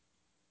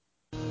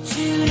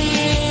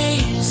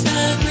Today's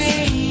the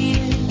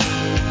greatest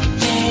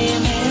day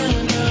I've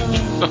ever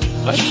known.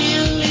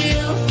 You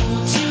live for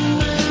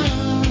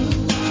tomorrow.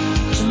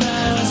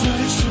 Tomorrow's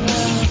much too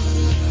long.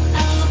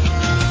 I'll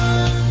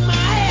open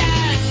my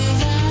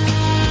eyes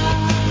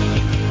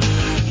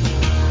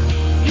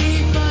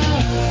before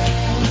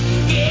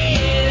I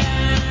get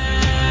out.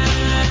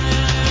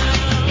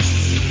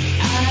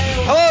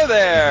 Hello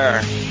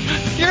there!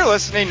 You're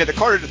listening to the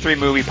Quarter to Three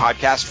Movie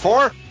Podcast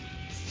for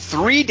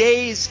 3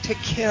 Days to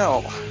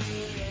Kill.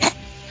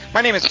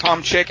 My name is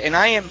Tom Chick, and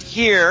I am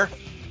here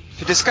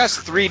to discuss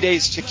 3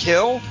 Days to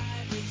Kill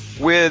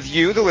with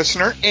you, the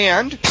listener,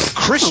 and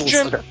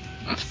Christian.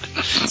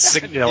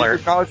 Singular.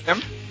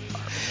 Him.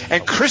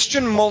 And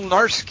Christian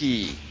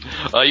Molnarski.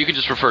 You can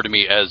just refer to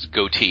me as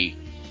Goatee.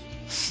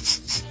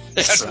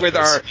 With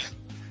our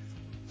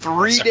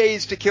 3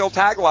 Days to Kill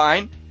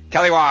tagline,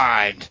 Kelly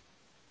Wand.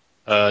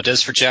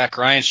 Does for Jack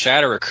Ryan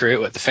Shadow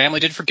Recruit what the family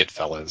did for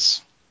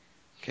Goodfellas.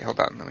 Okay, hold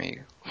on.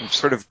 I'm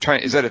sort of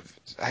trying. I'd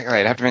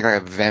have to make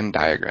like a Venn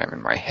diagram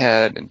in my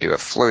head and do a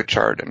flow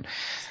chart and.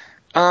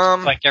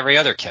 Like every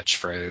other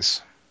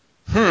catchphrase.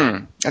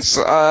 That's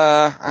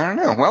I don't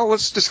know. Well,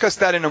 let's discuss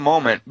that in a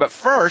moment. But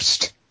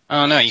first.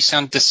 Oh no, you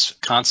sound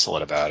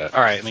disconsolate about it.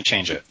 All right, let me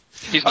change it.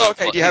 He's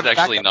okay. Do you have he's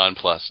actually backup?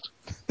 nonplussed.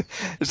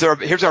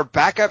 Here's our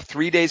backup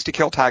 3 Days to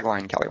Kill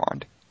tagline, Kelly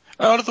Wand.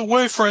 Out of the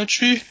way,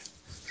 Frenchie.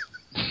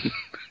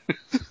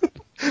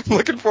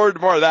 Looking forward to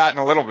more of that in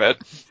a little bit.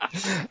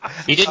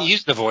 He didn't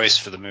use the voice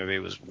for the movie. It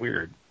was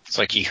weird. It's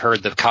like he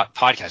heard the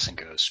podcast and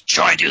goes,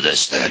 "Try and do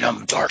this then.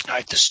 I'm Dark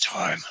Knight this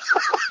time."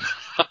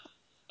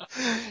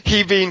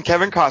 He being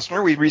Kevin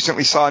Costner. We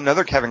recently saw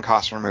another Kevin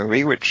Costner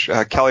movie, which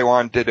Kelly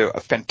Wand did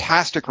a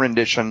fantastic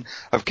rendition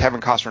of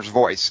Kevin Costner's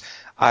voice.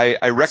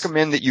 I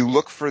recommend that you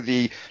look for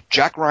the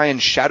Jack Ryan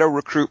Shadow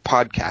Recruit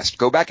podcast.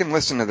 Go back and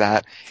listen to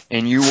that,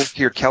 and you will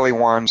hear Kelly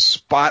Wand's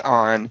spot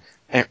on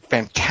and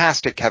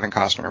fantastic Kevin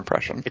Costner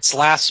impression. It's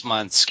last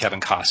month's Kevin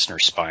Costner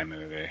spy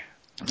movie.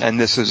 And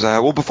this is,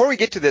 well, before we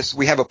get to this,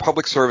 we have a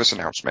public service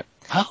announcement.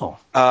 Oh.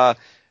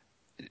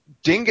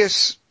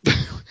 Dingus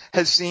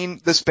has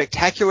seen The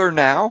Spectacular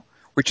Now,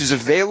 which is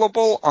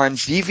available on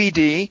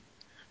DVD.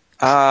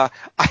 I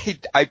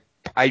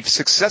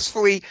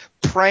successfully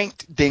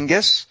pranked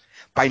Dingus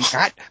by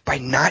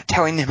not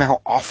telling him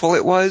how awful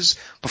it was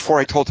before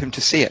I told him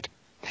to see it.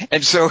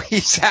 And so he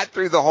sat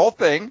through the whole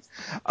thing,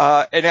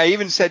 and I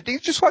even said,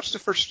 just watch the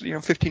first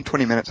 15,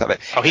 20 minutes of it.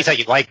 Oh, he thought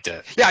you liked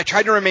it. Yeah, I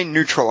tried to remain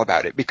neutral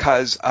about it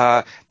because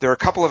there are a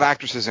couple of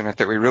actresses in it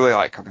that we really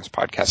like on this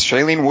podcast.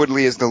 Shailene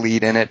Woodley is the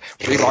lead in it.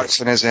 Brie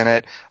Larson is in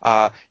it.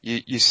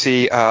 You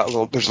see there's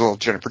a little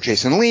Jennifer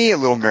Jason Leigh, a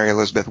little Mary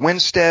Elizabeth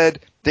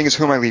Winstead. Thing is,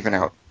 who am I leaving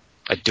out?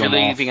 You're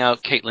leaving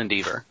out Caitlin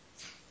Dever.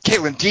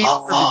 Caitlin Dever.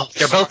 Oh,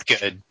 they're both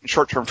good.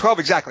 Short-term 12,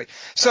 exactly.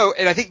 So,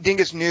 and I think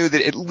Dingus knew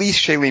that at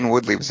least Shailene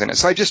Woodley was in it.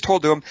 So I just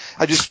told him,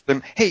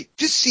 hey,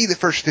 just see the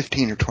first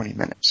 15 or 20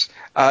 minutes,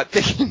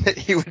 thinking that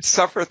he would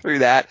suffer through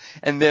that,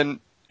 and then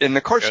in the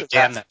course of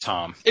damn that,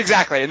 Tom.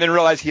 Exactly, and then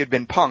realize he had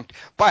been punked.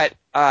 But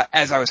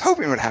as I was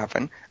hoping would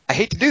happen, I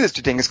hate to do this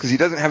to Dingus because he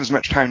doesn't have as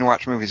much time to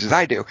watch movies as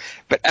I do,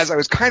 but as I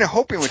was kind of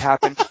hoping would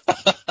happen,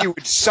 he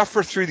would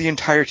suffer through the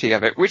entirety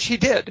of it, which he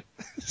did.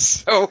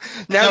 So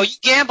now no, you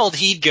gambled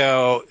he'd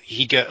go,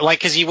 like,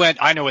 because he went,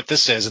 I know what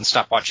this is, and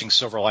stopped watching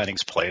Silver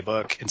Linings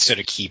Playbook instead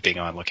of keeping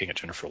on looking at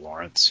Jennifer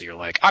Lawrence. So you're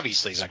like,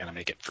 obviously he's not going to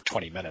make it for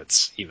 20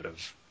 minutes. He would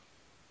have.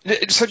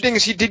 So,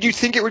 Dingus, did you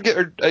think it would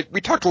get?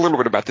 We talked a little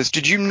bit about this.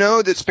 Did you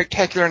know that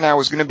Spectacular Now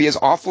was going to be as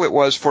awful it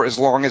was for as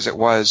long as it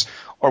was,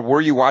 or were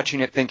you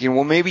watching it thinking,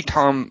 well, maybe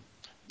Tom?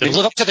 It'll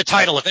live up to the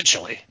title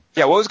eventually.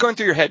 Yeah, what was going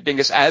through your head,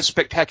 Dingus, as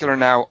Spectacular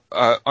Now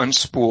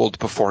unspooled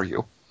before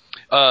you?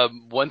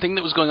 One thing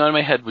that was going on in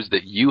my head was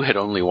that you had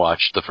only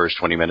watched the first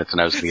 20 minutes,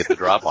 and I was going to get the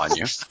drop on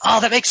you. Oh,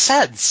 that makes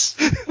sense.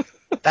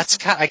 That's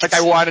kind of,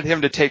 I wanted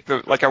him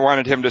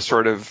to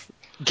sort of.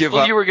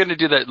 Well, you were going to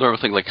do that normal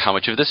thing, like, how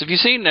much of this have you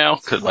seen now?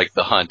 Because, like,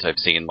 The Hunt, I've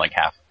seen, like,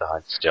 half of The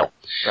Hunt still.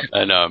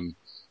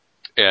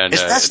 And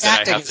his best then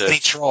acting is when he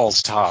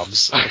trolls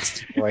Tom's.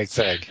 That's the right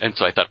thing. And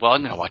so I thought, well,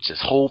 I'm going to watch this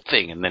whole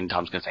thing, and then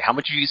Tom's going to say, how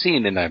much have you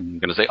seen? And I'm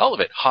going to say, all of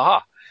it.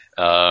 Ha-ha.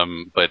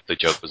 But the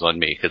joke was on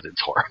me because it's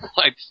horrible.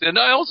 And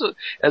I also,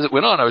 as it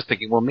went on, I was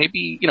thinking, well,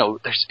 maybe,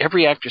 there's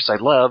every actress I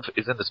love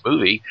is in this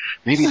movie.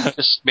 Maybe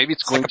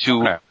it's going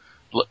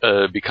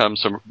to become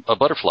a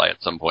butterfly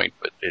at some point,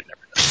 but it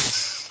never does.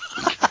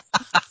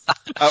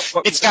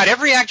 It's got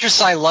every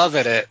actress I love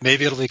in it.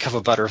 Maybe it'll become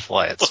a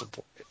butterfly at some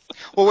point.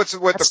 Well,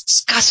 That's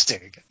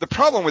disgusting. The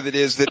problem with it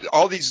is that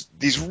all these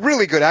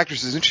really good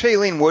actresses, and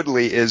Shailene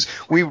Woodley is,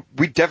 we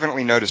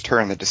definitely noticed her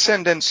in The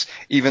Descendants,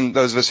 even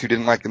those of us who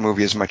didn't like the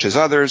movie as much as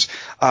others.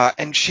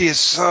 And she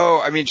is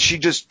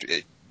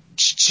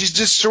she's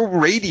just so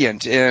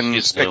radiant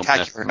in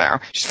Spectacular Now.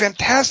 She's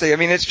fantastic. I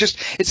mean,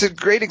 it's a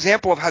great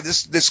example of how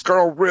this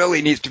girl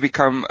really needs to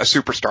become a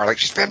superstar. Like,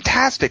 she's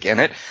fantastic in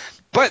it.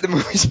 But the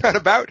movie's not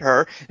about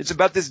her. It's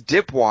about this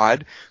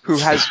dipwad who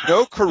has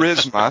no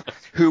charisma,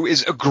 who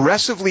is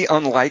aggressively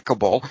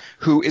unlikable,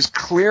 who is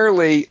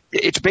clearly,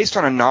 it's based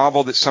on a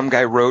novel that some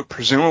guy wrote,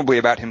 presumably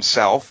about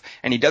himself,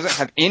 and he doesn't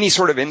have any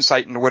sort of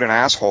insight into what an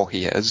asshole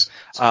he is.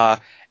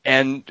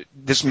 And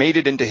this made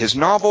it into his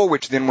novel,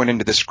 which then went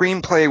into the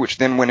screenplay, which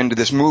then went into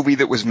this movie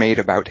that was made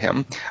about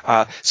him.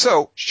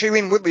 So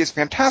Shailene Woodley is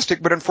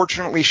fantastic, but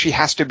unfortunately she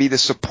has to be the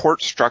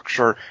support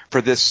structure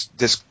for this.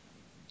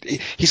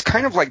 He's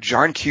kind of like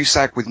John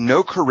Cusack with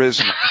no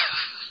charisma,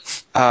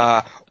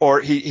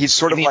 or he's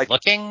sort of like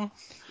looking.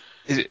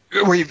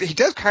 Well, he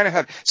does kind of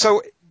have.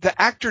 So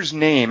the actor's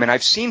name, and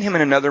I've seen him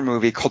in another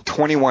movie called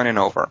 21 and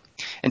Over.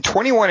 And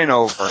 21 and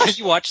Over. Did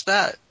you watch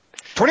that?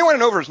 21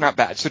 and Over is not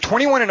bad. So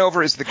 21 and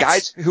Over is the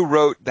guys who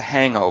wrote The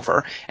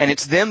Hangover, and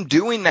it's them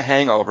doing The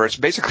Hangover. It's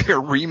basically a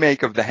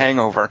remake of The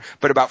Hangover,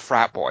 but about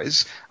frat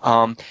boys.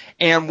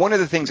 And one of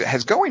the things it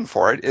has going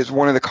for it is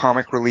one of the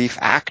comic relief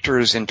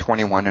actors in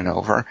 21 and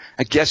Over,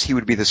 I guess he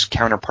would be this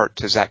counterpart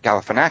to Zach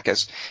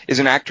Galifianakis, is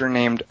an actor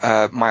named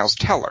Miles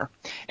Teller.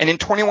 And in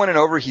 21 and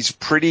Over, he's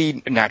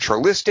pretty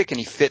naturalistic, and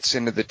he fits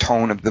into the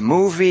tone of the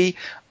movie.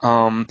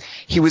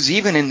 He was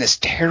even in this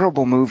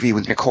terrible movie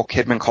with Nicole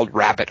Kidman called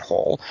Rabbit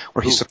Hole,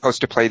 where he's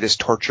supposed to play this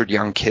tortured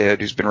young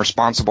kid who's been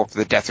responsible for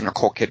the death of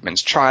Nicole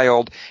Kidman's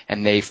child,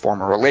 and they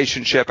form a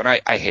relationship. And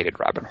I hated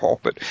Rabbit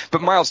Hole, but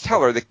Miles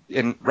Teller,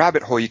 in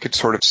Rabbit Hole, you could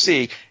sort of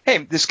see, hey,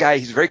 this guy,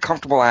 he's very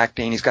comfortable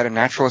acting. He's got a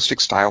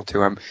naturalistic style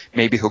to him.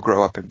 Maybe he'll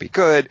grow up and be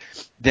good.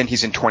 Then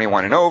he's in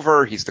 21 and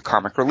Over. He's the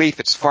comic relief.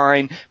 It's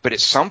fine. But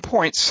at some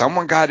point,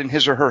 someone got in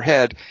his or her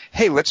head,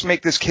 hey, let's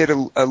make this kid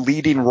a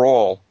leading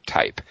role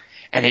type.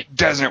 And it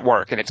doesn't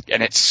work, and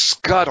it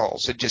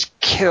scuttles. It just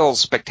kills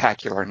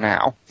Spectacular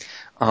Now.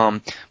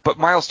 But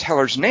Miles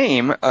Teller's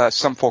name,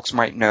 some folks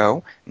might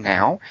know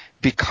now,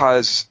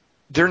 because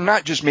they're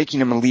not just making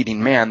him a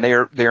leading man.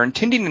 They're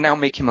intending to now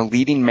make him a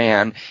leading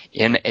man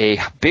in a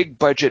big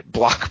budget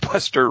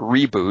blockbuster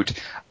reboot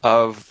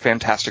of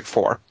Fantastic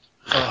Four.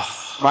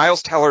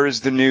 Miles Teller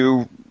is the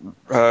new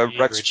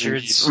Rex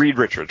Richards. Reed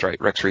Richards,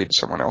 right? Rex Reed is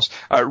someone else.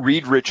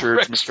 Reed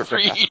Richards, Mr.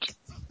 Reed.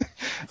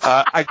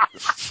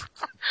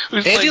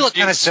 They do look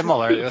kind of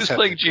similar. Who's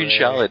playing Gene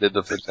Shalit in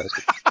the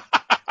Fantastic?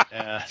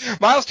 Yeah.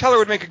 Miles Teller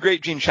would make a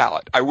great Gene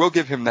Shalit. I will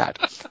give him that.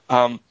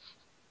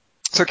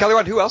 So, Kelly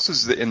Wand, who else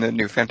is in the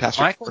new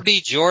Fantastic Michael Four?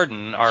 B.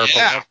 Jordan, our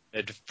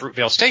beloved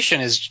Fruitvale Station,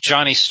 is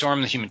Johnny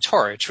Storm the Human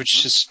Torch,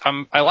 which is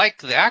I like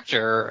the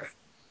actor,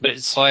 but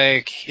it's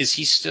like, is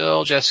he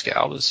still Jessica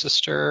Alba's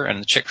sister and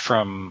the chick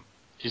from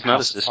She's not a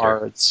House of sister.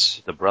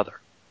 Cards? The brother.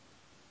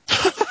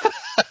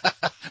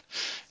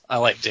 I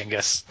like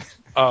Dingus.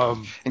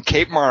 And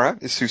Kate Mara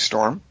is Sue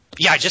Storm.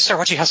 Yeah, I just started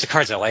watching House of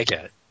Cards. I like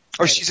it.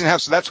 Oh, she's in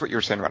House. So that's what you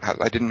were saying about House.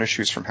 I didn't know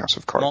she was from House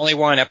of Cards. I'm only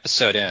one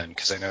episode in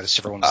because I noticed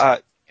everyone's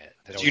liking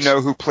it. Do you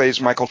know who plays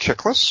Michael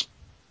Chiklis?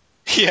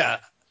 Yeah.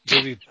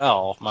 Jamie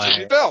Bell,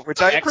 Jamie Bell,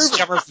 which I approve of.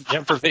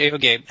 ex-jumper video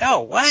game.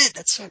 No, what?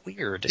 That's so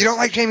weird. You don't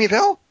like Jamie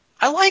Bell?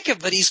 I like him,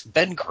 but he's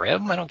Ben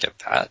Grimm. I don't get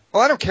that.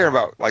 Well, I don't care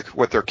about like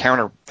what their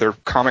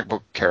comic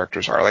book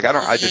characters are. Like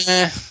I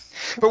just.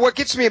 But what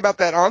gets me about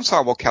that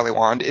ensemble, Kelly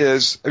Wand,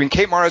 is, I mean,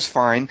 Kate Mara's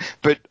fine,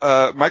 but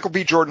Michael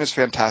B. Jordan is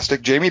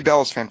fantastic. Jamie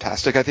Bell is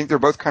fantastic. I think they're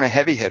both kind of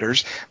heavy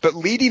hitters. But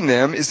leading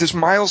them is this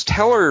Miles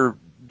Teller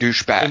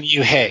douchebag. Whom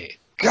you hate.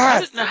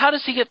 God. How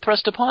does he get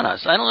thrust upon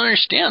us? I don't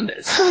understand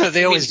this.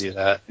 They always do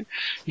that.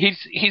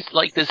 He's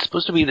like this,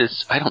 supposed to be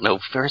this, I don't know,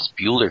 Ferris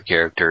Bueller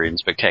character in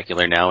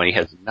Spectacular Now, and he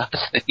has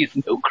nothing. He's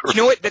no charisma.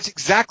 You know what? That's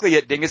exactly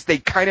it, Dingus. They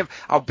kind of,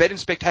 I'll bet in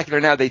Spectacular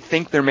Now, they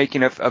think they're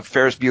making a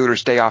Ferris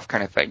Bueller's Day Off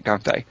kind of thing,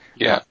 don't they?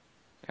 Yeah.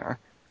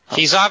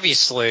 He's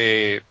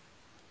obviously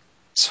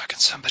sucking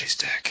somebody's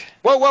dick.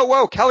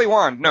 Whoa, Kelly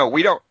Wand. No,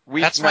 we don't.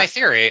 That's my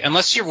theory.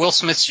 Unless you're Will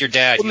Smith's your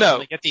dad, Well, you no.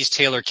 only get these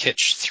Taylor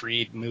Kitsch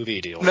 3 movie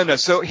deals. No.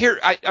 So here,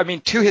 I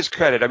mean, to his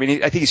credit, I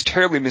mean, I think he's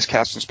terribly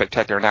miscast in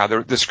Spectacular Now.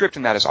 The script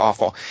in that is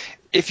awful.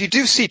 If you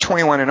do see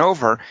 21 and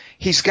Over,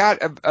 he's got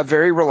a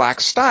very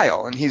relaxed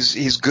style, and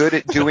he's good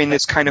at doing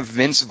this kind of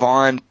Vince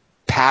Vaughn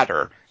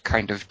patter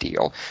kind of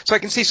deal. So I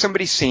can see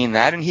somebody seeing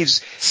that, and he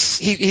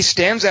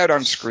stands out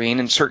on screen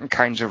in certain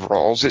kinds of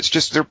roles. It's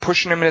just they're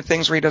pushing him into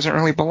things where he doesn't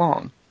really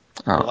belong.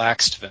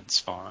 Relaxed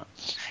Vince Vaughn.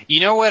 You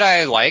know what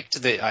I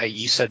liked that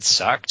you said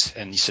sucked,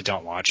 and you said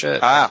don't watch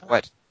it?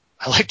 What?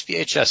 I liked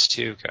VHS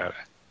 2, God.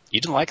 You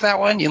didn't like that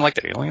one? You didn't like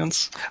the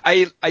aliens?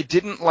 I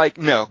didn't like,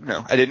 no,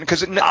 I didn't, because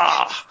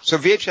so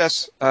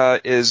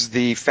VHS is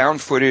the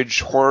found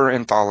footage horror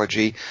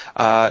anthology,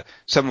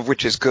 some of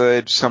which is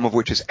good, some of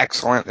which is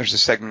excellent. There's a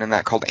segment in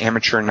that called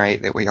Amateur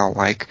Night that we all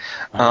like.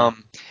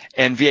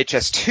 And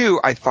VHS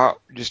 2, I thought,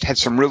 just had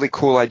some really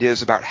cool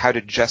ideas about how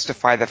to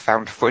justify the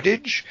found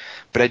footage,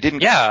 but I didn't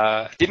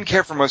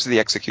care for most of the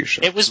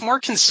execution. It was more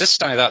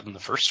consistent, I thought, than the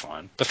first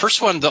one. The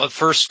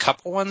first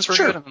couple ones were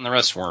good, and then the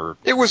rest were...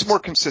 It was more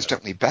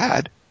consistently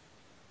bad.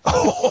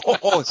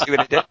 Oh, see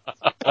what I did?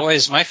 Boy,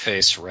 is my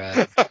face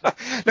red.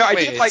 No, I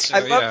Wait, did like. so, I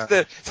loved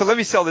yeah. the. So let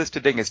me sell this to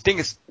Dingus.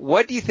 Dingus,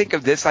 what do you think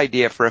of this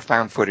idea for a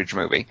found footage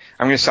movie?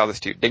 I'm going to sell this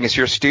to you, Dingus.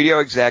 You're a studio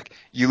exec.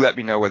 You let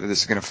me know whether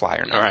this is going to fly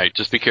or not. All right,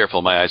 just be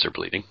careful. My eyes are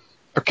bleeding.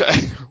 Okay.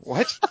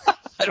 What?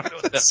 I don't know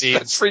what that That's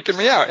means, freaking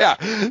me out.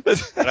 Yeah.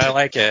 but I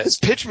like it. This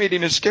pitch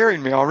meeting is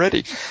scaring me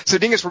already. So,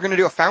 Dingus, we're going to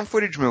do a found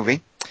footage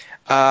movie,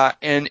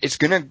 and it's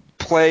going to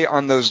play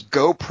on those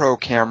GoPro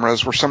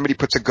cameras where somebody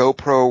puts a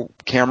GoPro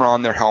camera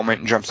on their helmet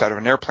and jumps out of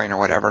an airplane or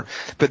whatever.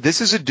 But this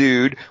is a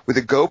dude with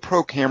a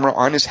GoPro camera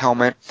on his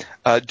helmet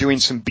doing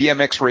some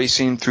BMX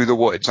racing through the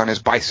woods on his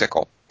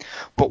bicycle.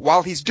 But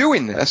while he's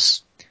doing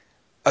this,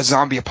 a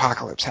zombie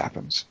apocalypse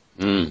happens.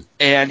 Mm.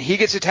 And he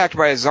gets attacked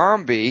by a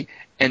zombie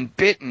and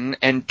bitten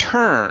and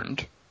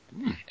turned.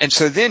 And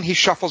so then he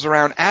shuffles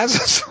around as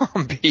a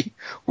zombie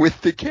with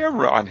the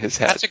camera on his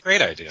head. That's a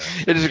great idea.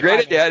 It is a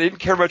great idea. I didn't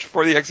care much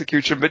for the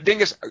execution, but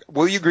Dingus,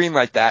 will you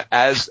greenlight that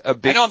as a I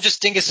big? know I'm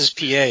just Dingus's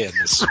PA in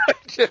this.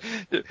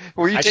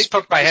 Will you I just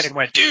poked my head and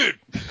went, dude.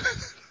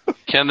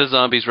 Can the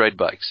zombies ride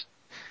bikes?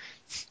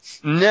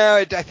 No,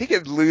 I think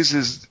it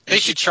loses. They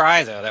should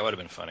try though. That would have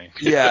been funny.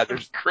 Yeah,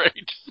 there's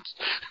Great.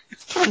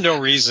 For no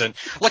reason.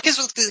 Like,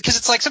 because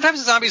it's like sometimes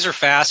the zombies are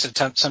fast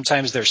and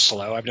sometimes they're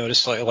slow. I've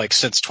noticed like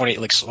since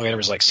Slater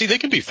was like, see, they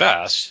can be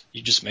fast.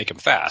 You just make them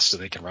fast so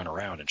they can run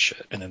around and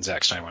shit. And then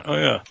Zack Stein went, oh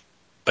yeah,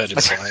 but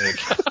it's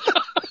like,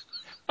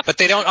 but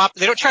they don't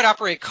try to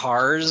operate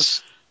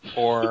cars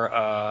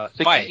or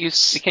They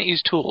bikes. can't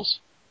use tools.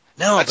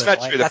 No, That's but not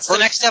like, true. The that's the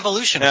first- next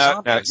evolution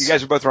of no, zombies. you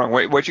guys are both wrong.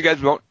 Wait, what you guys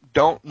don't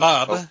know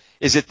Bub.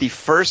 is that the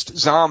first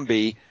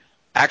zombie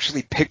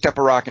actually picked up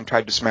a rock and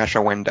tried to smash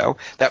a window.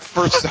 That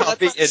first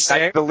zombie not the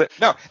same. in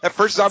that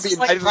first zombie It's in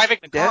like Night of the driving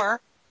the Living Dead-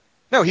 car.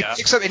 No, he Yeah.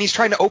 picks up and he's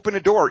trying to open a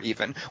door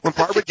even. When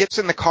Barbara gets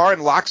in the car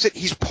and locks it,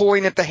 he's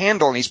pulling at the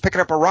handle and he's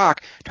picking up a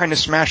rock trying to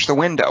smash the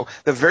window.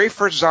 The very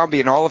first zombie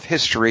in all of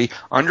history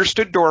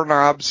understood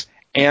doorknobs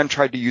and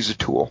tried to use a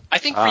tool. I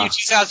think for you,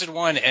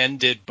 2001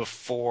 ended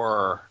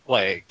before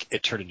like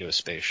it turned into a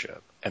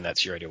spaceship, and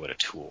that's your idea what a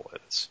tool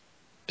is.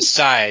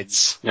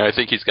 Besides, Yeah, I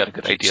think he's got a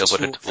good idea of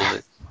what a tool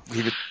is.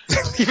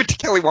 Leave it to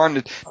Kelly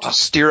Wand to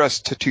steer us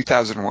to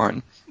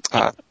 2001.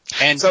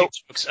 and So-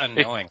 jokes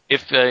unknowing.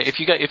 If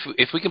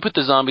we can put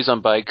the zombies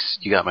on bikes,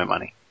 you got my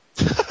money.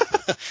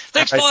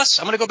 Thanks, boss.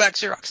 I'm gonna go back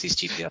Xerox these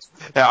TPS.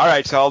 Yeah, all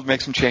right, so I'll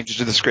make some changes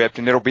to the script,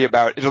 and it'll be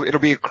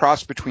a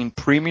cross between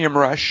Premium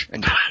Rush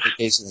and 8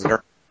 Days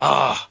Later,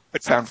 Ah,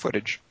 but found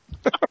footage.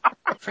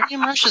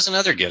 Premium Rush is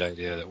another good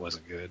idea that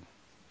wasn't good.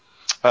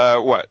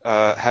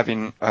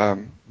 Having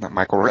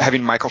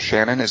having Michael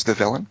Shannon as the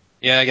villain.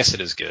 Yeah, I guess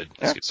it is good.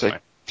 That's Yeah, a good see.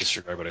 point.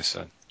 Disregard what I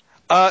said.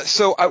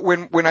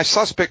 When I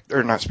saw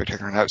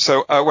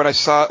when I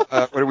saw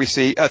what did we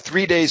see?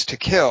 3 Days to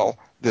Kill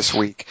this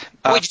week.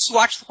 Wait, did you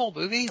watch the whole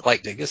movie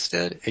like Dingus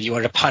did, and you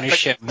wanted to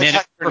punish Like, it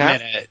minute for Spectacular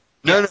Now? minute?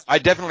 No, I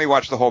definitely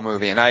watched the whole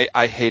movie, and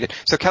I hate it.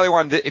 So Kelly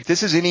Wand, if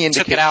this is any Took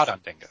indication, it out on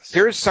Dingus.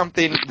 here is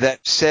something that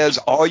says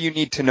all you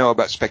need to know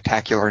about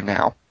Spectacular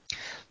Now.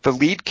 The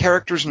lead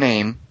character's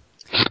name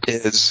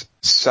is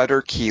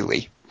Sutter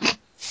Keeley.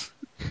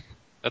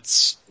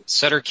 That's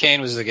Sutter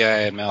Kane was the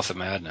guy in Mouth of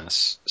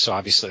Madness, so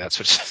obviously that's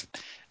what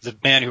the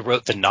man who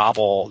wrote the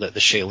novel that the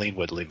Shailene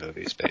Woodley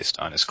movie is based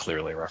on is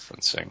clearly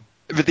referencing.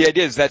 But the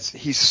idea is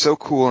he's so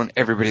cool and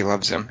everybody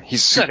loves him.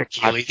 He's Sutter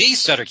super Keeley, the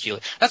Sutter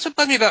Keeley. That's what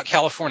bugged me about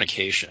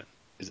Californication.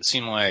 Is it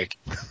seemed like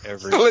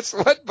every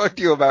So what bugged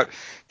you about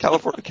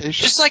Californication?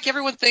 just like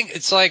everyone think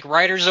it's like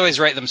writers always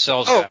write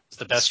themselves Oh. as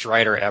the best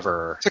writer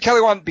ever. So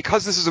Kelly Wand,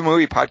 because this is a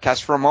movie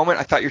podcast, for a moment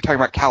I thought you were talking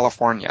about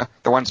California,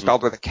 the one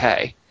spelled with a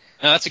K.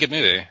 No, that's a good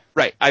movie.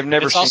 Right. I've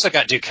never It's seen. also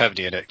got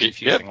Duchovny in it.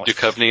 Yep, Confusing.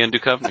 Duchovny and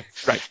Duchovny.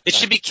 Right. It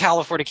should be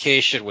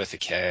Californication with a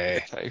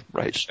K. Okay.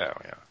 Right. So,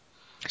 yeah.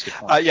 That's a good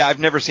point. Yeah, I've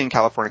never seen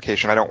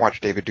Californication. I don't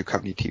watch David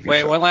Duchovny TV Wait,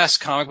 shows. one last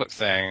comic book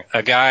thing.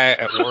 A guy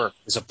at work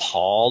was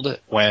appalled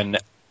when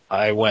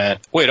I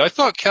went, wait, I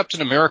thought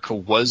Captain America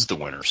was the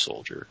Winter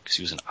Soldier because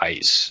he was in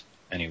ice.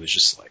 And he was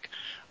just like,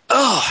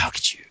 oh, how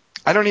could you?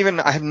 I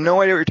have no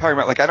idea what you're talking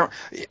about.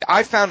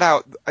 I found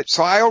out,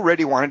 so I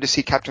already wanted to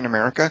see Captain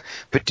America,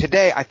 but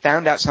today I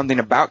found out something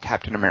about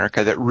Captain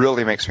America that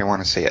really makes me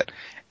want to see it.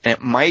 And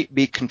it might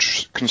be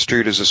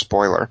construed as a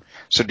spoiler.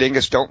 So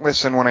Dingus, don't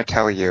listen when I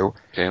tell you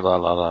Okay, la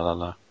la la la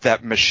la.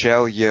 that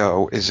Michelle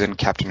Yeoh is in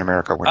Captain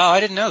America. Oh, I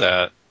didn't know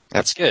that.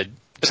 That's good.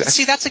 But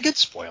see, that's a good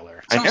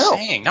spoiler. That's I what know. I'm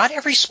saying. Not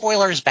every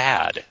spoiler is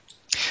bad.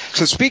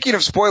 So speaking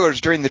of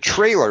spoilers, during the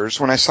trailers,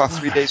 when I saw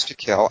 3 Days to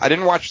Kill, I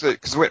didn't watch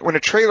because when a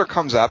trailer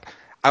comes up,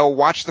 I will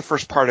watch the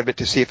first part of it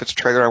to see if it's a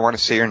trailer I want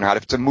to see or not.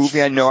 If it's a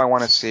movie I know I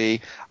want to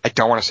see, I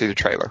don't want to see the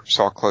trailer,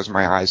 so I'll close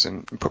my eyes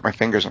and put my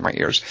fingers in my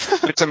ears.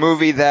 If it's a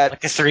movie that,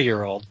 Like a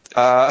 3-year-old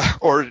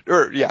or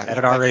at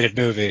an R-rated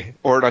movie.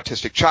 or an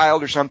autistic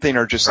child or something,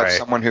 or just like Right.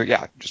 someone who,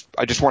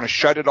 I just want to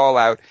shut it all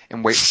out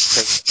and wait.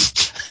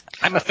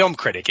 I'm a film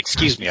critic.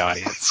 Excuse me,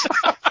 audience.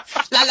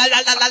 La, la,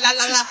 la, la, la,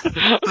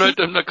 la, la.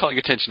 I'm not calling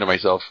attention to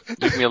myself.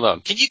 Leave me alone.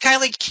 Can you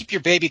kindly keep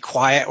your baby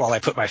quiet while I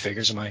put my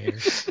fingers in my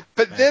ears?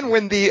 But then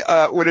when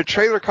a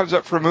trailer comes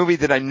up for a movie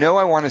that I know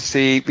I want to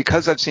see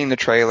because I've seen the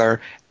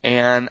trailer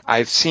and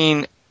I've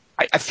seen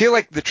I feel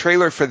like the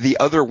trailer for The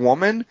Other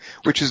Woman,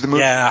 which is the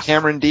movie Yeah. with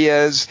Cameron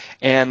Diaz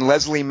and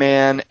Leslie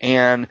Mann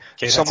and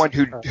Okay, that's- someone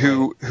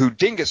who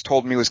Dingus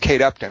told me was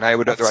Kate Upton. I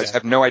would That's otherwise it.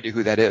 have no idea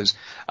who that is.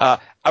 I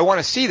want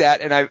to see that,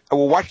 and I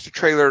will watch the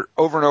trailer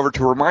over and over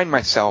to remind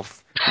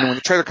myself. And when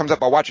the trailer comes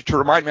up, I'll watch it to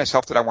remind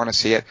myself that I want to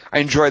see it. I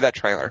enjoy that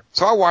trailer,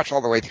 so I'll watch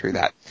all the way through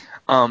that.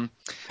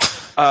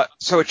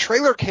 So a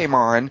trailer came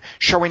on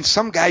showing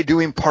some guy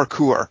doing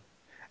parkour.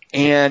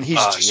 And he's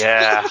just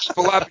yeah.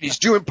 people up, and he's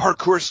doing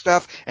parkour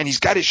stuff, and he's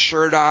got his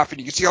shirt off, and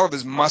you can see all of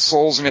his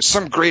muscles, and it's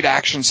some great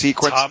action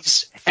sequence.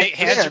 Tom's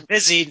hands are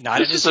busy,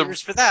 not in This his is a-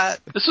 ears for that.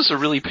 This is a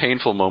really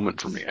painful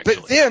moment for me, actually.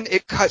 But then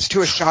it cuts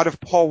to a shot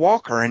of Paul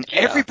Walker, and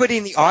everybody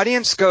in the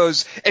audience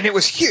goes, and it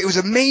was huge, it was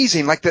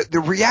amazing, like the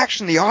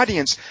reaction of the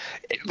audience,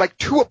 like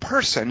to a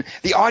person,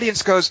 the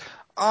audience goes,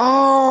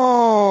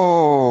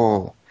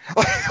 oh.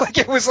 Like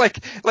it was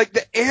like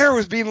the air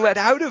was being let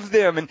out of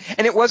them, and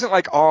it wasn't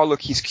like, oh look,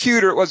 he's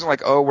cute, or it wasn't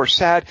like, oh we're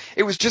sad.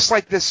 It was just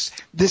like this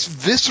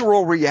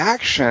visceral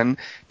reaction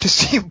to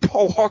see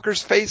Paul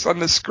Walker's face on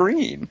the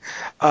screen.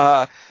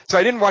 So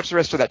I didn't watch the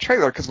rest of that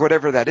trailer because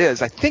whatever that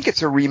is, I think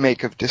it's a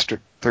remake of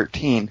District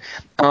 13.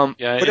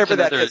 Yeah, Whatever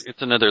that is.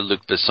 it's another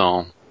Luc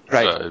Besson,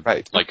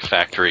 Right. like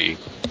factory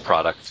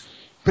product.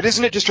 But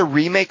isn't it just a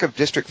remake of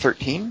District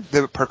 13,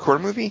 the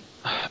parkour movie?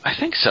 I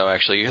think so,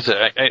 actually. 'Cause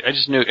I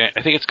just knew. I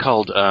think it's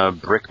called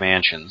Brick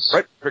Mansions.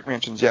 Right, Brick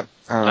Mansions, yeah.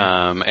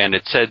 And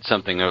it said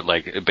something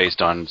like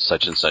based on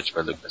such and such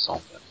by Luc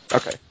Besson.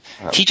 Okay.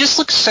 He just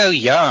looks so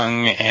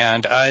young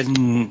and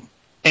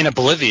and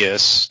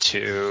oblivious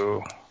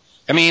to.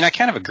 I mean, I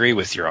kind of agree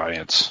with your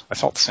audience. I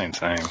felt the same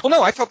thing. Well,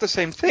 no, I felt the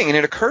same thing, and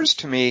it occurs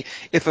to me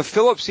if a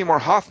Philip Seymour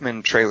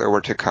Hoffman trailer were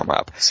to come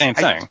up. Same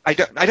thing. I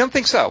don't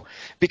think so,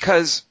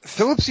 because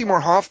Philip Seymour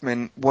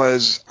Hoffman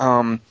was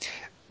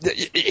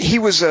he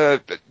was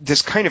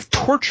this kind of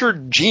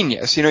tortured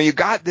genius. You know, you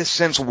got this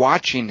sense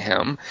watching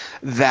him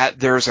that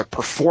there's a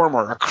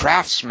performer, a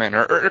craftsman,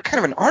 or kind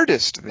of an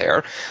artist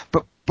there.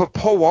 But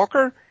Paul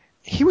Walker,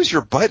 he was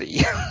your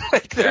buddy.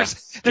 Like there's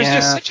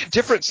just such a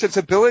different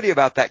sensibility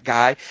about that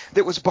guy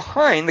that was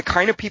behind the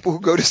kind of people who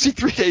go to see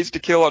 3 Days to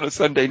Kill on a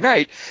Sunday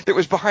night, that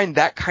was behind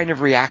that kind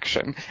of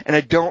reaction. And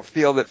I don't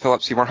feel that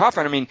Philip Seymour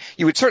Hoffman, I mean,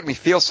 you would certainly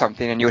feel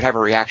something and you would have a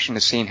reaction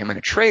to seeing him in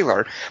a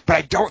trailer, but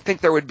I don't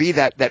think there would be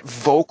that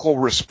vocal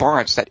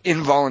response, that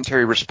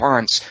involuntary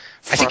response.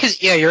 I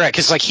think, you're right.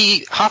 Because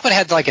Hoffman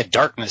had like a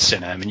darkness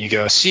in him, and you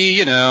go, see,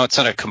 you know, it's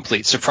not a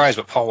complete surprise,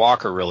 but Paul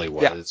Walker really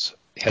was.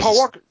 Paul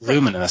Walker,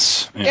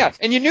 luminous. Yeah,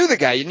 and you knew the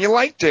guy, and you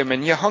liked him,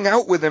 and you hung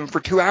out with him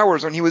for 2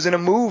 hours when he was in a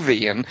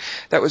movie, and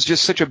that was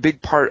just such a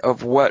big part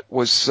of what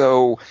was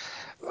so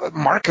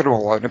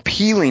marketable and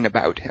appealing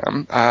about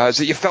him.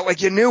 So you felt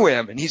like you knew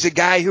him, and he's a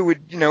guy who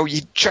would, you know,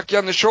 he'd chuck you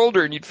on the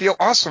shoulder, and you'd feel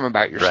awesome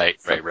about yourself.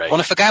 Right.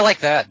 Well, if a guy like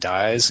that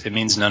dies, it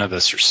means none of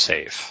us are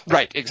safe.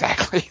 Right,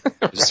 exactly.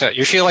 So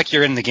you feel like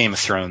you're in the Game of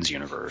Thrones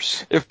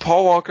universe. If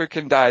Paul Walker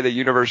can die, the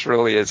universe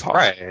really is hot.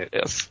 Right.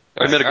 Yes.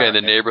 I met a guy in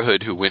the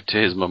neighborhood who went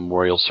to his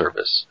memorial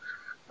service.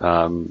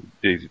 My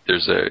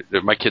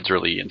kid's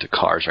really into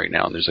cars right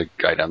now, and there's a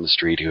guy down the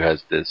street who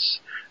has this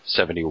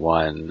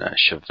 71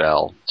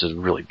 Chevelle. It's a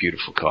really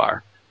beautiful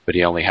car, but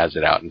he only has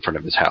it out in front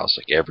of his house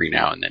like every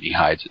now and then. He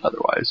hides it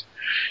otherwise.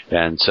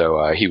 And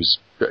so he was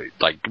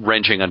like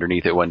wrenching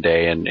underneath it one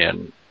day, and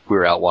we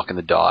were out walking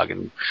the dog,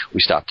 and we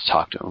stopped to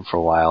talk to him for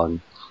a while,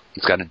 and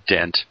he's got a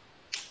dent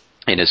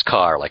in his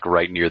car, like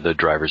right near the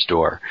driver's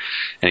door.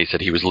 And he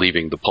said he was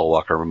leaving the Paul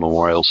Walker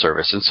memorial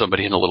service, and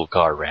somebody in a little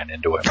car ran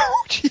into him.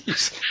 Oh,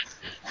 jeez.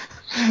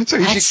 So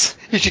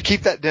he should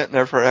keep that dent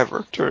there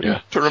forever to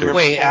remember.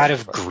 Wait, out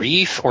of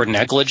grief or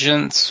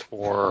negligence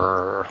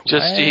or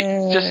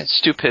just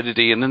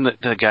stupidity. And then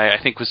the guy,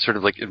 I think, was sort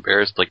of like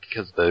embarrassed, like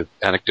because the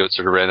anecdote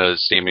sort of ran out of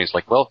steam. And he's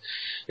like, "Well,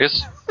 I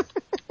guess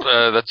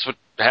that's what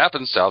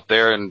happens out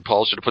there, and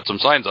Paul should have put some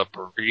signs up."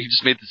 Or he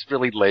just made this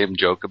really lame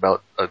joke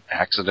about an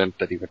accident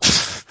that he went.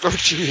 Oh,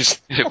 jeez.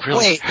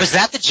 Wait, was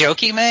that the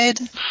joke he made?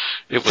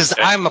 Because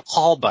I'm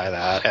appalled by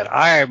that,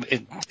 and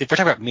if we're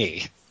talking about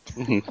me.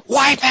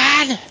 White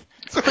man.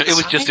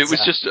 It was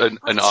just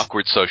an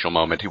awkward social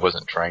moment. He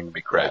wasn't trying to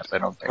be crass, I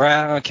don't think.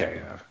 Well, okay.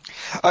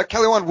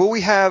 Kelly Wand, will we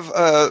have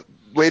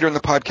later in the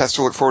podcast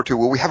to look forward to?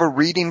 Will we have a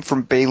reading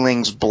from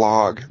Beiling's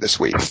blog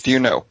this week? Do you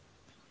know?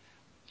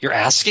 You're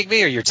asking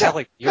me, or you're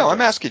telling? No,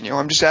 I'm asking you.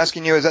 I'm just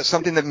asking you. Is that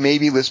something that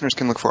maybe listeners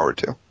can look forward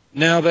to?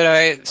 No,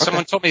 but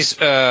someone told me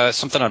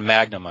something on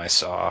Magnum I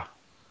saw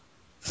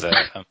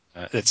that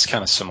it's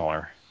kind of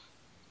similar.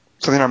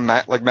 Something on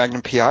like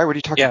Magnum PI? What are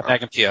you talking about? Yeah,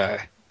 Magnum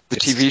PI. The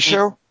TV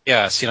show?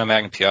 Yeah, see, on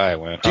Magnum PI I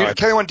went.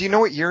 Kelly Wand, do you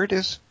know what year it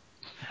is?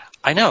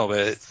 I know,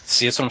 but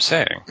see, that's what I'm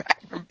saying.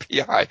 Magnum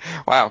PI.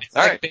 Wow. It's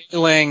All like right.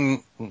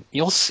 Bailing,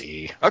 you'll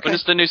see. Okay. When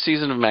does the new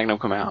season of Magnum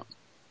come out?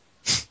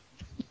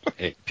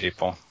 Hey,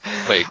 people.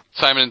 Wait,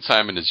 Simon &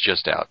 Simon is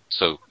just out,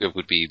 so it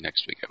would be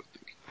next week, I would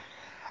think.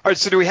 All right,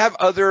 so do we have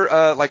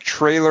other like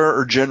trailer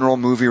or general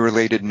movie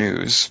related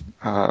news?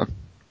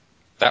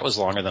 That was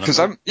longer than Because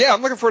I'm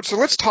looking forward. So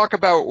let's talk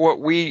about what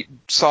we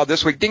saw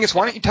this week. Dingus,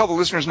 why don't you tell the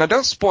listeners, now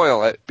don't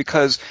spoil it,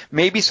 because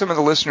maybe some of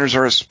the listeners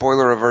are as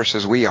spoiler averse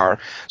as we are.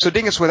 So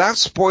Dingus, without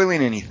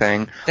spoiling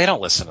anything, They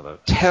don't listen to those.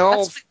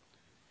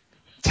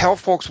 tell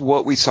folks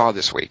what we saw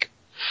this week.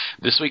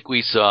 This week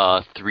we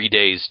saw 3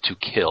 Days to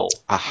Kill.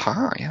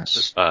 Aha,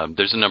 yes.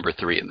 There's a number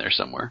 3 in there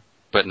somewhere,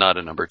 but not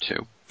a number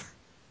 2.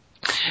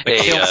 The Hey,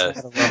 kills had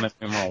a Roman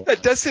numeral.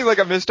 That does seem like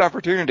a missed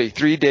opportunity.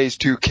 3 Days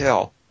to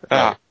Kill.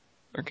 Ah,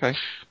 okay.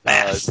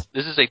 This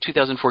is a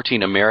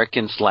 2014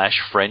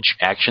 American/French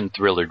action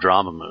thriller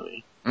drama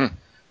movie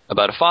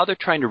about a father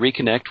trying to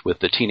reconnect with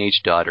the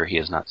teenage daughter he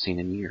has not seen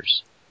in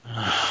years.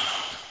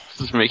 Does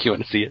this make you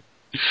want to see it?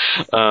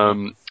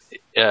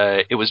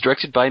 It was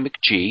directed by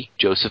McG,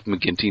 Joseph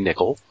McGinty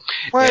Nicol.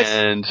 What?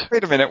 And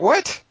Wait a minute,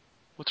 what?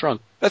 what's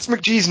wrong? That's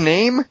McGee's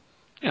name?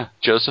 Yeah,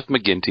 Joseph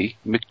McGinty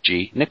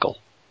McG Nicol.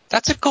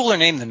 That's a cooler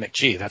name than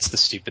McG. That's the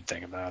stupid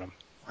thing about him.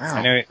 Wow.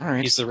 I know All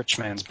right. he's the rich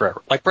man's Brett.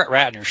 Like Brett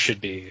Ratner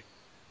should be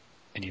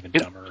an even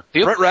dumber.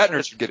 Brett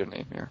Ratner should get a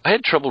name here. I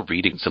had trouble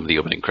reading some of the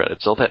opening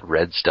credits. All that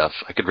red stuff.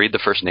 I could read the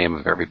first name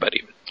of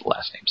everybody, but the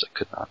last names I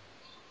could not.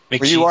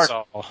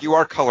 McGee's You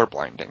are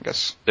colorblind,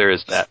 Dingus. There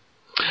is that.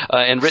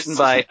 And written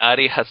by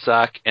Ari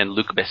Hassak and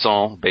Luc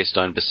Besson, based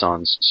on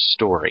Besson's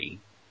story.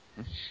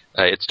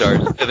 It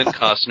stars Kevin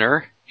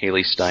Costner,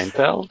 Haley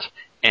Steinfeld,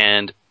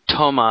 and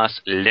Thomas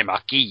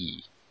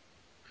Lemarquis.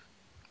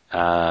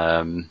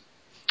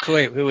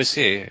 Wait, who was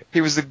he?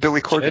 He was the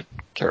Billy Corgan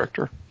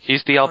character.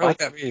 He's the I don't know albino. what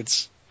that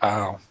means.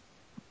 Oh,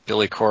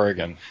 Billy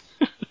Corrigan.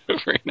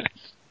 Very nice.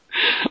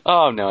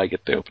 Oh, now I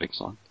get the opening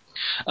song.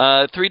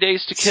 3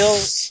 Days to Kill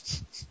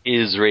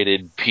is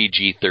rated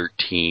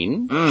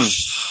PG-13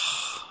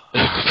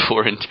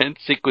 for intense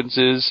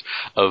sequences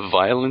of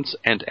violence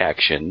and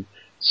action,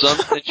 some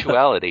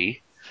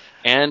sensuality,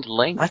 and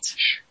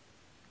language.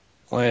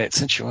 Wait,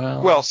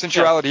 sensuality. Well,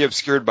 sensuality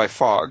obscured by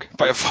fog,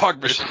 by a fog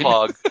There's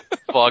machine.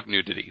 fog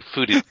nudity,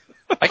 foodie.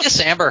 I guess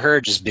Amber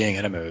Heard just being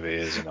in a movie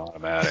is an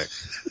automatic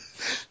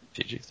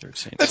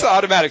PG-13. That's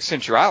automatic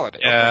sensuality.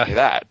 Yeah. I'll give you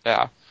that.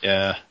 Yeah.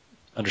 Yeah,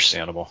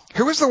 understandable.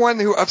 Who was the one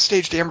who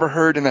upstaged Amber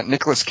Heard in that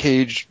Nicolas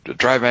Cage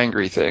Drive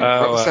Angry thing?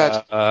 What was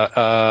that?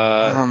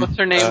 What's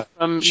her name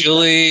from?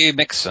 Julie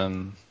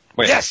Mixon.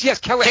 Wait, Yes,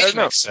 Kelly. Katie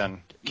no,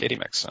 Mixon. Katie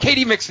Mixon.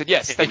 Katie Mixon.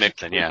 Yes, Katie thank you.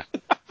 Mixon, yeah.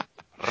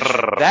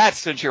 That's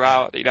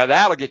sensuality. Now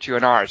that'll get you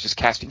an R. It's just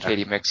casting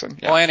Katie Mixon.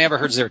 Yeah. Well, and Amber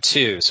Heard's there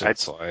too, so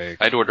it's like.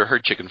 I'd order her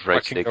chicken fried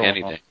What can steak go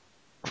any wrong? day.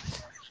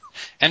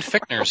 And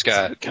Fichtner's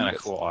got kind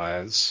of cool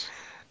eyes.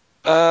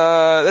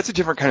 That's a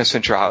different kind of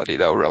sensuality,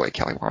 though. Really,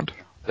 Kelly Wand.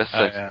 That's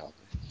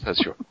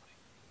sure.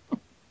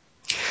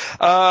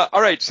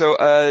 All right,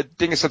 so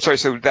Dingus, I'm sorry.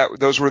 So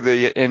those were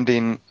the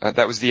ending.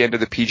 That was the end of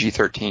the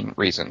PG-13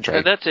 reasons,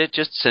 right? That's it.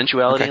 Just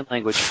sensuality Okay. and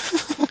language.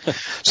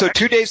 So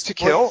 2 Days to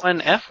Kill.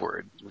 An F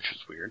word, which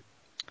was weird.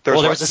 There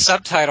Well, there was was a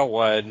subtitle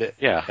one,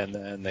 Yeah. and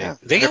then Yeah.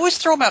 they always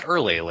throw them out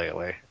early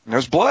lately.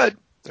 There's blood.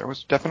 There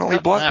was definitely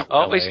Not blood. that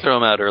Always really. throw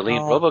them out early.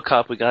 In Oh.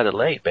 RoboCop, we got it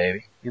late,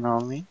 baby. You know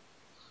what I mean?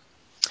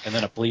 And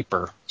then a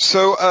bleeper.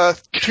 So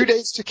 2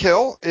 Days to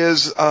Kill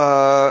is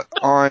on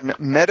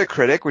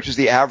Metacritic, which is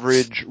the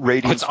average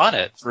rating What's on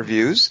it?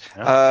 reviews.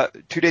 Yeah.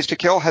 2 Days to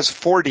Kill has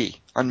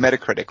 40 on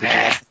Metacritic, which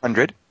is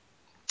 100.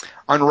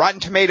 On Rotten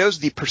Tomatoes,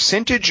 the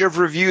percentage of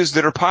reviews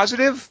that are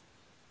positive,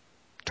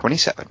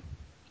 27.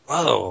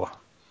 Whoa.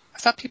 I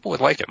thought people would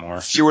like it more.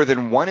 Fewer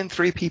than 1 in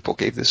 3 people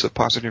gave this a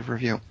positive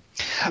review.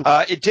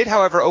 It did,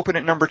 however, open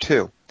at number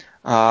 2.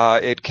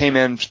 It came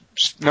in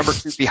number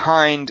 2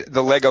 behind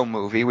the Lego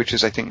Movie, which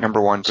is, I think, number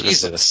 1 for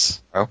this.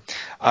 Jesus.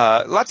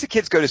 Lots of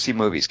kids go to see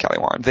movies, Kelly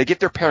Wand. They get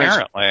their parents.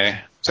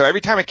 Apparently. So every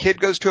time a kid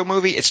goes to a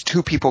movie, it's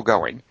 2 people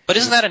going. But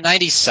isn't that a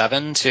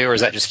 97 too, or is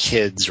that just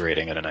kids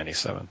rating it a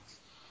 97?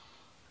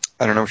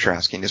 I don't know what you're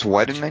asking. Is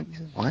what in 90?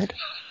 What?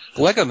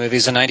 The Lego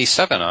Movie's a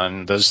 97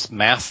 on those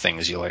math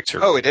things you like to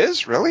read. Oh, it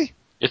is? Really?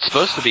 It's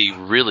supposed to be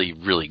really,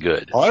 really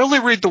good. I only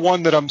read the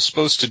one that I'm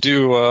supposed to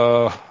do,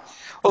 Well,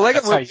 Lego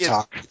That's how Movie you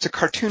talk. it's a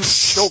cartoon for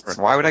children.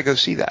 Why would I go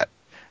see that?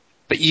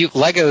 But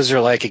Legos are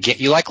like,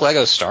 you like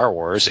Lego Star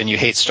Wars, and you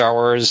hate Star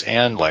Wars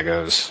and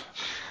Legos.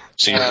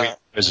 So you're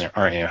weird,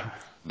 aren't you?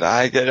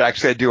 I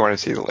do want to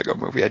see the Lego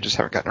Movie. I just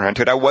haven't gotten around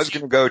to it. I was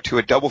going to go to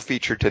a double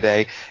feature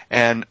today,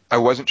 and I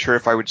wasn't sure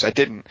if I would. I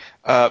didn't,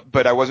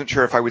 but I wasn't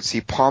sure if I would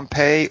see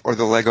Pompeii or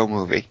the Lego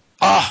Movie.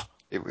 Ah!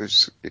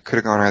 It could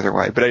have gone either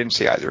way, but I didn't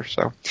see either.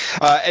 So,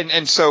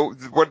 so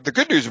what the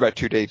good news about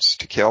 3 Days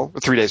to Kill,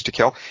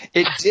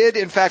 it did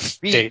in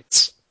fact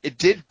Dates. It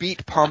did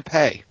beat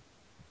Pompeii.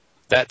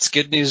 That's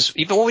good news.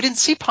 Even we didn't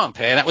see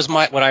Pompeii, and that was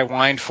what I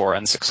whined for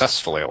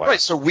unsuccessfully. Right.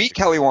 So we,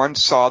 Kelly Wand,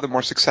 saw the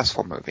more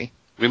successful movie.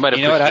 We might have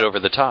You know pushed what, it over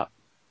the top.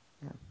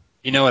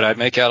 You know what I'd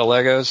make out of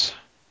Legos?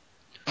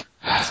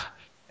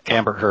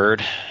 Amber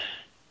Heard.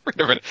 Wait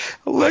a minute.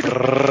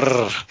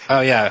 Lego.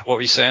 Oh yeah, what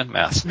were you saying?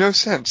 Math. No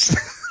sense.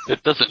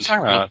 It doesn't,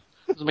 Talking about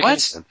doesn't make any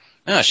what? sense.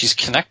 No, she's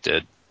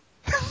connected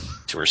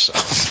to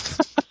herself.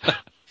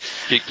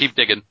 Keep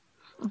digging.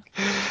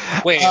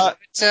 Wait,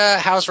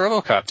 how's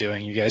RoboCop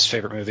doing? You guys'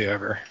 favorite movie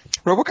ever?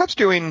 RoboCop's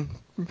doing,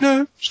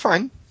 it's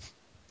fine.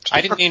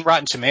 I didn't mean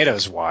Rotten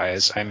Tomatoes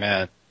wise. I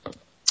meant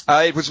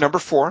It was number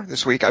 4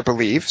 this week, I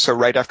believe. So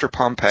right after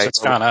Pompeii. so it's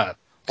gone up.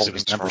 'Cause it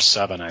was number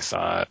 7, I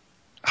thought.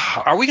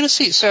 Are we going to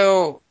see?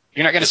 So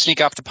you're not going to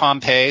sneak up to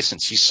Pompeii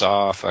since you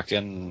saw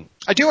fucking.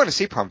 I do want to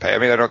see Pompeii. I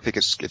mean, I don't think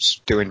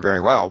it's doing very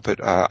well, but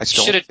I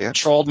still Should want to see have it.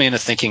 trolled me into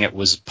thinking it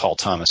was Paul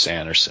Thomas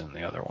Anderson,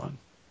 the other one.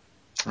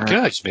 All right.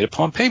 Yeah, I just made a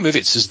Pompeii movie.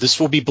 It says this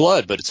will be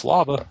blood, but it's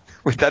lava.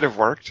 Would that have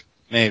worked?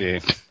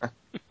 Maybe.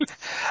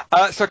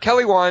 So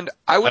Kelly Wand,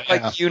 I would Yeah.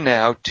 like you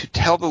now to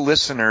tell the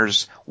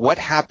listeners what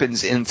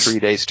happens in 3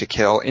 Days to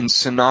Kill in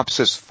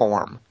synopsis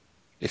form,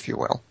 if you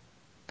will.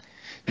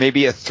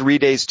 Maybe a 3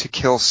 Days to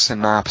Kill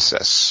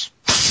synopsis.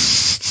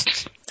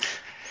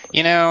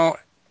 You know,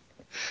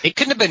 it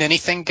couldn't have been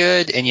anything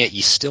good, and yet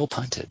you still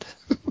punted.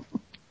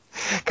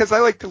 Because I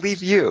like to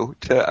leave you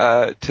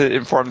to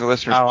inform the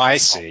listeners. Oh, I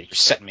see. You're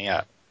setting me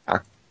up. Ah.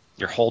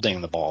 You're holding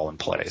the ball in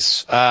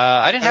place.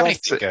 I didn't have Well,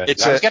 anything good.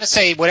 it's I was a- going to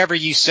say whatever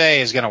you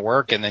say is going to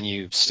work, and then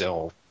you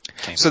still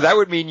came So that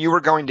would mean you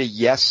were going to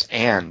yes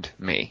and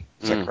me.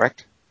 Is that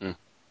correct? Mm.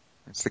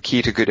 That's the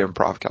key to good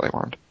improv, Kelly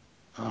Wand.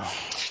 Oh.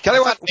 Kelly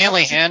I Wand, thought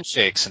manly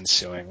handshakes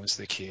ensuing was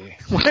the key.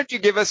 why don't you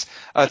give us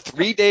a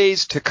 3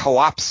 Days to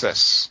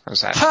Collapsis?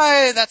 How's that?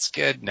 Hi, that's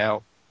good.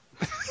 No.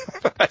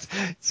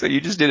 So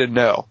you just did a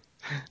no.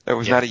 That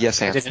was not a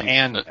yes I and. did an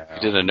and. You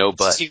did a no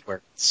but. 2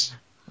 words.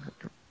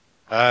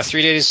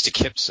 3 Days to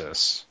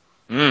Kypsis.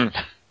 Mm.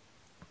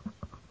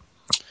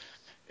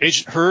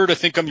 Agent Hurd, I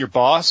think I'm your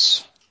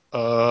boss.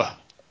 Now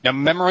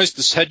memorize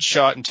this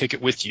headshot and take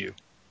it with you.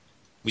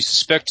 We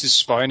suspect his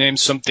spy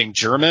name's something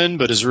German,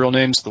 but his real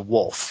name's the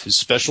Wolf. His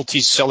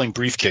specialty's selling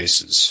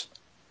briefcases.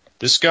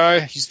 This guy,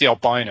 he's the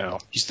albino.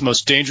 He's the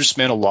most dangerous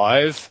man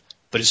alive,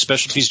 but his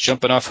specialty's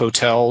jumping off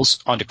hotels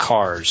onto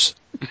cars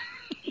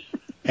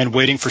and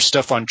waiting for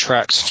stuff on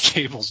tracks and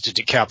cables to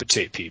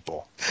decapitate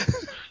people.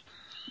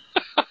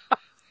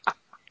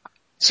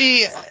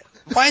 See,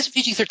 why is it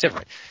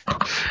PG-13?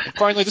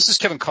 Finally, this is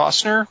Kevin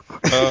Costner.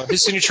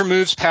 His signature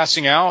move's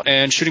passing out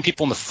and shooting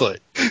people in the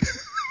foot.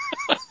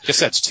 Guess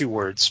that's 2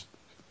 words.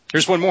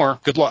 Here's one more.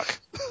 Good luck.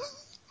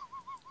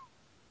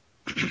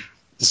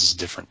 This is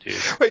different, dude.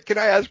 Wait, can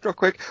I ask real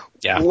quick?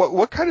 Yeah.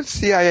 What kind of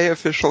CIA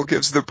official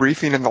gives the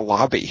briefing in the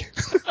lobby?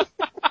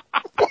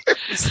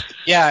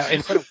 Yeah,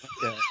 in front of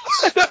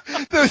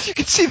windows. You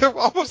can see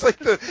almost like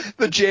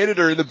the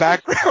janitor in the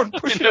background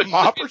pushing a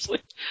mop or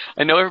something.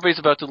 I know everybody's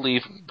about to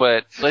leave,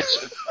 but wait.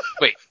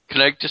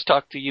 Can I just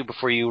talk to you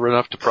before you run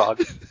off to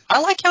Prague? I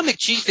like how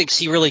McGee thinks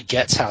he really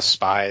gets how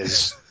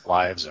spies'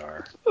 lives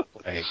are.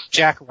 Like,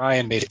 Jack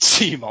Ryan made it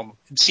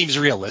seems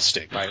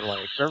realistic. Right?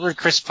 Like, remember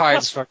Chris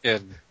Pine's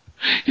fucking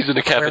He's in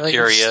a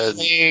cafeteria. And,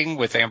 thing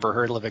with Amber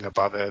Heard living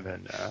above him,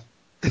 and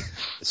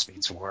this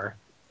means war.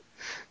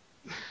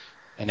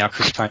 And now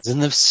Chris Pine's in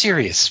the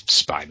serious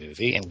spy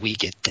movie, and we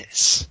get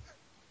this.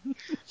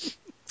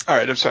 All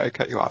right, I'm sorry I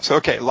cut you off. So,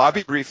 okay,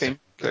 lobby briefing.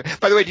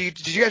 By the way,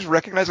 did you guys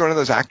recognize one of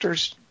those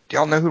actors? Do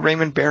y'all know who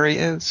Raymond Barry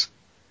is?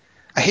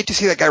 I hate to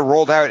see that guy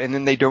rolled out and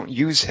then they don't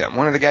use him.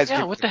 One of the guys.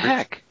 yeah, what the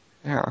heck?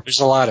 Yeah, There's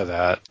a lot of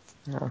that.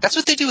 Yeah. That's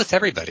what they do with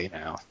everybody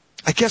now.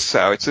 I guess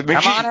so. It's a Come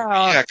on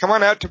out. Yeah, come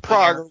on out to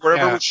Prague or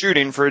wherever Yeah. we're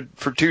shooting for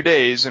 2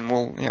 days, and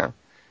we'll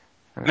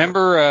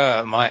Remember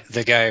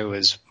the guy who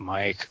was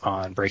Mike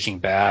on Breaking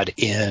Bad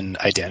in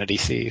Identity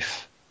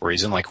Thief, where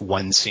he's in like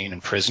one scene in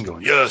prison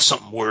going, yeah,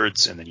 something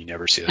words, and then you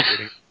never see that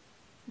video.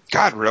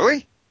 God,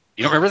 really?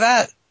 You don't remember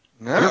that?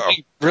 No.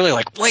 Everybody really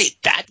like, wait,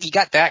 you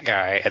got that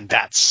guy, and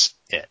that's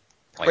it.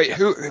 Like, Wait,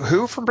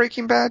 who from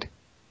Breaking Bad?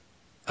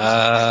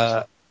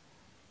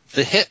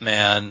 the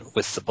hitman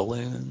with the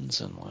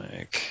balloons and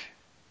like.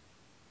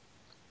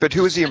 But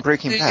who is he in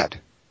Breaking Bad?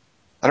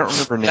 I don't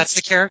remember names. That's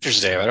the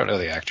character's name. I don't know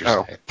the actor's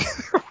Oh.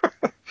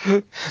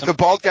 name. The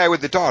bald guy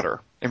with the daughter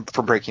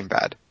from Breaking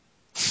Bad.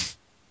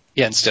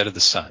 Yeah, instead of the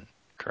son.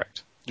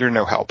 Correct. You're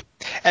no help.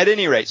 At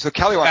any rate, so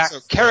Kelly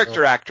wants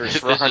character actors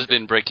for This has 100.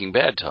 been Breaking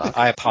Bad talk.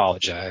 I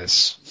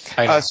apologize.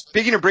 I know.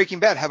 Speaking of Breaking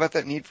Bad, how about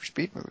that Need for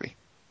Speed movie?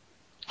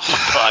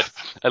 Oh, God,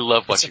 I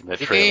love watching that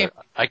It's a trailer.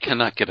 I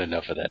cannot get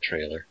enough of that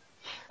trailer.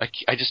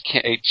 I just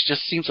can't. It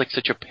just seems like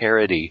such a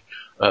parody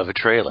of a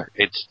trailer.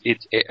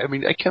 I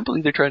mean, I can't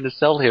believe they're trying to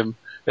sell him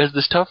as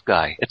this tough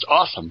guy. It's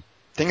awesome.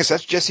 Thing is,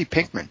 that's Jesse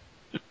Pinkman.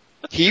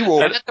 He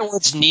will. I bet the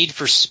words Need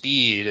for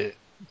Speed,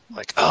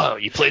 like, oh,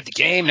 you played the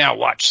game, now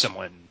watch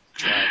someone.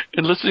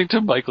 And listening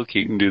to Michael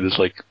Keaton do this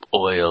like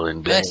oil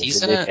and Yeah,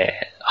 he's in it.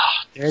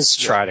 There's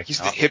try to He's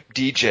the hip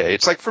DJ.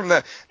 It's like from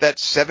that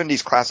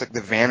 70s classic,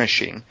 The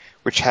Vanishing,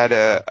 which had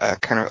a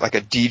kind of like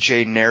a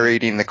DJ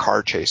narrating the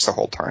car chase the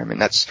whole time,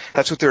 and that's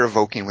what they're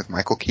evoking with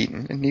Michael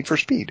Keaton in Need for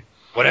Speed.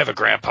 Whatever,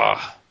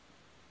 Grandpa.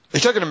 Are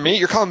you talking to me?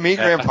 You're calling me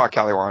Grandpa,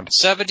 Kelly Wand.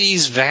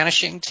 70s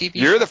vanishing TV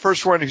You're show. the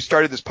first one who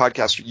started this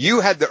podcast. You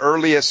had the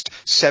earliest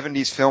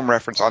 70s film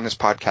reference on this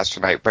podcast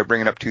tonight by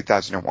bringing up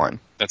 2001.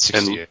 That's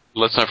And 68.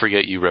 let's not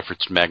forget you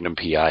referenced Magnum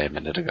PI a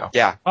minute ago.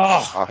 Yeah.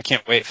 Oh, I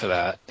can't wait for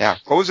that. Yeah.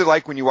 What was it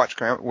like when you watched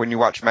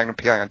Magnum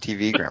PI on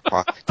TV,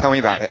 Grandpa? Tell me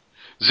about it.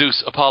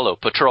 Zeus, Apollo,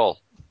 Patrol.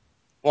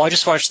 Well, I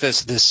just watched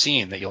this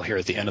scene that you'll hear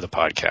at the end of the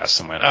podcast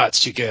and went,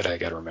 it's too good. I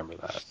got to remember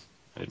that.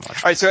 I didn't watch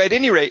it. All right. So at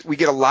any rate, we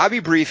get a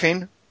lobby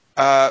briefing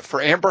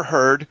for Amber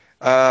Heard.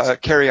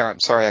 Carry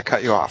on. Sorry, I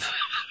cut you off.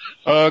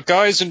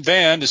 Guys in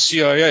van to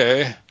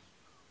CIA.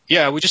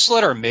 Yeah, we just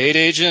let our maid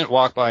agent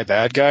walk by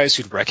bad guys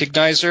who'd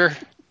recognize her.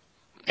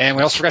 And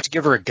we also forgot to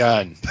give her a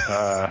gun.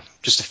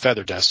 Just a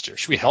feather duster.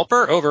 Should we help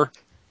her? Over.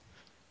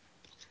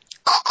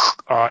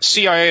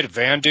 CIA to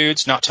van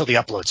dudes, not till the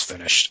upload's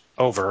finished.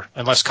 Over,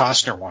 unless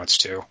Costner wants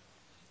to.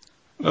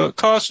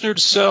 Costner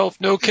to self,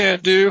 no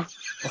can't do.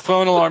 My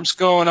phone alarm's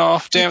going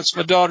off. Damn, it's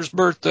my daughter's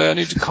birthday. I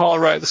need to call her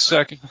right this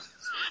second.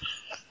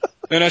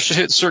 Then I should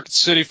hit Circuit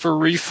City for a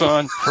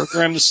refund.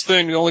 Program this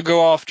thing to only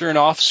go off during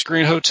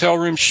off-screen hotel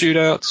room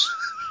shootouts.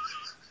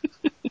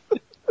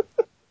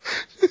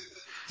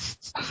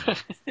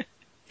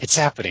 It's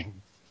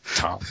happening,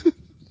 Tom.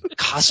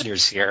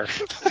 Costner's here.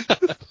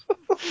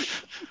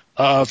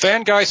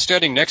 Van guy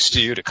standing next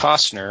to you to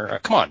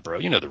Costner. Come on, bro.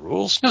 You know the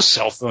rules. No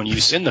cell phone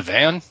use in the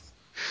van.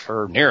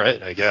 Or near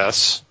it, I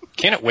guess.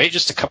 Can't it wait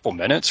just a couple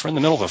minutes? We're in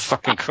the middle of a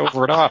fucking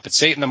covert op.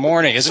 It's 8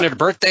 a.m. Isn't it a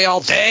birthday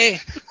all day?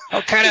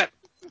 How kind of...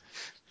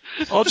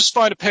 I'll just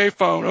find a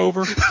payphone.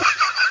 Over.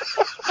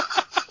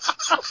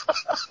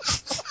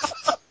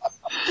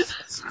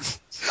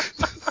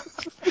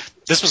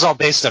 This was all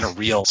based on a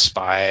real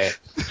spy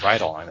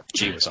ride-along that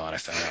G was on, I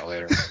found out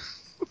later.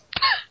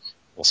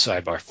 Little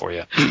sidebar for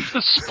you.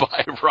 The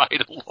spy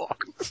ride along.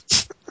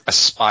 I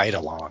spied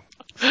along.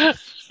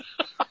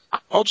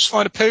 I'll just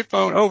find a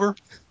payphone. Over.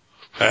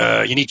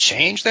 You need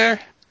change there?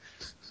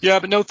 Yeah,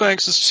 but no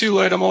thanks. It's too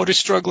late. I'm already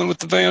struggling with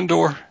the van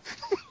door.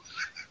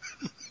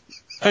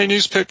 Hey,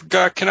 newspaper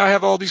guy, can I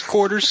have all these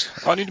quarters?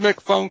 I need to make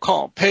a phone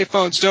call.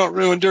 Payphones don't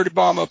ruin dirty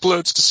bomb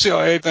uploads to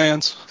CIA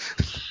vans.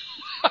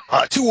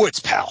 2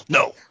 words, pal.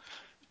 No.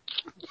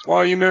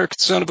 Why, you American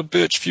son of a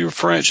bitch, if you were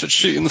French, I'd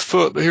shoot you in the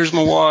foot, but here's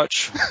my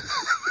watch.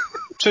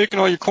 Taking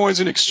all your coins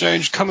in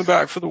exchange, coming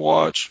back for the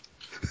watch.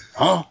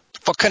 Huh?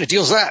 What kind of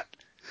deal's that?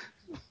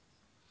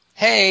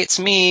 Hey, it's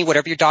me,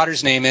 whatever your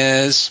daughter's name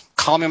is.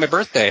 Call me on my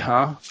birthday,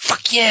 huh?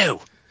 Fuck you!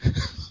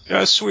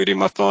 Yeah, sweetie,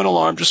 my phone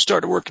alarm just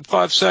started working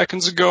 5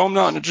 seconds ago. I'm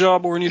not in a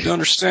job where I need to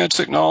understand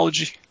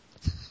technology.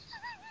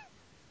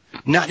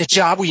 Not in a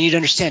job where you need to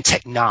understand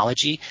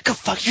technology? Go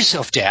fuck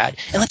yourself, Dad,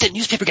 and let that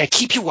newspaper guy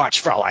keep your watch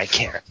for all I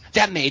care.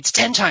 That maid's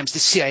 10 times the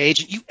CIA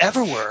agent you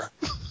ever were.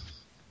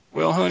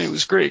 Well, honey, it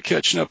was great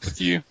catching up with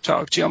you.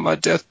 Talk to you on my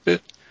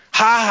deathbed.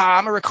 Ha ha,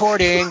 I'm a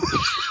recording.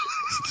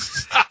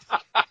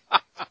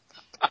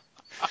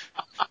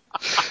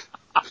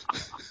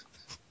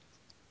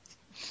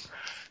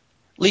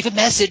 Leave a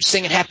message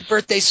singing happy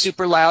birthday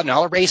super loud, and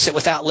I'll erase it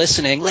without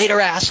listening. Later,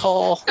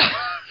 asshole.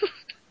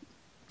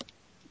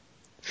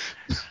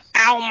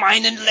 Ow,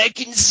 meinen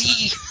lecken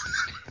Sie.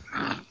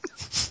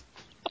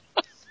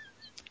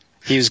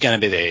 He was going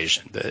to be the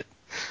Asian, but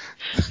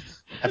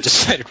I've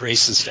decided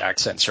racist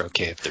accents are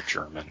okay if they're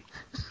German.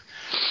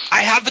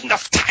 I have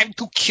enough time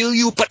to kill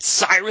you, but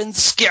sirens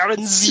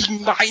scaren Sie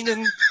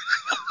meinen.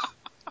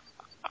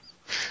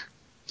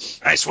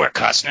 Nice work,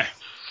 Costner.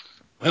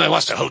 Well, I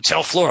lost a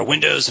hotel floor,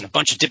 windows, and a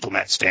bunch of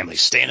diplomats'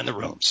 families staying in the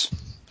rooms.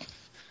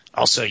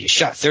 Also, you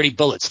shot 30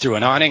 bullets through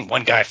an awning.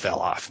 1 guy fell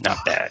off.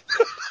 Not bad.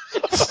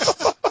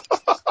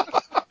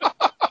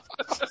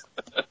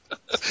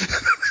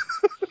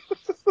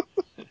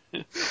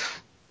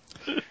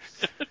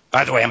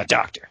 By the way, I'm a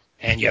doctor,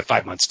 and you have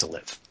 5 months to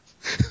live.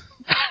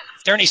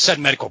 If there are any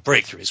sudden medical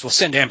breakthroughs, we'll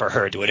send Amber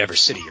Heard to whatever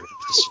city you're in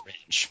with the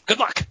syringe. Good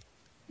luck.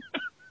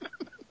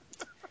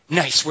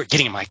 Nice work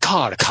getting in my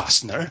car,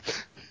 Costner.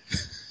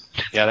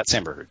 Yeah, that's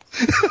Amber Heard.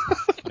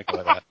 Let go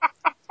of that.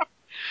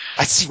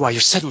 I see why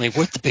you're suddenly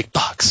worth the big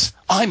bucks.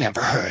 I'm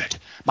Amber Heard.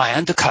 My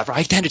undercover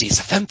identity is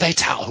a femme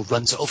fatale who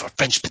runs over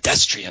French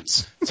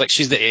pedestrians. It's like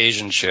she's the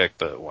Asian chick,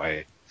 but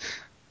white.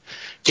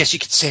 Guess you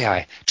could say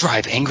I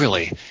drive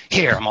angrily.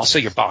 Here, I'm also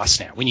your boss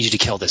now. We need you to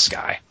kill this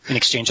guy. In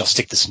exchange, I'll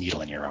stick this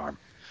needle in your arm.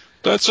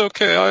 That's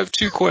okay. I have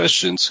 2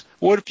 questions.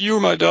 What if you were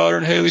my daughter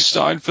and Haley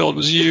Steinfeld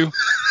was you?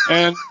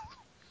 And...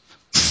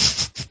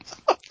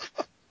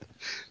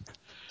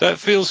 That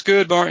feels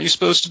good, but aren't you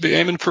supposed to be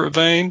aiming for a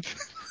vein?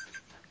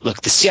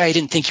 Look, the CIA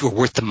didn't think you were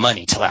worth the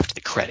money till after the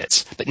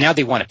credits, but now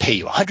they want to pay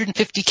you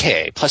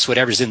 $150K plus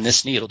whatever's in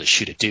this needle to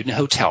shoot a dude in a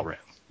hotel room.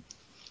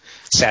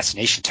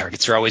 Assassination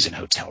targets are always in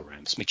hotel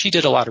rooms. McGee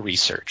did a lot of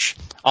research.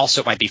 Also,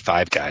 it might be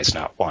 5 guys,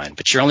 not 1,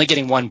 but you're only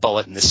getting 1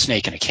 bullet in this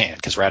snake in a can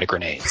because we're out of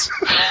grenades.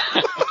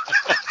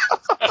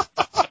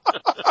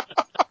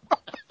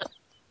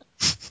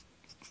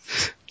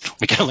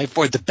 We can only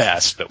afford the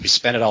best, but we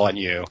spent it all on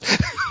you.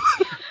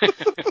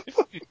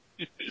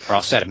 We're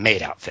also out of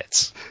maid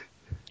outfits.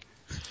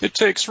 It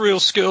takes real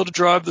skill to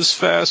drive this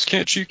fast.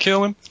 Can't you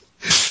kill him?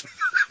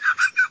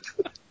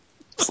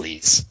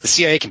 Please. The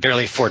CIA can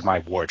barely afford my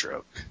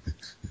wardrobe.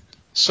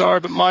 Sorry,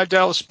 but my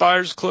Dallas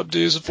Buyers Club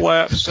dues have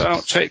lapsed. I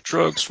don't take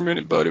drugs from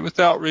anybody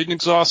without reading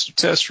exhaustive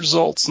test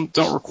results and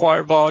don't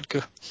require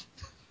vodka.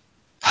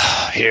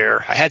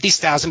 Here, I had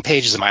these 1,000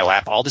 pages in my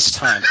lap all this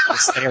time.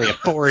 This area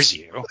bores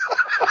you.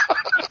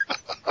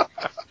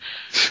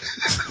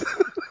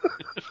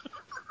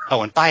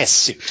 Oh, and buy a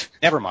suit.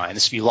 Never mind,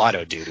 this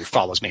mulatto dude who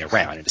follows me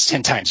around and is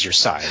 10 times your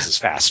size is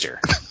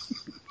faster.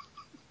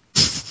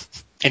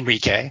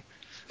 Enrique?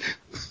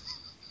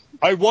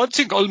 I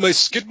wanting all my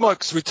skid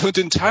marks returned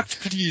intact,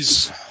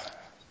 please.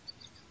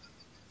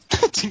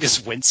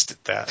 Dingus winced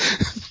at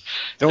that.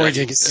 Don't worry,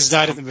 Dingus, he's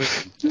not in the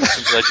movie.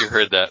 I'm glad you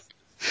heard that.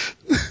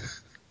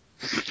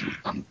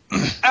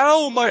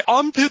 Ow, my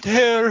armpit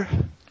hair!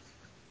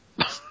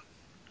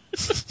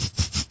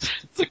 It's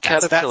a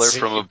caterpillar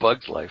from A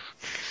Bug's Life.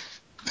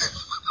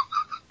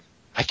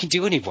 I can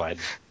do anyone.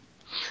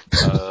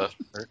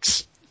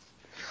 Works.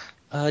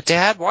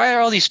 Dad, why are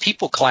all these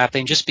people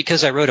clapping just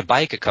because I rode a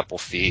bike a couple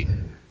feet?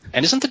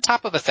 And isn't the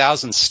top of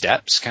 1,000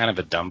 steps kind of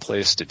a dumb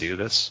place to do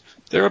this?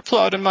 They're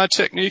applauding my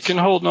technique and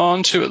holding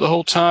on to it the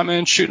whole time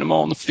and shooting them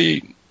all in the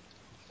feet.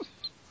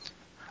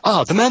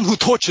 Ah, the man who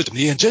tortured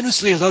me and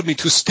generously allowed me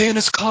to stay in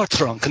his car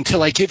trunk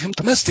until I gave him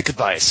domestic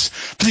advice.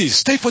 Please,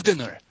 stay for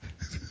dinner.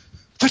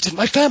 Threatened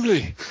my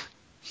family.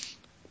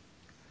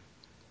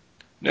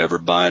 Never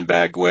buying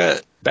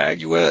baguette.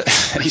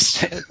 And he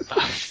said,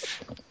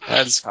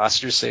 how does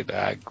Costner say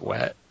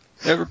baguette?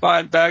 Never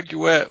buying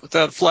baguette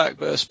without a flak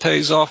vest.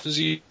 Pays off as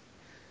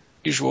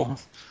usual.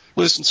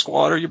 Listen,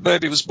 squatter, your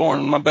baby was born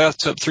in my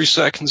bathtub 3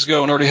 seconds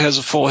ago and already has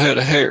a full head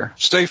of hair.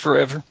 Stay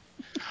forever.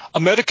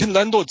 American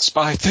landlord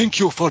spy, thank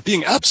you for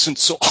being absent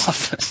so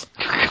often.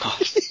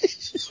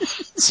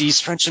 See,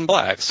 he's French and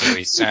black, so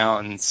he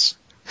sounds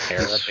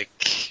Arabic.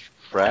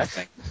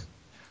 Frack?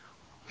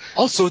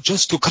 Also,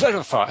 just to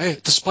clarify,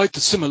 despite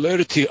the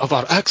similarity of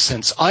our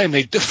accents, I am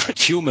a different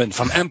human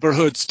from Amber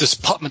Heard's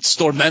department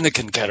store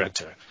mannequin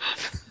character.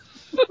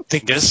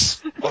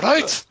 Dingus, all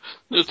right?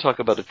 We'll talk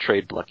about a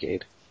trade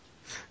blockade.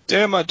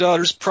 Damn, my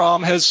daughter's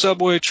prom has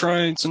subway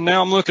trains, and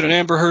now I'm looking at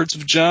Amber Heard's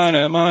vagina.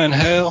 Am I in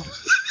hell?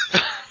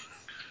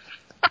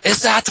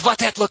 Is that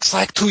what it looks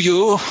like to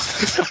you?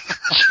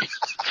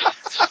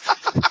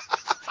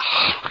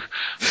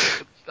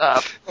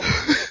 Stop.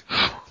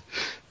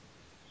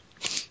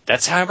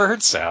 That's how Amber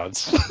Heard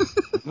sounds.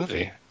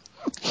 Movie.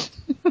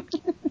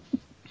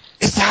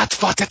 Is that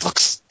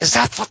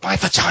what my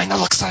vagina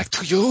looks like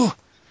to you?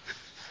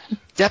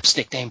 Depp's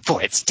nickname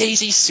for it's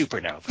Daisy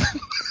Supernova.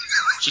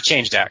 She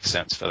changed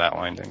accents for that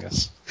line,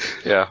 Dingus.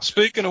 Yeah.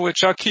 Speaking of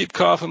which, I keep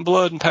coughing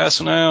blood and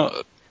passing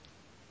out.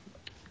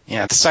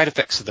 Yeah, the side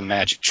effects of the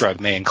magic drug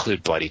may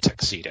include bloody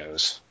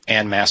tuxedos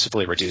and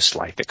massively reduced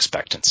life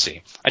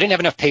expectancy. I didn't have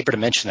enough paper to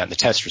mention that in the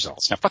test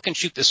results. Now fucking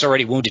shoot this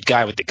already wounded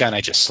guy with the gun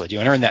I just slid you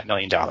and earn that $1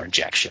 million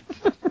injection.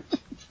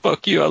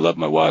 Fuck you, I love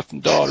my wife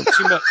and daughter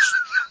too much.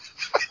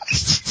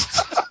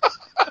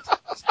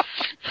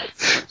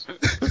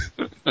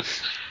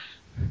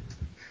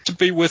 To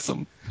be with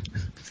them.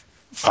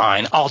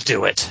 Fine, I'll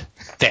do it.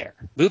 There.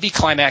 Movie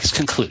climax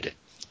concluded.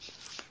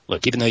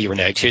 Look, even though you were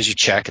negged, here's your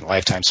check and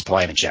lifetime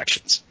supply of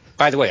injections.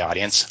 By the way,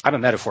 audience, I'm a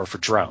metaphor for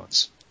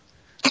drones.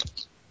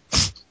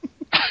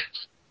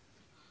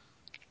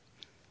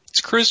 It's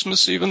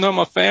Christmas, even though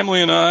my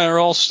family and I are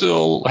all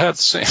still have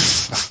the same.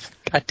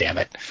 God damn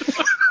it.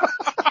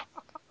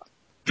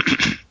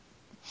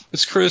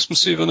 It's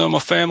Christmas, even though my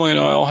family and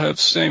I all have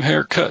the same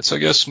haircuts. I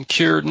guess I'm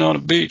cured and on a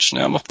beach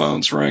now. My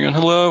phone's ringing.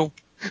 Hello?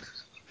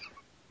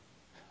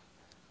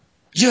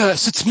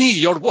 Yes, it's me,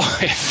 your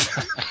wife.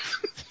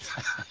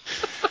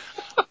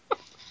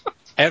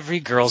 Every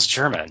girl's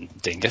German,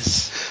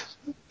 Dingus.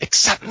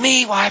 Except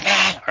me, white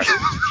man.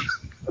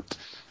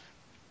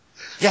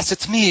 Yes,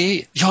 it's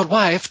me, your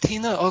wife,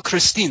 Tina or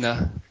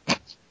Christina.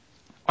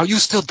 Are you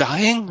still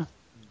dying?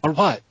 Or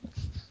what?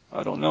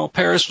 I don't know.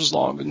 Paris was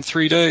longer than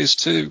 3 days,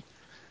 too.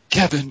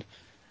 Kevin,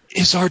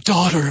 is our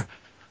daughter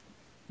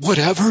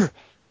whatever?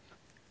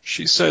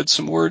 She said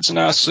some words and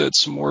I said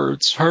some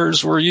words.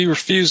 Hers were, you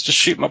refused to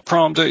shoot my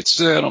prom date's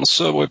dad on a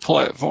subway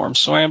platform,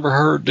 so Amber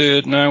Heard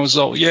did, and I was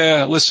all,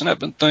 yeah, listen, I've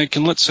been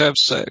thinking, let's have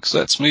sex.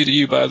 That's me to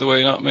you, by the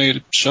way, not me to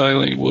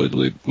Shailene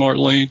Woodley,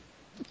 Marlene.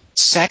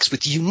 Sex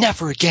with you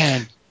never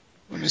again.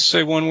 Let me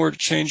say one word to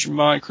change your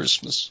mind,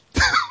 Christmas.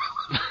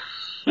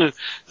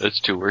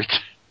 That's 2 words.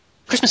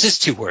 Christmas is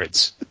 2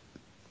 words.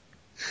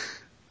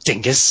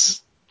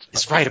 Dingus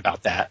is right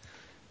about that.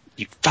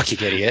 You fucking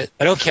idiot.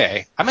 But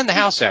okay, I'm in the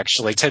house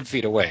actually, 10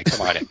 feet away.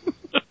 Come on in.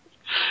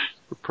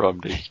 Prom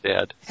date's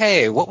dad.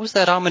 Hey, what was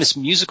that ominous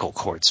musical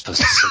chord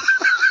supposed to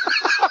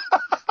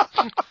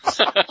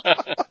say?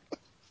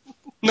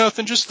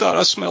 Nothing, just thought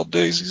I smelled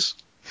daisies.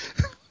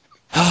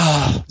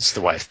 This is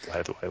the wife,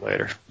 by the way,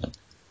 later.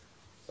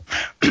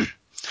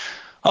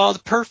 Oh, the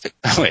perfect...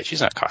 Wait,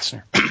 she's not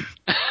Costner.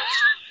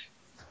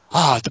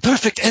 The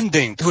perfect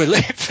ending to a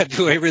late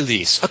February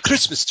release. A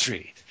Christmas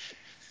tree.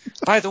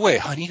 By the way,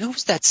 honey, who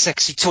was that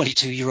sexy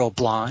 22-year-old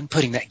blonde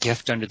putting that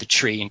gift under the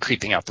tree and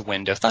creeping out the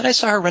window? Thought I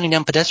saw her running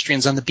down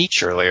pedestrians on the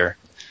beach earlier.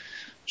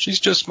 She's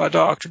just my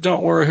doctor.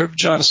 Don't worry, her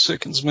vagina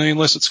sickens me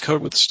unless it's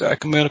covered with a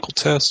stack of medical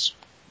tests.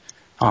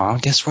 Aw,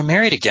 guess we're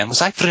married again.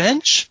 Was I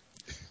French?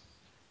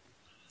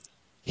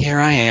 Here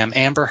I am,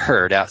 Amber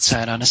Heard,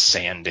 outside on a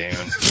sand dune.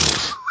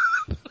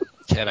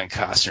 Kevin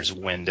Costner's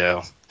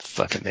window.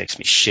 Fucking makes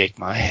me shake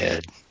my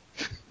head.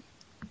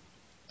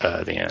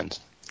 The end.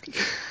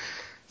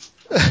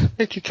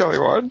 Thank you, Kelly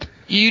Wand.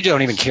 You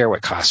don't even care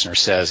what Costner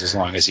says as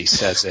long as he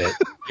says it.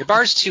 Your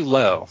bar's too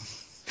low.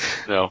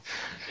 No,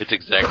 it's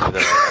exactly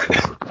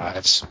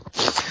that.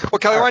 Well,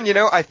 Kelly Wand,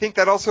 I think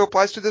that also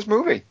applies to this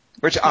movie,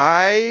 which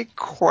I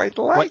quite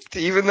liked,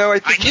 even though I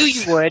think I knew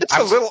you would. It's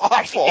a little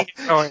awful.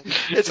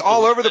 It's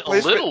all over the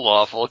place. A little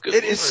awful. Good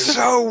It Lord. is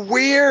so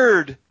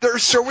weird. There are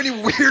so many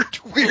weird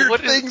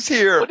What is- things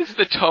here. What is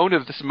the tone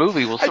of this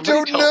movie? Will I somebody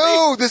don't tell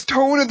know. This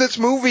tone of this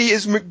movie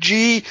is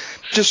McG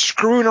just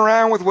screwing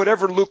around with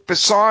whatever Luc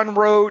Besson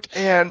wrote,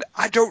 and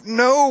I don't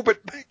know, but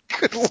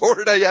good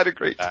Lord, I had a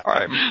great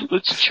time. me?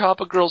 Let's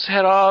chop a girl's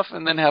head off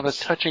and then have a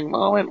touching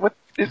moment. What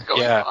is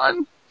going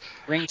on?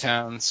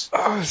 Ringtones.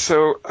 Oh,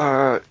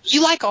 so,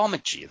 You like all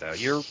McG, though.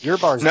 Your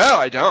bar's... no,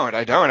 I don't.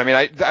 I mean,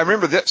 I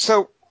remember this.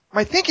 So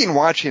my thinking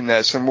watching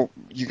this, and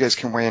you guys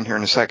can weigh in here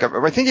in a second,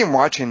 but my thinking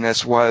watching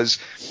this was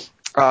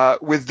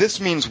with This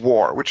Means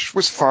War, which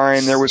was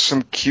fine. There was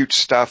some cute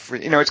stuff.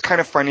 It's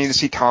kind of funny to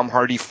see Tom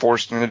Hardy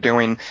forced into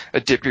doing a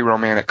dippy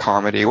romantic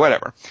comedy,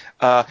 whatever.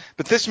 But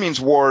This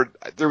Means War,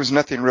 there was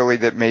nothing really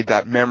that made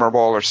that memorable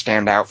or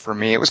stand out for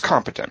me. It was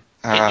competent.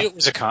 I knew it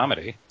was a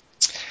comedy.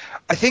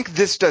 I think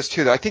this does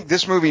too, though. I think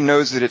this movie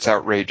knows that it's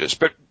outrageous.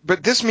 But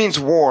This Means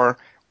War,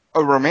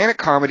 a romantic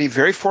comedy,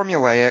 very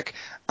formulaic.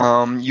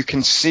 You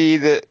can see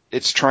that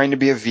it's trying to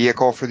be a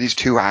vehicle for these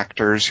two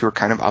actors who are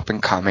kind of up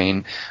and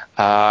coming.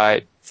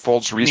 It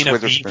folds Reese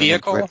Witherspoon. A V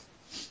vehicle? into it.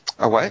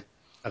 A what?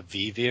 A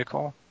V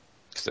vehicle?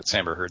 Because that's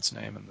Amber Heard's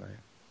name in the...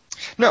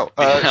 No,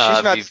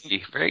 she's not.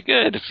 Very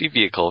good. V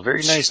vehicle. Very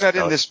nice. She's not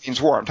in This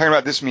Means War. I'm talking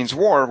about This Means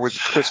War with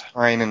Chris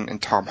Pine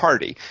and Tom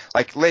Hardy.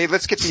 Like,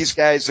 let's get these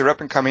guys, they're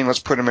up and coming, let's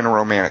put them in a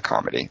romantic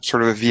comedy.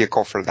 Sort of a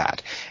vehicle for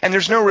that. And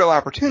there's no real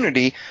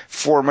opportunity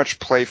for much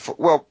playful,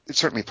 well, it's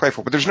certainly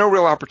playful, but there's no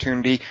real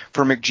opportunity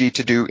for McG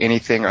to do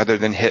anything other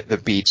than hit the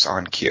beats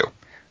on cue.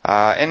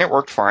 And it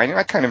worked fine, and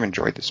I kind of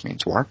enjoyed This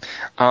Means War.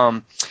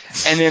 And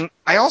then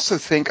I also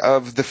think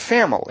of The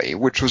Family,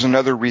 which was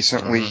another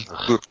recently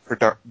Luc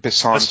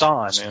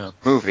Besson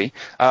movie,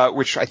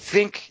 which I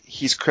think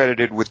he's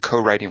credited with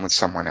co-writing with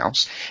someone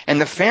else. And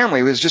The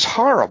Family was just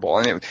horrible,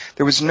 and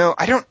there was no,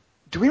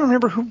 do we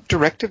remember who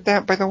directed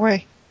that, by the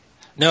way?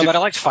 No, but I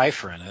liked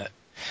Pfeiffer in it.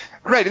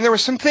 Right, and there were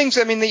some things,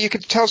 I mean, that you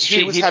could tell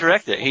she was He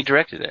directed it. He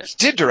directed it.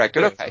 Did direct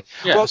it, okay.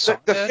 Yeah, well,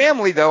 the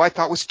Family, though, I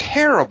thought was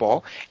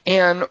terrible,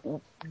 and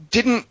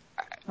didn't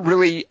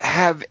really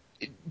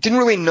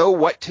know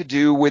what to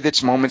do with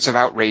its moments of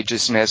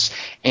outrageousness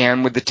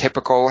and with the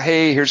typical,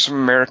 hey, here's some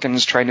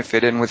Americans trying to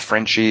fit in with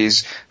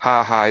Frenchies,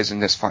 ha, isn't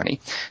this funny?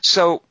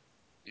 So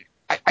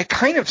I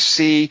kind of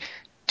see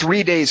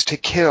 3 Days to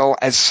Kill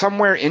as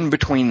somewhere in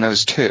between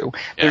those two.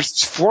 Yeah. There's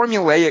this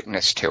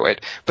formulaicness to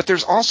it, but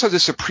there's also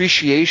this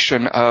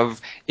appreciation of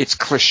its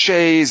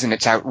cliches and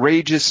its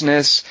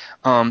outrageousness.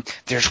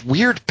 There's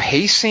weird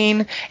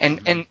pacing,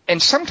 and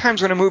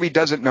sometimes when a movie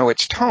doesn't know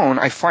its tone,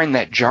 I find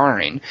that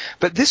jarring.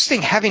 But this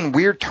thing having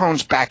weird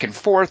tones back and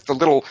forth, the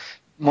little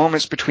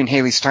moments between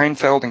Haley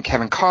Steinfeld and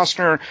Kevin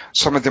Costner,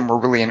 some of them were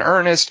really in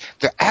earnest.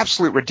 The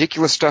absolute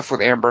ridiculous stuff with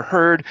Amber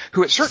Heard,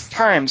 who at certain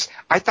times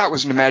I thought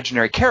was an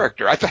imaginary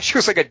character. I thought she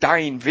was like a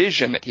dying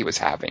vision that he was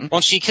having.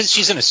 Well, because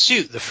she's in a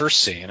suit the first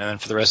scene, and then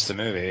for the rest of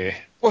the movie...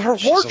 Well, her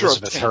wardrobe.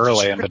 Elizabeth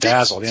Hurley and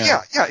Bedazzled,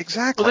 yeah. Yeah,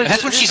 exactly. Well,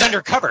 that's when she's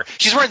undercover.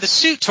 She's wearing the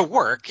suit to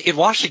work in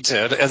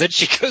Washington, and then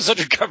she goes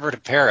undercover to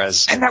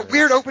Paris. And that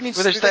weird opening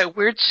scene. Well, there's that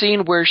weird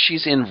scene where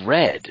she's in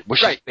red. Where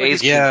she's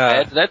bathed in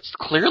red. That's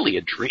clearly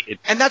a dream.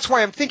 And that's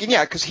why I'm thinking,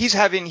 because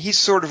he's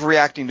sort of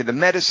reacting to the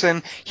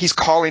medicine. He's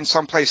calling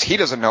someplace. He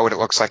doesn't know what it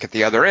looks like at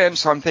the other end.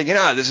 So I'm thinking,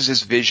 this is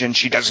his vision.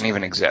 She doesn't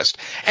even exist.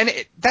 And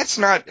that's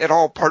not at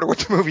all part of what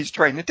the movie's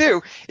trying to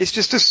do. It's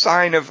just a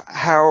sign of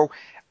how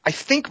I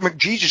think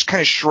McG just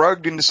kind of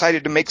shrugged and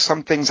decided to make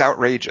some things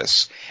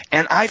outrageous.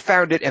 And I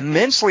found it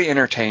immensely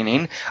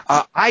entertaining.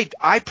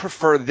 I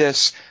prefer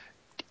this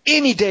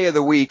any day of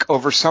the week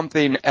over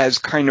something as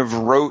kind of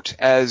rote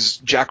as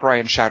Jack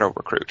Ryan Shadow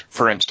Recruit,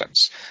 for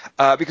instance.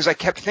 Because I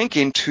kept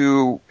thinking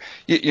to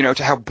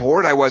how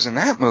bored I was in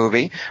that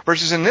movie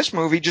versus in this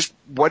movie, just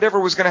whatever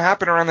was going to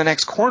happen around the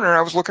next corner,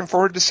 I was looking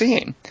forward to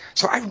seeing.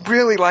 So I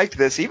really liked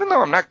this, even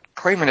though I'm not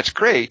claiming it's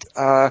great.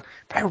 I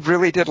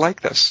really did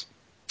like this.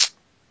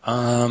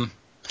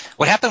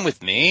 What happened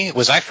with me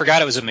was I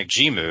forgot it was a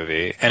McG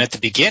movie, and at the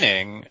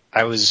beginning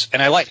I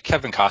liked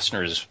Kevin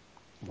Costner's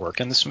work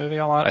in this movie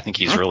a lot. I think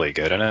he's really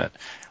good in it,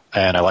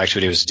 and I liked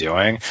what he was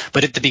doing.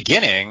 But at the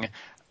beginning,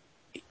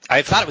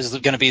 I thought it was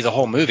going to be the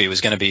whole movie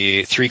was going to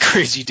be 3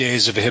 crazy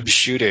days of him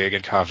shooting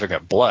and coughing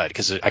up blood,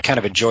 because I kind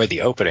of enjoyed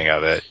the opening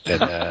of it,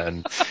 and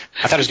then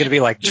I thought it was going to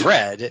be like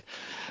Dread,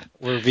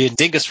 where me and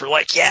Dingus were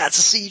like, yeah, it's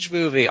a siege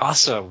movie,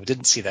 awesome.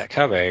 Didn't see that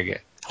coming.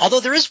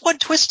 Although there is one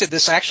twist in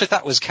this I actually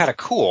thought was kind of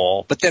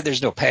cool, but then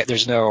there's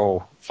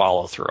no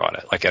follow through on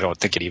it. Like I don't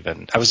think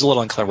I was a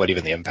little unclear what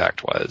even the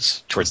impact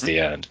was towards the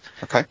end.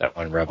 Okay. That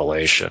one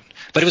revelation.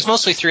 But it was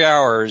mostly 3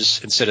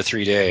 hours instead of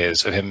 3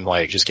 days of him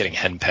like just getting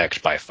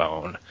henpecked by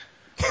phone.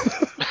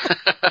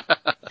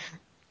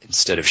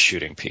 Instead of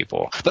shooting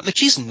people. But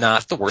McGee's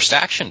not the worst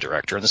action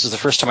director, and this is the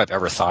first time I've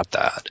ever thought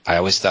that. I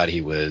always thought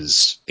he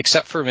was,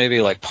 except for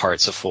maybe like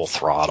parts of Full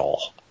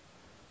Throttle.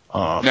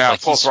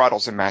 Full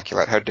Throttle's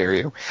immaculate. How dare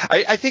you?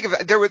 I think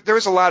there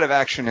was a lot of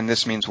action in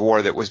This Means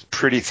War that was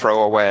pretty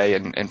throwaway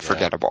and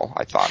forgettable,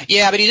 I thought.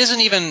 Yeah, but he doesn't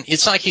even,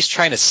 it's not like he's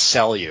trying to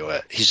sell you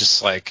it. He's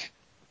just like,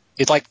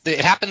 it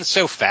happens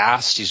so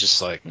fast, he's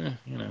just like, and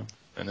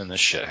then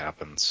this shit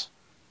happens.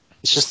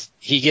 It's just,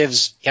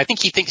 I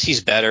think he thinks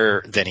he's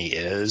better than he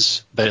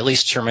is, but at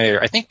least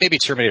I think maybe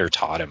Terminator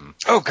taught him.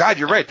 Oh, God,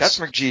 you're right. That's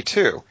McGee,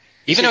 too.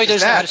 Even though he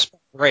doesn't know how to spell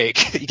brake,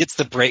 he gets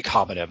the brake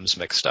homonyms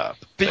mixed up.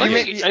 But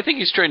I think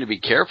he's trying to be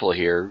careful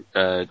here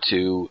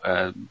to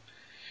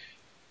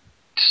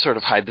sort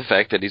of hide the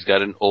fact that he's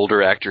got an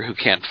older actor who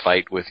can't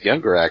fight with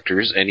younger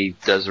actors, and he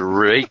does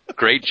a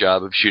great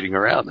job of shooting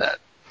around that.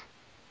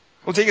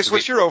 Well, Dingus,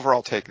 what's your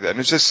overall take then?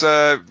 Is this,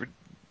 how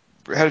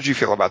did you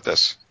feel about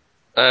this?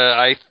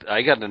 I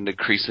got an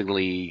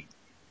increasingly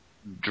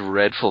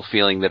dreadful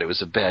feeling that it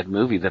was a bad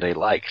movie that I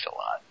liked a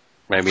lot.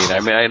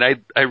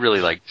 I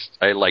really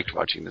liked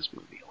watching this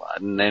movie a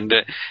lot, and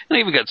I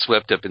even got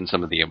swept up in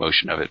some of the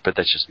emotion of it. But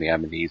that's just me.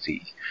 I'm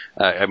easy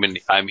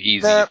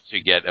to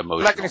get emotional.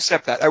 I'm not going to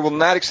accept that. I will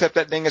not accept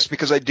that, Dingus,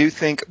 because I do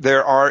think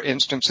there are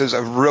instances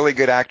of really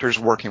good actors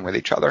working with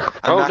each other.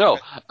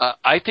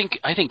 I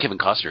think Kevin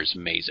Costner is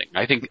amazing.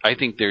 I think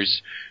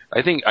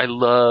I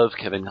love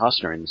Kevin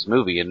Costner in this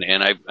movie, and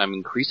I'm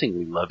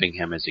increasingly loving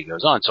him as he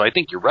goes on. So I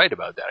think you're right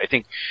about that. I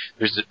think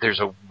there's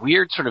a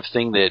weird sort of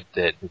thing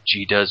that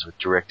G does with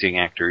directing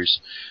actors,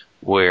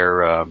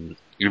 where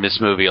in this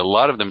movie a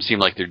lot of them seem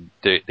like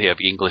they have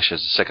English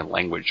as a second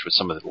language with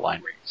some of the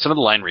line readings. Some of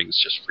the line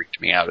readings just freaked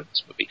me out in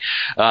this movie,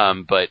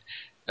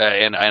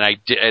 and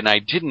I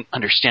didn't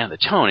understand the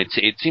tone.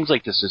 It seems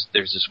like there's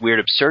this weird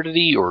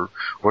absurdity or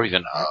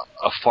even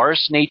a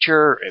farce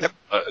nature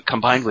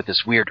combined with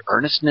this weird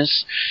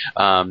earnestness,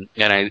 and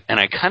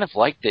I kind of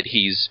like that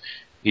he's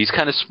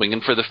kind of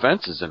swinging for the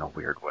fences in a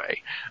weird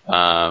way.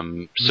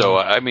 So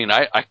I mean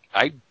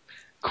I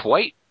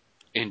quite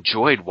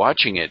enjoyed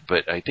watching it,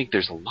 but I think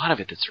there's a lot of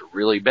it that's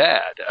really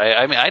bad.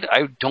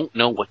 I don't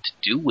know what to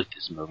do with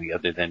this movie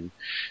other than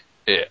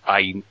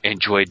I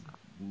enjoyed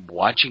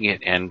watching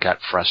it and got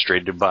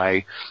frustrated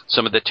by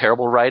some of the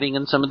terrible writing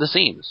in some of the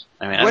scenes.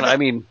 Go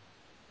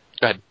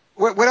ahead.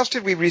 What else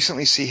did we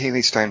recently see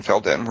Haley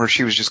Steinfeld in, where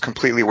she was just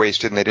completely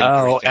wasted and they didn't do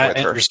anything with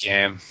her? Ender's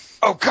Game.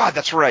 Oh, God,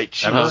 that's right.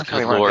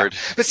 Good Lord.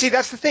 But see,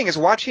 that's the thing, is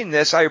watching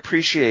this, I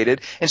appreciated.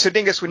 And so,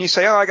 Dingus, when you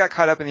say, I got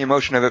caught up in the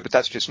emotion of it, but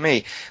that's just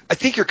me, I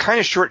think you're kind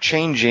of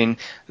shortchanging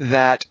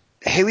that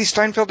Haley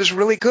Steinfeld is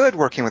really good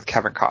working with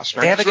Kevin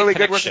Costner. They have a good really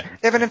connection.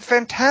 They have a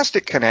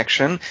fantastic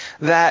connection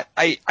that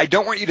I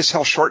don't want you to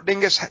sell short,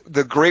 Dingus,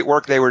 the great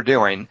work they were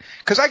doing,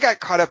 because I got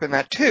caught up in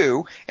that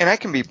too, and I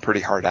can be pretty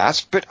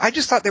hard-assed, but I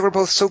just thought they were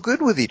both so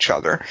good with each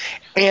other.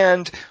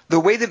 And the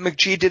way that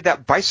McGee did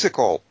that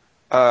bicycle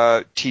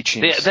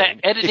teaching. The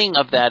editing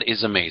of that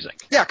is amazing.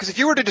 Yeah, because if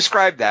you were to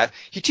describe that,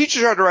 he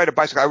teaches you how to ride a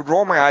bicycle. I would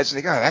roll my eyes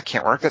and think, that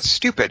can't work. That's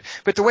stupid.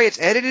 But the way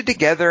it's edited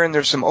together and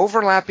there's some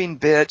overlapping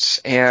bits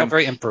and It felt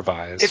very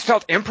improvised. It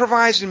felt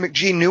improvised, and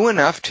McGee knew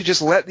enough to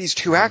just let these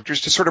two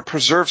actors to sort of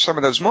preserve some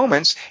of those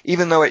moments,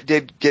 even though it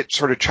did get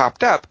sort of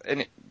chopped up,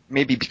 and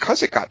maybe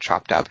because it got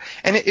chopped up,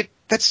 and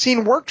that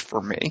scene worked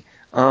for me.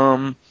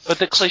 But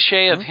the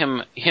cliche of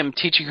him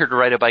teaching her to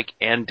ride a bike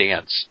and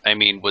dance,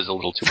 was a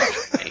little too much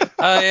for me.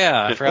 Oh,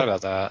 yeah, I forgot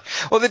about that.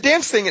 Well, the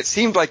dance thing, it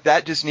seemed like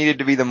that just needed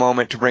to be the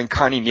moment to bring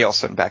Connie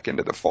Nielsen back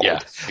into the fold. Yeah,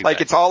 exactly. Like,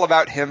 it's all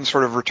about him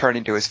sort of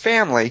returning to his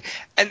family.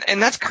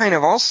 And that's kind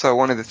of also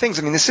one of the things.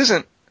 This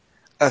isn't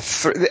I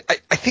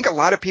think a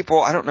lot of people,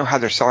 I don't know how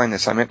they're selling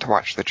this. I meant to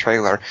watch the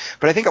trailer.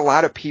 But I think a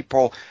lot of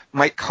people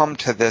might come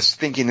to this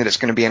thinking that it's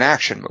going to be an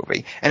action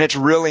movie. And it's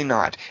really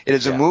not. It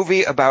is a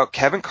movie about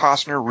Kevin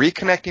Costner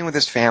reconnecting with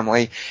his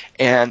family,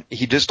 and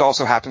he just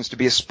also happens to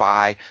be a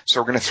spy. So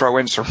we're going to throw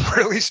in some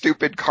really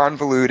stupid,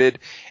 convoluted,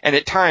 and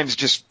at times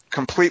just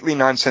completely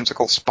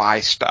nonsensical spy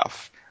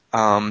stuff.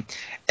 And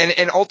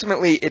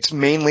ultimately, it's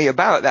mainly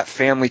about that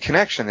family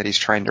connection that he's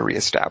trying to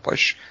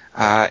reestablish.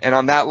 And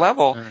on that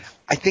level,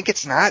 I think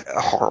it's not a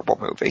horrible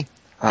movie.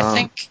 I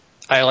think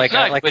I like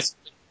it.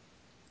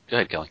 Go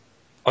ahead, Kelly.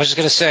 I was just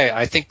going to say,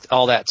 I think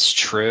all that's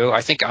true.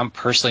 I think I'm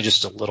personally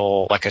just a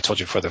little, like I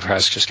told you before the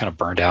press, just kind of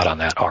burned out on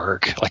that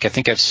arc. Like, I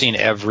think I've seen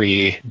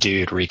every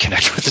dude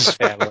reconnect with his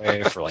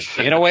family for,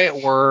 being away at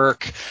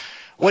work.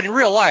 When in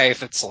real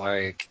life, it's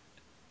like,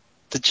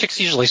 the chicks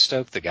usually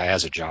stoked the guy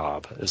has a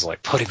job, is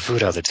putting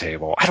food on the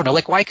table. I don't know,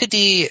 why could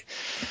he?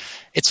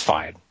 It's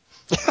fine.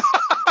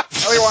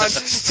 Kelly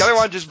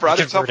Wand just brought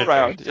himself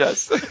around.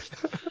 Yes.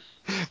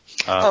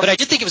 But I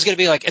did think it was going to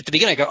be like, at the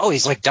beginning, I go, oh,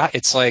 he's like,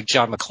 it's like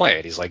John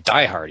McClane. He's like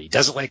Die Hard. He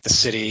doesn't like the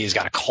city. He's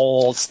got a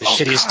cold. It's the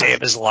shittiest day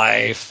of his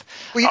life.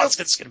 Well, you know,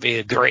 it's going to be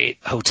a great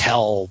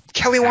hotel.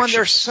 Kelly Wand, action.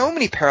 there's so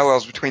many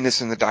parallels between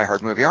this and the Die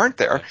Hard movie, aren't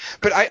there?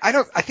 But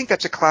I think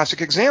that's a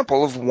classic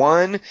example of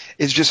one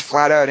is just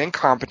flat out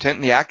incompetent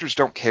and the actors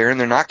don't care and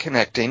they're not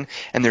connecting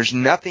and there's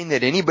nothing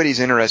that anybody's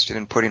interested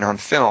in putting on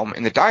film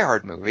in the Die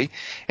Hard movie.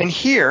 And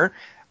here,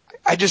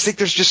 I just think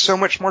there's just so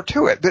much more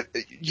to it. But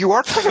you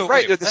are totally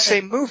right. They're the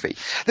same movie.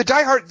 The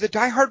Die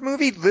Hard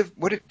movie,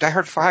 Die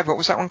Hard 5, what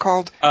was that one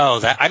called?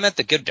 Oh, I meant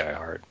the good Die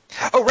Hard.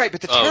 Oh, right,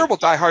 but the terrible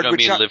Die Hard, You don't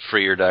which mean Live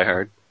Free or Die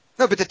Hard?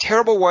 no, but the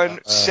terrible one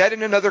set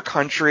in another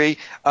country,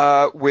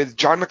 with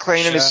John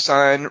McClane and his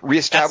son That's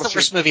reestablishing. the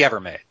worst movie ever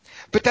made.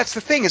 But that's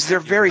the thing is they're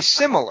very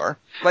similar,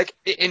 like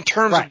in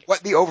terms of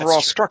what the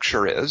overall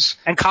structure is.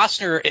 And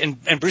Costner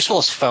and Bruce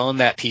Willis phoned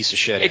that piece of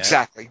shit.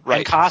 Exactly, right.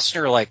 And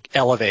Costner like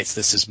elevates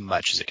this as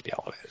much as it can be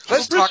elevated.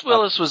 Let's Bruce talk about-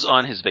 Willis was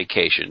on his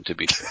vacation, to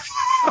be fair.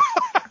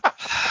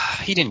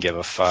 He didn't give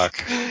a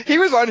fuck. He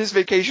was on his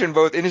vacation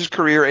both in his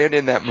career and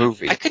in that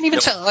movie. I couldn't even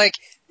tell. Like,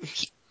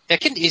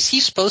 is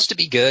he supposed to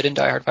be good in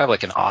Die Hard 5?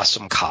 Like an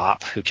awesome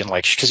cop who can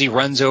like because he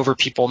runs over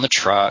people in the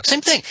truck.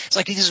 Same thing. It's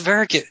like he's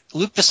very good.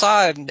 Luc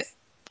Besson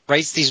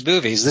writes these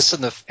movies. This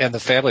and the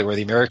Family where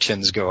the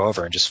Americans go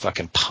over and just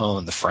fucking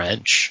pwn the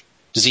French.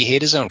 Does he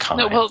hate his own kind?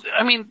 No, well,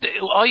 I mean,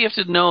 all you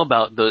have to know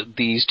about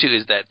these two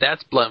is that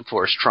that's blunt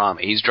force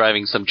trauma. He's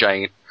driving some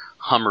giant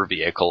Hummer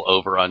vehicle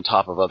over on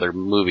top of other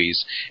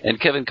movies, and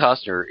Kevin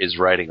Costner is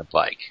riding a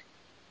bike.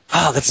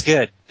 Oh, that's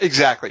good.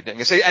 Exactly,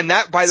 Dingus. And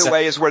that, by the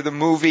way, is where the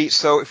movie,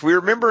 so if we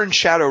remember in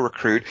Shadow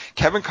Recruit,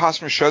 Kevin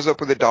Costner shows up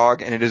with a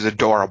dog and it is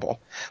adorable.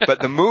 But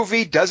the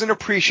movie doesn't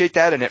appreciate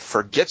that and it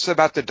forgets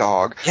about the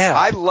dog. Yeah.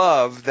 I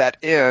love that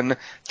in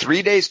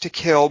 3 Days to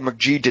Kill,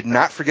 McGee did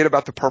not forget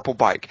about the purple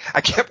bike.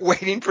 I kept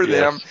waiting for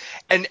them,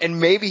 and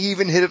maybe he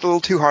even hit it a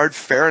little too hard,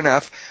 fair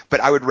enough,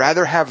 but I would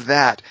rather have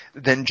that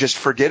than just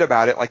forget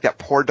about it like that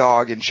poor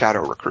dog in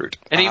Shadow Recruit.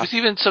 And he was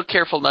even so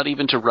careful not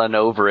even to run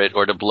over it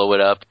or to blow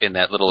it up in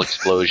that little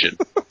explosion.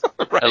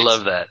 Right. I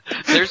love that.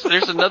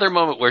 There's another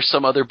moment where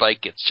some other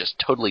bike gets just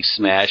totally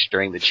smashed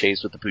during the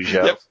chase with the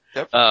Peugeot.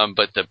 Yep.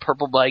 But the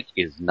purple bike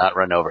is not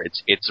run over.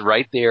 It's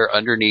right there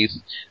underneath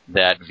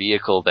that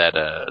vehicle,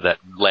 that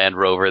Land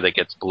Rover that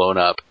gets blown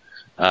up.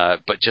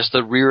 But just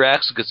the rear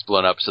axle gets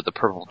blown up, so the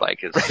purple bike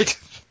is. Right.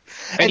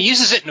 And he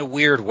uses it in a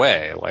weird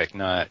way, like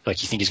not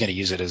like you think he's going to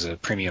use it as a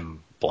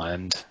premium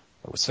blend.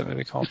 What's that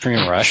movie called?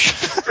 Premium Rush.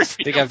 I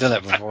think I've done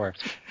that before.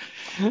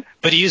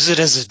 But he uses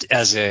it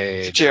as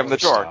a Jam the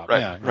door, stop. right?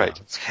 Yeah, right.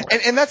 it's cool.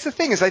 And that's the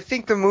thing is, I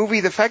think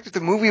the fact that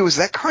the movie was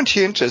that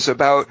conscientious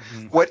about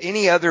what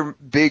any other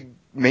big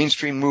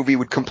mainstream movie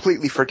would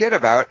completely forget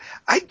about,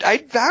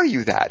 I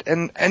value that,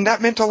 and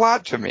that meant a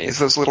lot to me. Is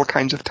those little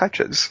kinds of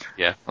touches.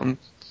 Yeah.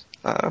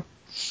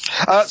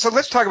 So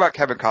let's talk about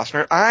Kevin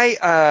Costner.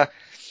 I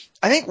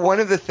think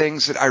one of the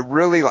things that I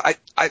really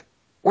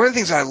one of the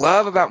things I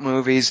love about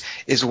movies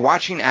is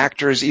watching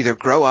actors either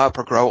grow up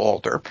or grow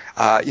older.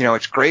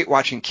 It's great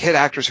watching kid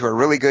actors who are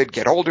really good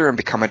get older and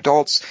become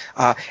adults.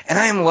 And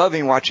I am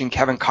loving watching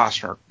Kevin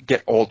Costner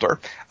get older.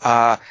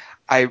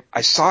 I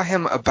saw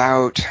him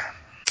about,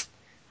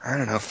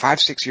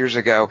 5-6 years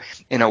ago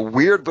in a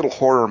weird little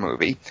horror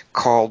movie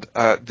called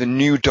The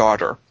New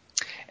Daughter.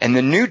 And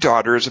The New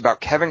Daughter is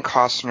about Kevin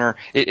Costner.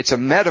 It's a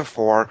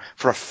metaphor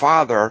for a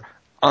father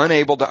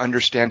unable to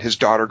understand his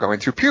daughter going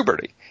through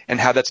puberty and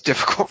how that's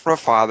difficult for a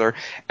father.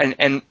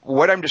 And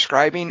what I'm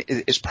describing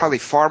is probably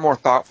far more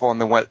thoughtful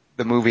than what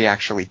the movie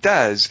actually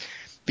does,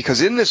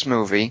 because in this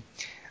movie,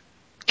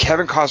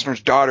 Kevin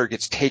Costner's daughter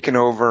gets taken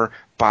over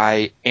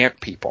by ant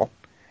people,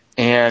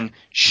 and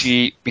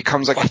she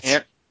becomes like an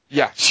ant.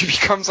 Yeah, she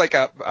becomes like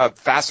a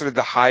facet of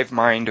the hive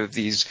mind of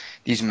these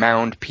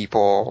mound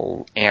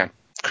people, ant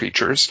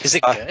creatures. Is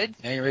it good?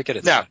 Yeah, you're very good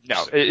at No,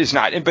 that. it is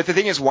not. But the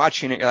thing is,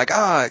 watching it, you're like,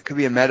 it could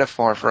be a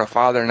metaphor for a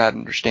father not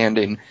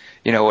understanding,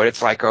 what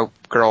it's like a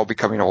girl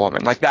becoming a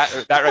woman. Like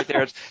that right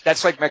there,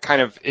 that's like my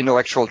kind of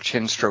intellectual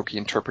chin strokey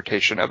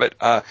interpretation of it.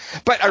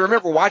 But I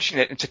remember watching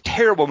it. It's a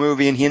terrible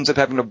movie, and he ends up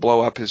having to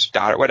blow up his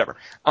daughter, whatever.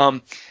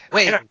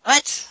 Wait,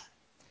 what?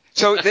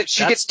 So that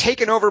she gets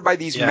taken over by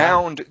these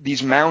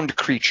mound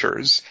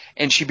creatures,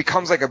 and she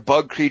becomes like a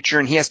bug creature,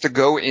 and he has to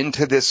go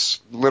into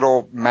this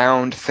little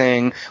mound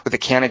thing with a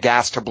can of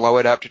gas to blow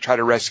it up to try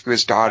to rescue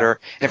his daughter.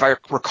 And if I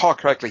recall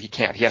correctly, he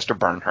can't. He has to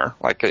burn her.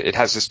 Like, it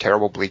has this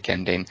terrible bleak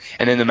ending,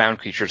 and then the mound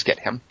creatures get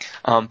him.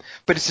 But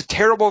it's a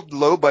terrible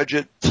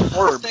low-budget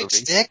horror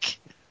Thanks, movie. Dick.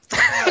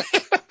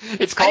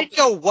 It's I called. didn't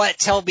know what.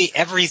 Tell me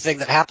everything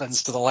that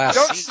happens to the last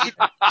Don't season.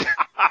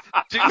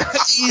 do not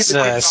see the New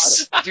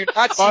Jesus. Daughter. Do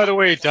not see. By the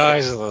way, he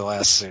dies in the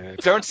last scene.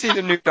 Don't see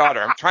The New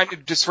Daughter. I'm trying to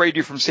dissuade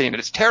you from seeing it.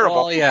 It's terrible.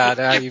 Well, yeah,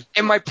 now you've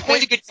And my made a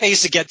point, good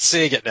case against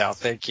seeing it now.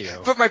 Thank you.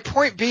 but my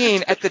point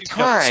being, at the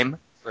time,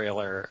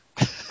 Trailer.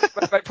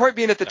 my point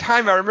being, at the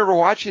time, I remember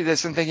watching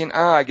this and thinking,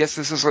 I guess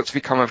this is what's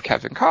become of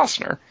Kevin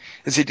Costner.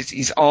 Is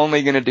he's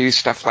only going to do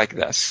stuff like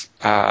this?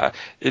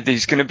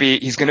 He's going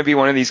to be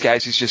one of these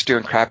guys who's just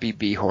doing crappy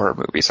B horror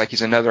movies. Like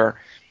he's another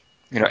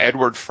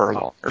Edward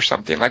Furlong or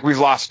something. Like, we've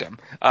lost him.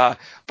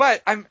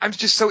 But I'm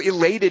just so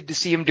elated to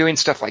see him doing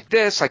stuff like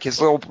this, like his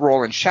little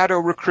role in Shadow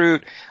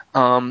Recruit.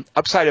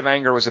 Upside of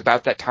Anger was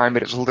about that time,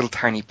 but it was a little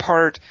tiny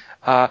part.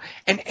 And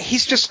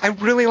I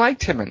really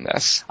liked him in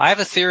this. I have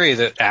a theory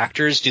that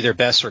actors do their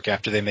best work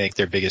after they make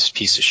their biggest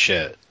piece of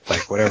shit.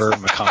 Like whatever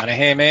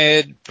McConaughey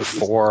made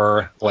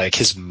before, like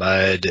his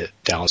Mud,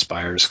 Dallas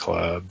Buyers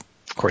Club.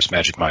 Of course,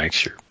 Magic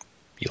Mike's, you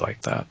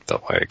like that.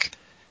 But like,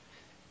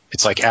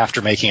 it's like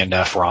after making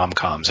enough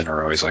rom-coms in a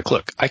row, he's like,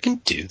 look, I can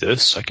do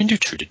this. I can do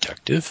True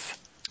Detective.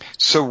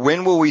 So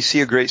when will we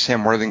see a great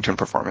Sam Worthington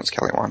performance,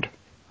 Kelly Wand?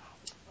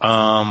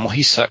 Well,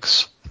 he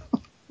sucks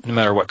no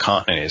matter what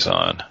continent he's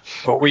on.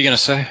 What were you going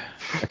to say?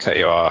 I cut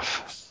you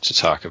off to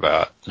talk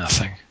about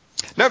nothing.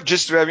 No, I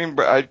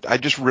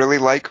just really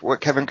like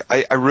what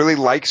I really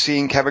like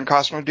seeing Kevin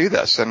Costner do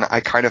this, and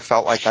I kind of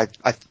felt like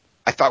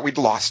I thought we'd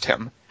lost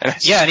him. And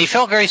and he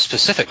felt very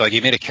specific, like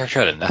he made a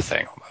character out of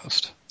nothing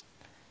almost.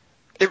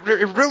 It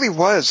really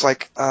was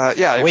like,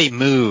 The way he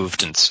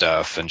moved and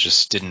stuff, and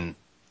just didn't.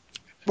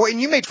 Well,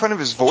 and you made fun of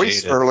his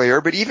voice Jaded.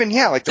 earlier, but even,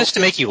 Just to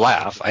make you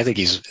laugh. I think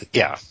he's,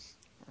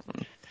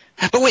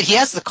 But wait, he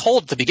has the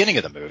cold at the beginning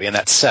of the movie, and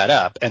that's set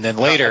up, and then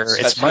later,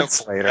 it's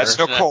months later. That's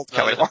no cold,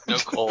 Kelly Wand. No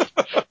cold.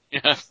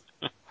 Yeah.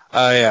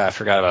 Oh, yeah, I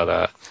forgot about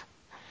that.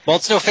 Well,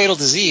 it's no fatal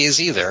disease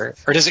either.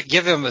 Or does it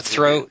give him a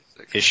throat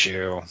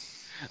issue?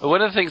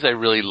 One of the things I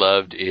really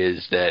loved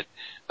is that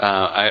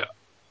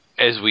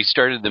as we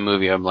started the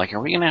movie, I'm like, are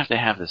we going to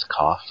have this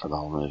cough for the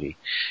whole movie?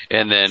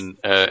 And then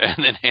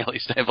Haley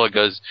Steinfeld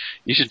goes,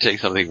 you should take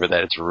something for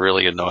that. It's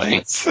really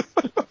annoying.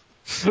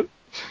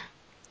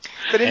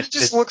 But it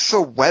just looks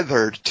so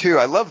weathered, too.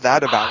 I love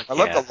that about him. I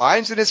love the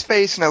lines in his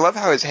face, and I love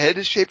how his head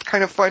is shaped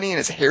kind of funny, and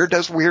his hair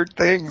does weird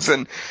things.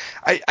 And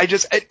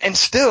and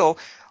still,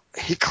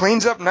 he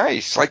cleans up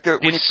nice. Like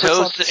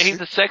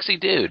He's a sexy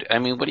dude. I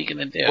mean, what are you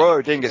going to do?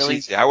 Whoa, Dingus, Really?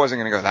 easy. I wasn't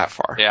going to go that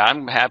far. Yeah,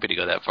 I'm happy to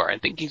go that far. I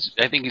think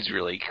he's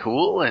really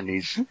cool, and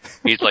he's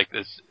like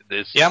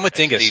this. Yeah, I'm with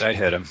Dingus. sexy- I'd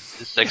hit him.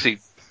 This sexy.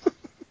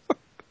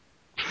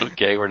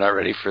 Okay, we're not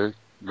ready for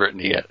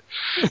Brittany yet.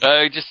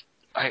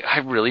 I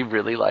really,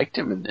 really liked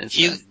him in this.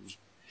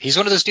 He's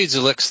one of those dudes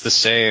who looks the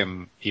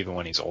same even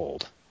when he's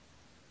old.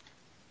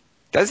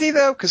 Does he,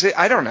 though? Because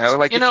I don't know.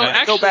 Like, if you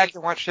actually, go back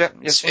and watch it.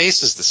 His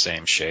face is the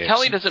same shape.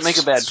 Kelly doesn't make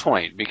a bad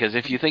point, because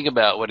if you think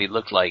about what he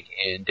looked like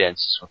in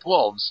Dances with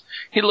Wolves,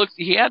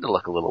 he had to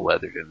look a little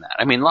weathered in that.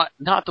 I mean,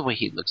 not the way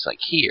he looks like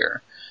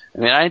here. I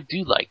mean, I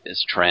do like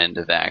this trend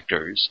of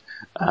actors.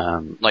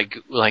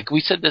 Like we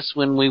said this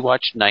when we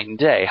watched Night and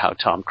Day, how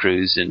Tom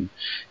Cruise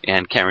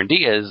and Cameron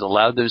Diaz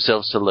allowed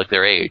themselves to look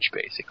their age,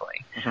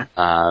 basically.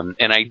 Mm-hmm.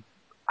 And I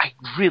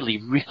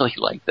really, really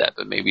like that,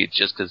 but maybe it's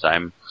just because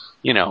I'm,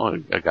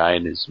 a guy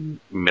in his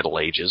middle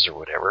ages or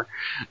whatever.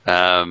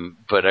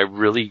 But I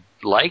really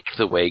like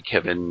the way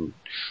Kevin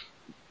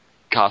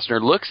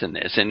Costner looks in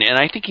this, and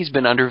I think he's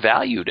been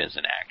undervalued as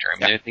an actor. I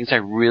mean, there are things I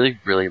really,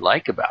 really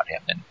like about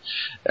him, and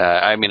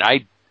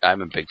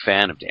I'm a big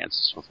fan of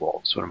Dances with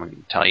Wolves. What am I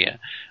going to tell you?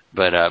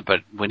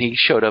 But when he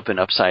showed up in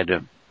Upside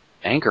of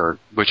Anger,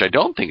 which I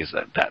don't think is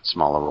that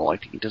small a role, I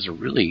think he does that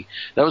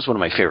was one of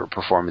my favorite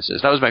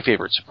performances. That was my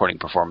favorite supporting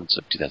performance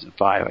of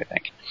 2005, I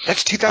think.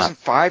 That's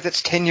 2005?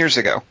 That's 10 years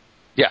ago.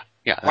 Yeah.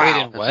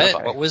 Wow. Wait,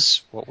 what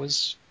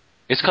was?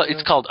 It's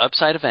called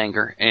Upside of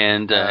Anger,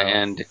 and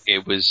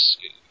it was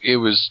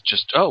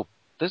just,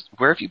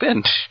 where have you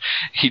been?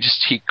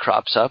 He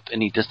crops up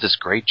and he does this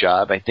great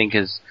job. I think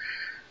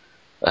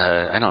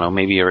I don't know,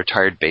 maybe a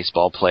retired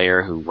baseball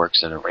player who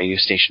works at a radio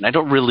station. I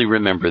don't really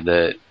remember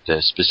the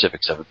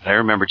specifics of it, but I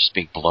remember just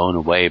being blown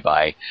away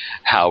by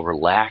how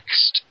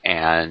relaxed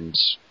and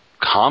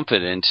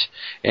confident,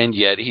 and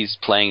yet he's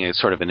playing a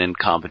sort of an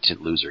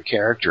incompetent loser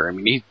character. I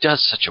mean, he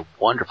does such a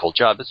wonderful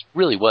job. This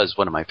really was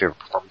one of my favorite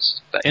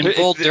performances. In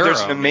Bull Durham,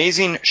 there's an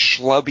amazing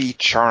schlubby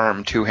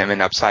charm to him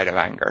in Upside of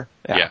Anger.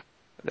 Yeah.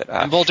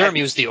 In Bull Durham,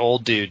 he was the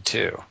old dude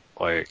too.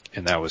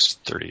 And that was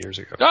 30 years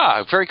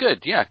ago. Very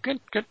good. Yeah, good.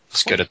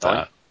 He's good at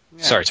that.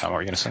 Yeah. Sorry, Tom, what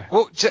were you going to say?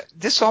 Well,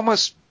 this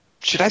almost...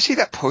 Should I see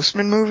that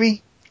Postman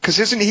movie? Because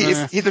isn't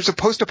he... There's a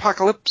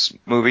post-apocalypse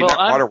movie, not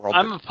Waterworld.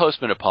 I'm a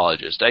Postman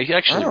apologist. I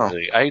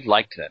actually I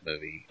liked that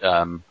movie.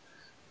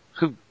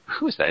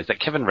 Who is that? Is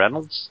that Kevin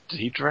Reynolds? Did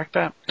he direct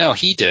that? No,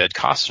 he did.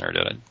 Costner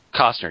did.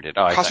 Costner did.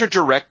 Costner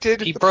directed?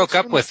 He broke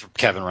up with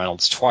Kevin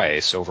Reynolds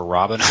twice over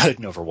Robin Hood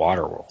and over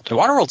Waterworld. And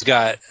Waterworld's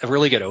got a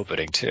really good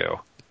opening, too.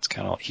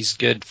 He's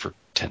good for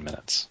 10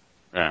 minutes.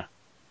 Yeah.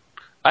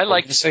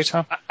 What did you say,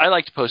 Tom? I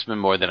liked Postman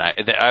more than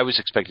I was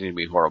expecting it to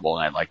be horrible,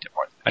 and I liked it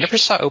more. I never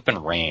saw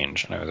Open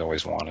Range, and I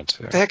always wanted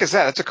to. What the heck is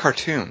that? That's a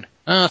cartoon.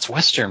 Oh, it's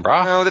Western,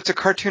 bro. No, that's a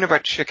cartoon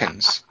about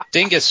chickens.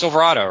 Dingus,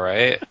 Silverado,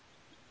 right?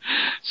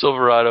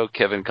 Silverado,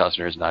 Kevin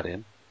Costner is not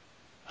in.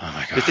 Oh,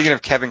 my God. You're thinking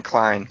of Kevin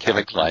Kline.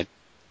 Kevin Kline.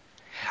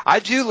 I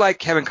do like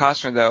Kevin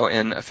Costner, though,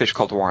 in A Fish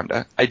Called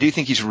Wanda. I do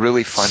think he's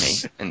really funny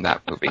in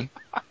that movie,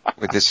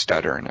 with his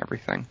stutter and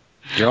everything.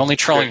 You're only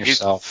trolling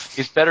yourself.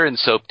 He's better in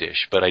Soap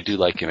Dish, but I do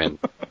like him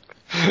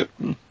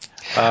in...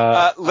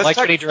 I like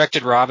when he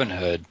directed Robin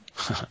Hood.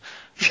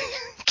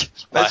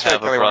 That's I right,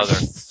 have a Kelly Wand.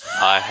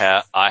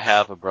 brother. I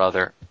have a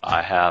brother.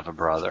 I have a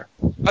brother.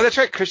 Oh, that's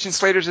right. Christian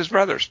Slater's his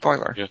brother.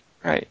 Spoiler. Yeah.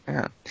 Right.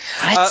 Yeah.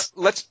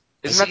 What?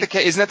 Isn't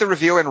that the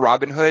reveal in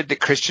Robin Hood that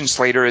Christian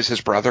Slater is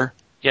his brother?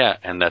 Yeah,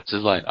 and that's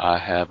his line. I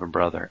have a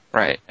brother.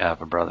 Right. I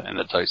have a brother, and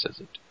that's how he says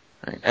it.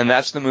 Right. And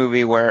that's the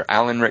movie where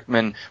Alan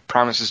Rickman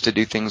promises to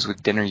do things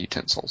with dinner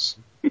utensils.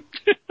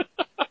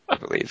 I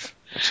believe.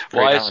 That's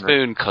great Why a Alan Rickman.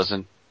 spoon,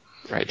 cousin?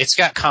 Right. It's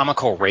got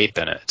comical rape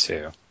in it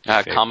too.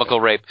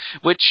 Comical rape,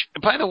 which,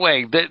 by the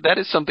way, that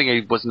is something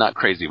I was not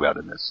crazy about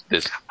in this. Yeah,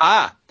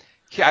 I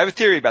have a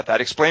theory about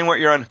that. Explain what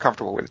you're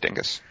uncomfortable with,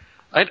 Dingus.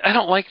 I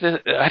don't like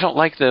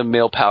the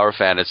male power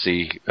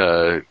fantasy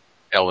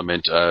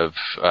element of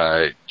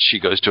she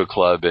goes to a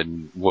club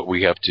and what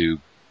we have to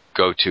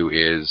go to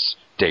is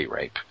date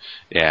rape,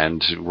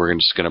 and we're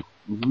just going to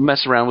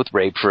mess around with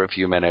rape for a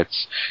few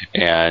minutes,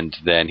 and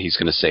then he's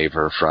going to save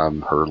her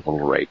from her little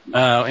rape.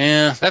 Oh,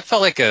 yeah. That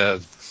felt like a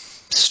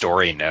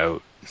story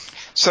note.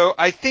 So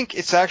I think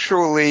it's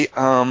actually,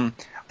 I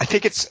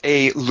think it's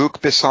a Luc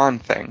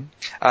Besson thing,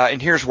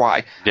 and here's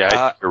why.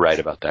 Yeah, you're right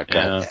about that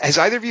guy. Yeah. Has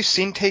either of you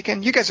seen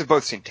Taken? You guys have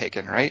both seen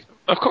Taken, right?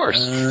 Of course.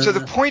 So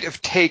the point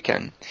of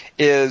Taken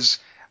is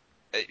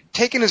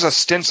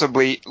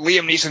ostensibly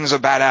Liam Neeson is a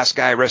badass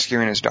guy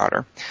rescuing his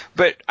daughter.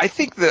 But I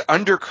think the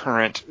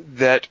undercurrent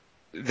that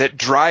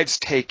drives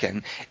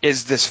Taken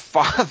is this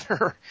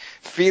father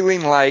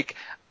feeling like,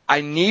 I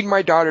need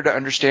my daughter to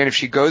understand if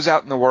she goes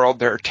out in the world,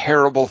 there are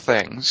terrible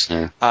things.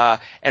 And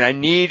I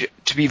need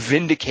to be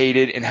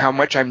vindicated in how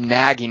much I'm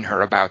nagging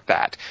her about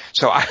that.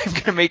 So I'm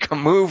going to make a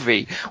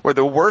movie where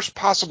the worst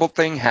possible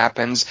thing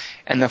happens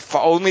and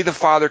only the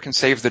father can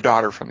save the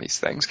daughter from these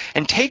things.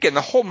 And Taken,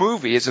 the whole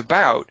movie is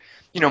about,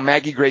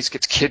 Maggie Grace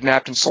gets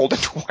kidnapped and sold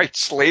into white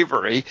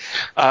slavery,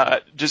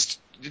 just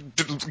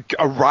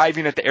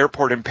arriving at the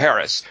airport in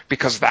Paris,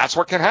 because that's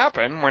what can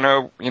happen when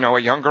a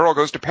young girl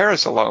goes to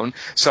Paris alone.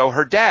 So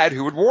her dad,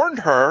 who had warned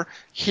her,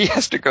 he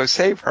has to go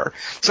save her.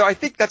 So I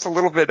think that's a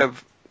little bit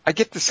of, I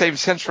get the same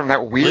sense from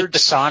that weird. Luc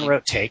Besson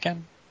wrote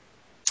Taken?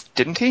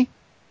 Didn't he?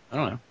 I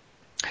don't know.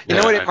 You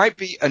know what? It might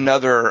be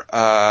another.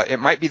 It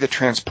might be the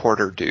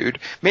transporter dude.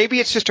 Maybe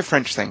it's just a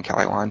French thing,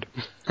 Kelly Wand.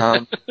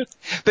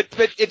 But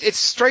it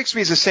strikes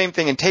me as the same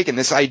thing in Taken.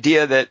 This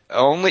idea that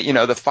only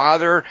the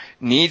father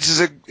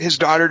needs his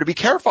daughter to be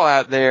careful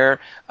out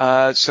there.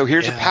 So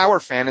here's a power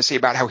fantasy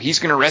about how he's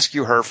going to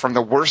rescue her from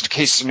the worst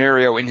case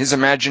scenario in his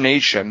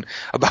imagination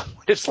about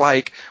what it's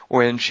like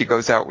when she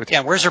goes out with.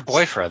 Yeah, where's her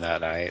boyfriend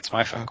that night? It's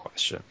my fun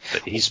question.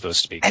 But he's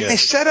supposed to be good. And they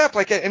set up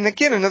and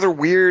again, another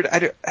weird. I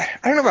don't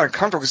know about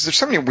uncomfortable because there's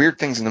so many weird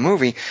things in the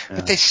movie,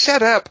 but they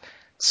set up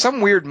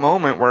some weird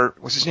moment where,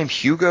 was his name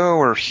Hugo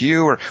or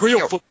Hugh or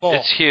Real football.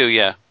 It's Hugh,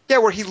 yeah. Yeah,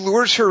 where he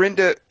lures her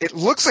into, it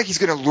looks like he's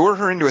going to lure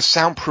her into a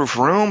soundproof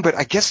room, but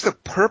I guess the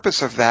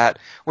purpose of that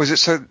was it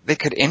so they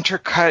could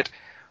intercut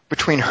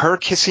between her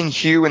kissing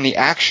Hugh and the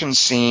action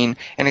scene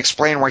and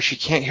explain why she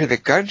can't hear the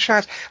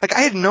gunshots. Like,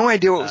 I had no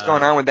idea what was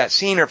going on with that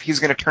scene or if he was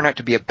going to turn out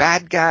to be a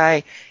bad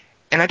guy.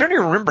 And I don't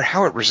even remember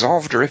how it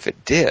resolved or if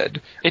it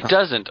did. It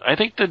doesn't. I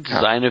think the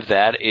design of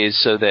that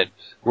is so that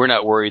we're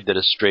not worried that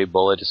a stray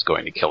bullet is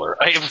going to kill her.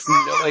 I have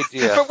no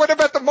idea. But what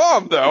about the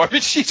mom, though? I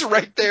mean, she's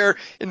right there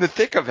in the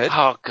thick of it.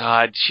 Oh,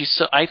 God.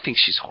 I think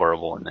she's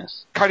horrible in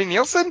this. Connie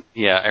Nielsen?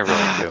 Yeah, I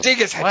really do.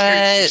 Dingus,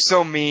 What? she's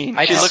so mean.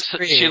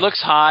 She looks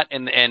hot,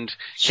 and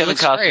Kevin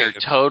looks Costner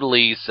great.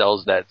 totally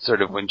sells that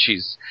sort of when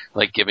she's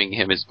like giving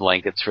him his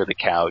blankets for the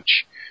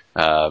couch.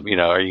 Are you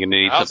going to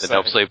need something to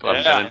help sleep?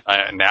 Yeah.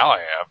 Now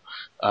I am.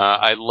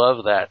 I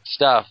love that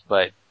stuff,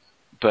 but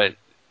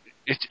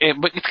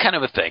it's kind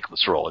of a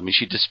thankless role. I mean,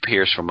 she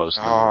disappears for most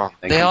of the movie,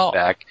 then comes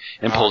back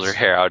and pulls her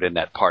hair out in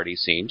that party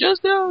scene.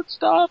 Just don't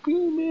stop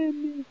you,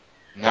 man.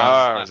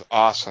 No, it was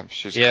awesome.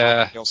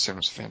 Yeah. Connie Nielsen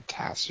was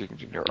fantastic. You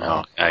can do her No,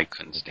 own. I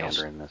couldn't stand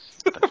her in this.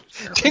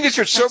 Dingus,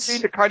 you're so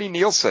mean to Connie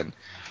Nielsen.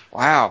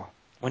 Wow.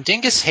 When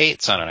Dingus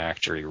hates on an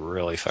actor, he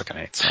really fucking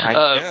hates on him.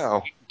 I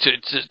know. To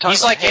talk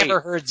He's about like hate, Amber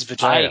Heard's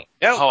vagina.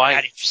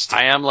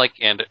 I am like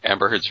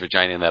Amber Heard's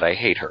vagina in that I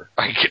hate her.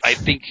 I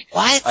think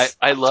What?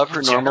 I love her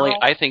In normally.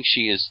 general? I think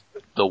she is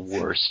the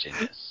worst in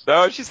this.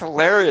 No, she's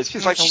hilarious.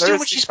 She's like She's doing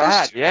what hilarious. she's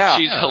supposed to. Yeah.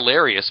 She's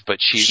hilarious, but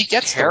she's She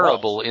gets the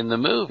terrible in the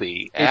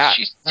movie. Yeah.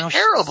 She's No,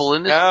 terrible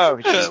in this. No,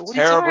 movie. she's What are you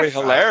terribly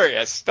talking about?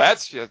 hilarious.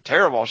 That's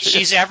terrible.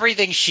 She's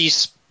everything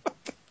she's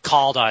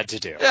called on to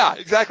do. Yeah,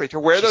 exactly. To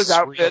wear She's those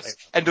outfits really-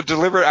 and to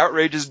deliver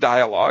outrageous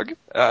dialogue.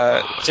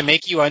 To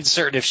make you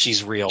uncertain if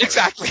she's real. or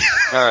Exactly.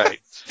 All right.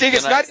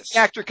 Dingus, Then not any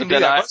actor can do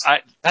Then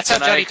that. That's how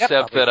then I Johnny Depp accept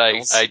that probably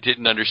feels. I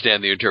didn't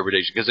understand the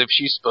interpretation, because if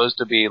she's supposed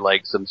to be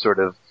like some sort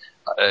of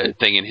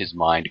thing in his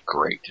mind,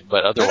 great.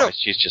 But otherwise,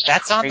 she's just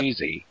That's on the-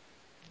 crazy.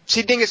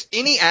 See, Dingus,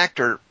 any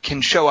actor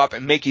can show up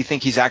and make you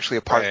think he's actually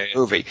a part of the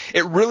movie.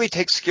 It really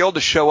takes skill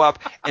to show up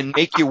and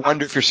make you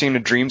wonder if you're seeing a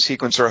dream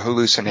sequence or a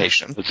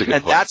hallucination. That's a good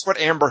And point. that's what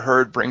Amber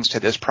Heard brings to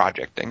this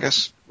project,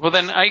 Dingus. Well,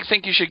 then I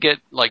think you should get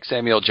like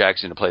Samuel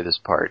Jackson to play this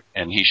part,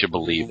 and he should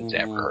believe it's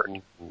Amber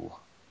Heard.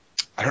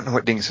 I don't know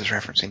what Dingus is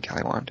referencing,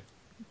 Kelly Wand.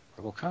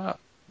 RoboCop.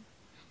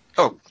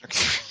 Oh.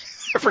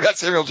 I forgot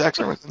Samuel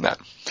Jackson was in that.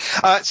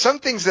 Some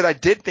things that I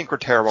did think were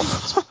terrible.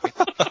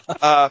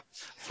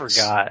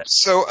 Forgot.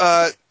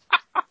 So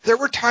there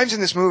were times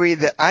in this movie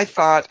that I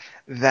thought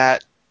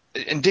that,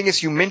 and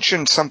Dingus, you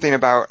mentioned something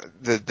about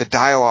the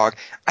dialogue.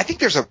 I think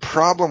there's a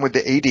problem with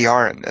the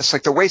ADR in this.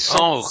 Like the way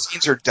some of the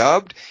scenes are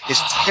dubbed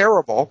is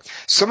terrible.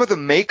 Some of the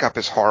makeup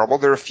is horrible.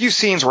 There are a few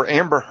scenes where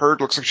Amber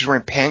Heard looks like she's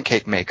wearing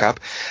pancake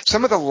makeup.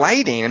 Some of the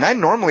lighting, and I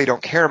normally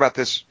don't care about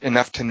this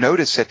enough to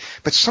notice it,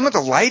 but some of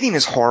the lighting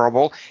is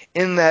horrible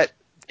in that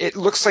it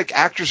looks like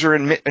actors are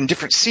in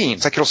different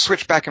scenes. Like it'll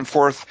switch back and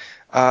forth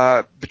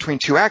between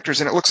two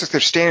actors, and it looks like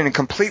they're standing in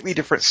completely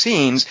different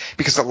scenes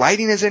because the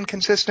lighting is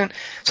inconsistent.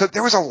 So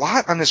there was a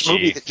lot on this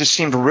movie that just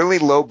seemed really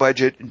low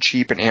budget and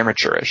cheap and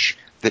amateurish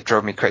that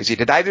drove me crazy.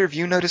 Did either of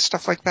you notice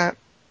stuff like that?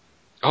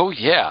 Oh,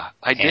 yeah,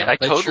 I did. I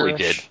totally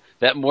did.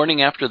 That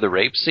morning after the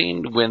rape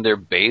scene, when they're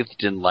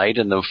bathed in light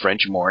in the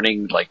French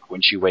morning, like when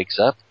she wakes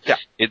up,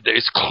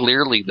 it's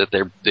clearly that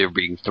they're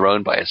being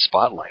thrown by a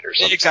spotlight or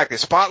something. Exactly, a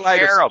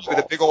spotlight with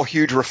a big old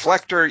huge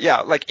reflector. Yeah,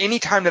 like any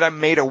time that I'm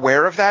made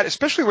aware of that,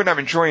 especially when I'm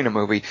enjoying a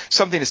movie,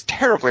 something is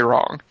terribly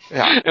wrong.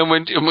 Yeah. And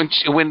when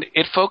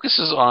it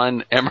focuses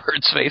on Emma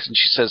Heard's face and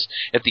she says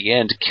at the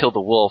end, "Kill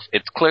the wolf,"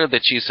 it's clear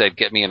that she said,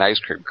 "Get me an ice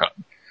cream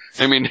cone."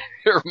 I mean,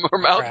 her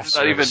mouth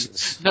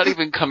is not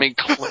even coming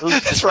close.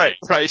 That's right.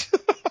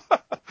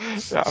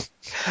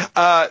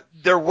 Yeah.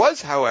 There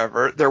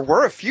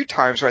were a few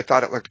times where I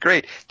thought it looked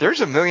great. There's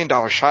 $1 million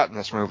shot in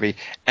this movie,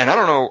 and I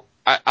don't know.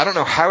 I don't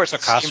know how it's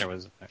Costner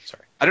was.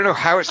 Sorry. I don't know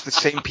how it's the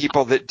same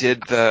people that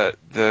did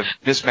the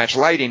mismatched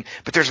lighting,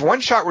 but there's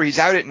one shot where he's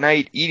out at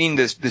night eating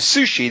the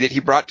sushi that he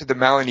brought to the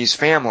Malinese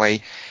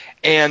family.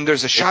 And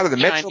there's a shot of the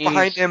metro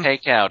behind him.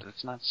 Takeout.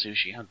 It's not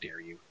sushi. How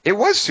dare you? It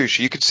was sushi.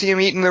 You could see him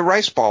eating the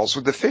rice balls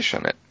with the fish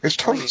in it. It was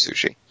totally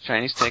sushi.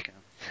 Chinese takeout.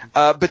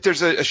 But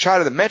there's a shot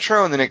of the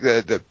metro, and then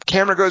the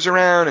camera goes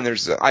around, and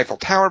there's the Eiffel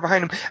Tower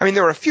behind him. I mean,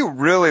 there were a few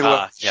really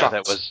low shots. Yeah,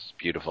 that was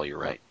beautiful. You're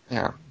right.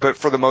 Yeah, but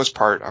for the most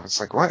part, I was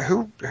like, what?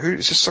 Who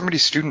is this?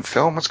 Somebody's student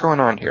film? What's going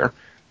on here?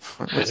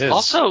 It is.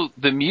 Also,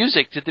 the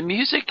music. Did the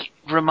music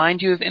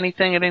remind you of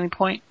anything at any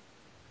point?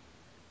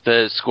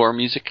 The score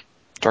music?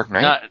 Dark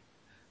Knight?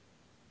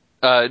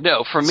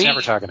 No, for me. It's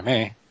never talking to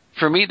me.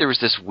 For me, there was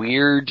this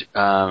weird,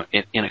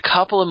 in a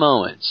couple of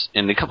moments,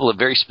 in a couple of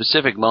very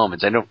specific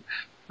moments,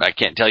 I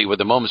can't tell you what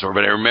the moments were,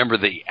 but I remember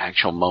the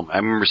actual moment. I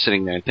remember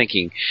sitting there and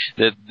thinking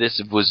that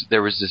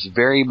there was this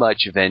very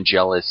much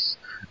Vangelis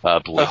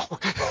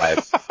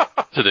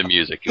vibe to the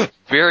music. It was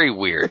very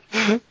weird.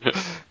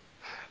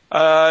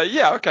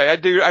 Yeah, okay. I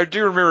do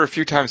remember a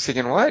few times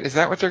thinking, what? Is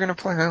that what they're going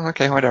to play? Oh,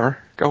 okay, whatever.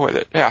 Go with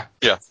it. Yeah.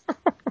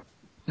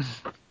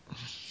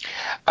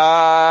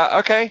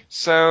 Okay,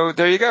 so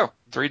there you go.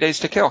 3 Days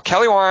to Kill.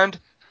 Kelly Wand,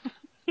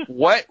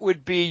 what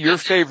would be your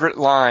favorite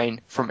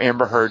line from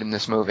Amber Heard in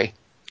this movie?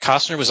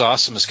 Costner was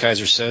awesome as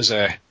Kaiser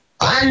Soze.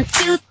 1,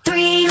 2,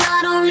 3,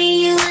 not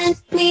only you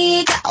and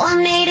me, got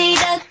 180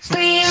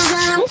 degrees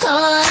when I'm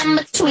caught in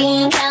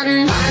between,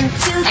 counting 1,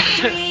 2,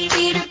 3,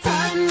 feet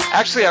apart.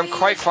 Actually, I'm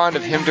quite fond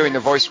of him doing the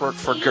voice work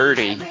for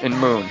Gertie in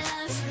Moon.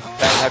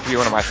 That would have to be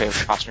one of my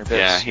favorite Costner bits.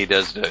 Yeah, he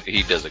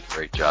does a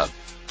great job.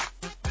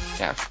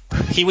 Yeah.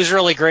 He was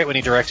really great when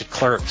he directed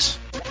Clerks.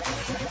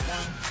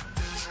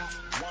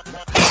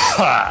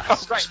 Right.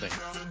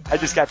 I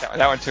just got that one.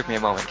 That one took me a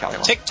moment, Kelly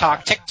Wand. Tick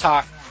tock, tick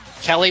tock.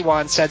 Kelly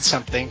Wand said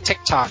something. Tick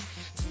tock.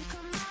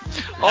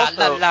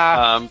 Also,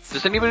 La, la.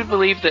 Does anybody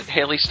believe that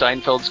Haley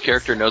Steinfeld's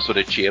character knows what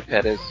a chia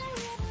pet is?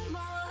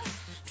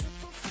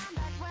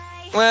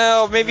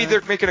 Well, maybe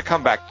they're making a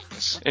comeback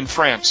in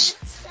France.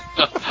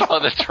 Oh,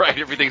 that's right.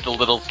 Everything's a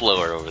little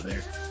slower over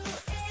there.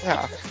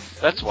 Yeah.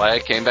 That's why I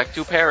came back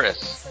to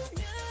Paris.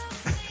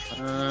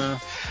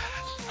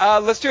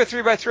 Let's do a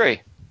 3x3.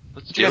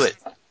 Let's do it.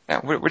 Yeah,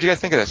 what do you guys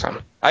think of this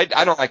one? I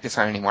don't like this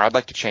one anymore. I'd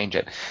like to change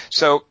it.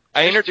 So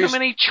I There's introduced. too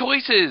many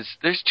choices.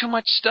 There's too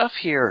much stuff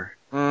here.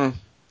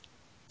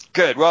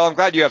 Good. Well, I'm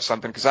glad you have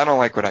something because I don't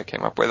like what I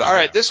came up with. All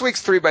right, this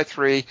week's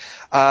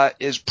 3x3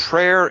 is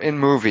prayer in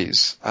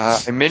movies. I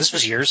mentioned This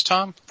was yours,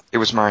 Tom? it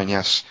was mine.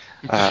 Yes.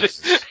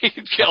 Kelly's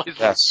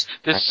Yes,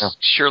 I know. this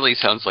surely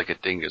sounds like a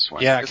dingus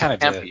one. Yeah, it This kinda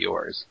can't did. be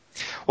yours.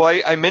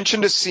 Well, I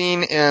mentioned a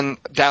scene in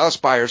Dallas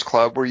Buyers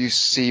Club where you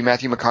see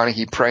Matthew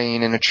McConaughey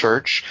praying in a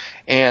church,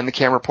 and the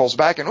camera pulls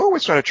back, and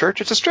it's not a church,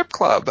 it's a strip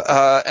club.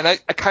 And I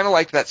kind of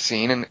liked that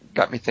scene, and it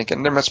got me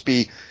thinking there must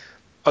be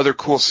other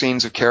cool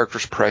scenes of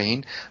characters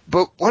praying.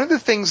 But one of the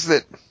things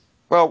that,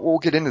 well, we'll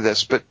get into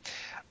this, but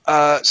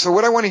so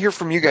what I want to hear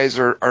from you guys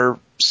are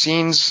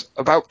scenes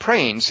about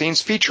praying, scenes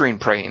featuring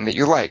praying that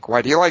you like.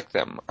 Why do you like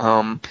them?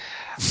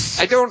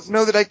 I don't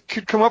know that I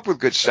could come up with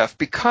good stuff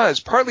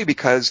partly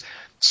because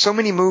so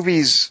many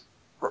movies,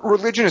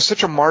 religion is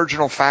such a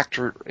marginal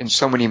factor in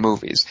so many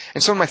movies.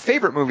 And some of my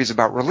favorite movies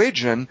about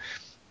religion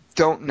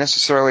don't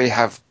necessarily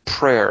have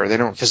prayer. They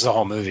don't. Because the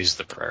whole movie's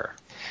the prayer.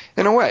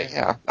 In a way,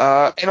 yeah.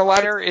 And a lot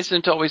Prayer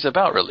isn't always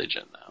about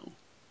religion,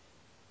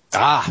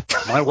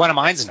 though. One of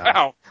mine's not.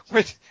 Wow.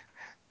 Wait.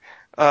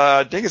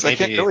 Dingus, I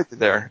can't Maybe- go with you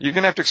there. You're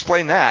going to have to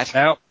explain that.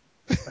 No.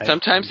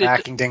 Sometimes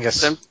Backing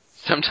dingus.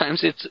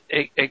 Sometimes it's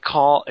a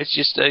call. It's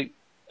just a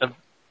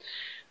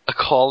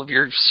call of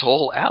your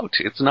soul out.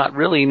 It's not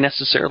really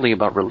necessarily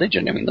about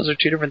religion. I mean, those are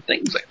two different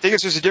things. I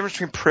think there's a difference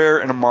between prayer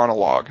and a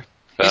monologue.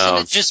 Isn't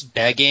it just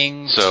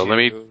begging? So to let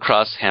me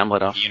cross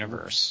Hamlet off. the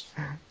universe.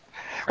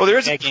 Well, there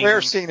is a Begging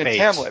prayer scene in fate.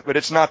 Hamlet, but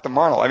it's not the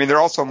monologue. I mean, there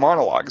are also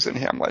monologues in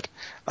Hamlet.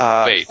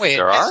 Wait,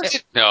 there are? is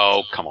it-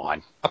 No, come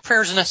on. A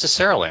prayer is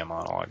necessarily a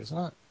monologue, isn't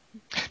it?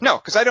 No,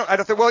 because I don't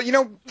think, well,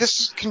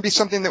 this can be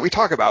something that we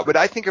talk about, but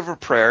I think of a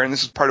prayer, and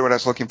this is part of what I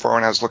was looking for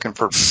when I was looking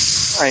for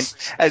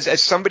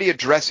as somebody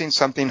addressing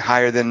something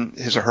higher than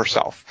his or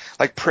herself.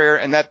 Like prayer,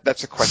 and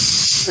that's a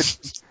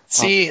question.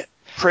 See,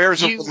 Prayer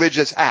is a you-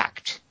 religious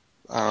act.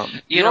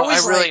 You know, I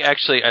always really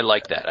I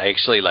like that. I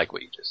actually like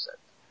what you just said.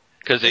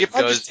 Because it If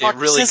I just goes, it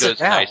really says goes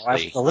now,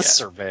 nicely. after the list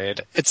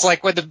surveyed. It's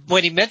like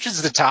when he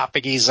mentions the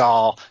topic, he's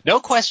all, no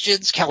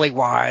questions, Kelly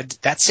Wand,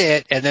 that's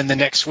it. And then the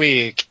next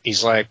week,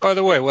 he's like, by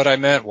the way, what I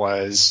meant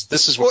was,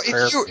 this is what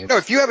prayer means.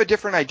 if you have a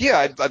different idea,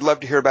 I'd love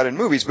to hear about it in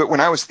movies. But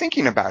when I was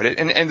thinking about it,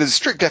 and the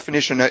strict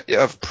definition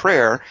of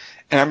prayer,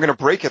 and I'm going to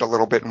break it a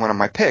little bit in one of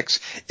my picks,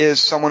 is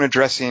someone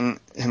addressing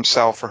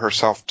himself or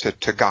herself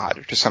to God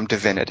or to some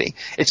divinity.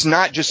 It's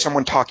not just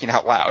someone talking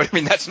out loud. I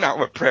mean, that's not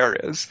what prayer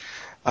is.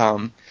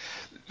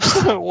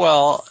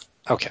 Well,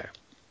 okay.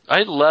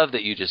 I love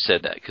that you just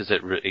said that because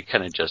it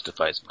kind of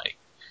justifies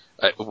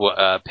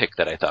my pick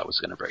that I thought was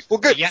going to break. Well,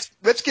 good. Yeah.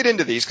 Let's get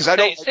into these because I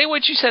don't. Say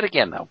what you said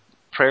again, though.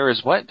 Prayer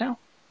is what now?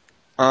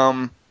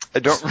 I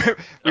don't.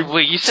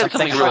 Well, you said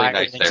something really higher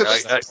nice than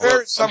there.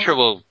 prayer I'm sure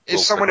we'll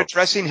is someone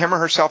addressing him or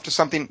herself to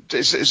something,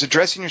 is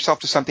addressing yourself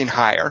to something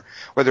higher,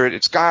 whether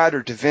it's God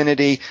or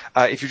divinity.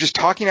 If you're just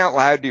talking out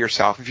loud to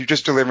yourself, if you're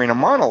just delivering a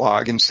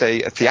monologue in,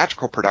 say, a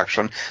theatrical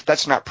production,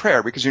 that's not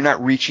prayer because you're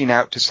not reaching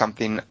out to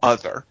something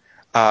other.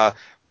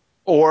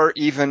 Or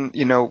even,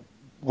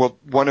 well,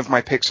 one of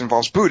my picks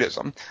involves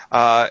Buddhism,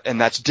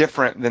 and that's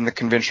different than the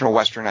conventional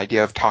Western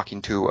idea of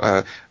talking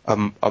to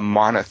a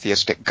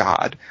monotheistic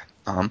God.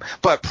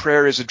 But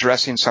prayer is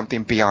addressing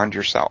something beyond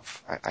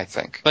yourself, I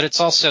think. But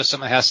it's also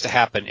something that has to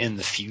happen in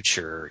the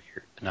future.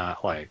 You're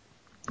not like,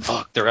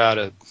 fuck, they're out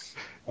of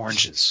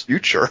oranges.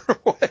 Future?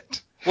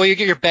 What? Well,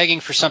 you're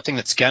begging for something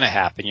that's going to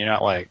happen. You're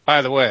not like,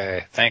 by the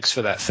way, thanks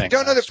for that thing. I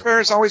don't know that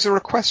prayer is always a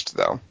request,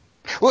 though.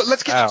 Well,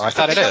 let's get. I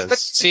thought it is.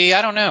 See,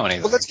 I don't know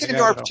anything. Well, let's get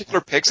into our particular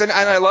picks, and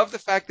I love the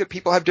fact that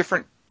people have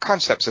different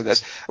concepts of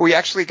this. We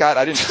actually got,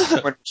 I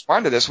didn't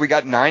respond to this, we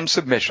got 9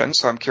 submissions,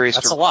 so I'm curious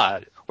That's a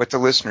lot. what the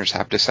listeners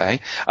have to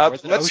say. More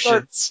than Let's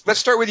oceans.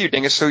 start with you,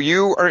 Dingus. So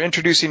you are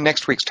introducing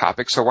next week's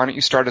topic, so why don't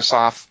you start us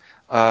off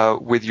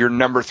with your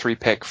number 3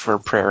 pick for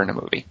prayer in a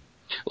movie?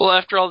 Well,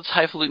 after all this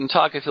highfalutin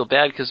talk, I feel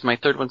bad because my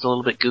third one's a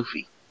little bit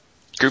goofy.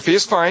 Goofy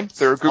is fine.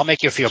 I'll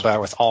make you feel bad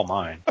with all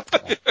mine.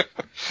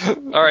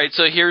 All right,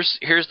 so here's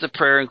the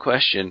prayer in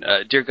question.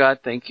 Dear God,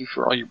 thank you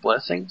for all your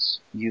blessings.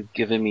 You've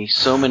given me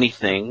so many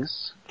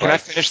things. Can I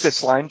finish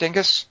this line,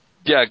 Dingus?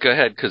 Yeah, go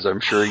ahead, because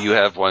I'm sure you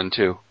have one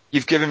too.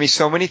 You've given me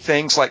so many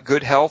things like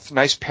good health,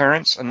 nice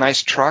parents, a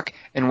nice truck,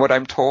 and what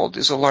I'm told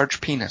is a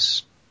large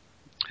penis.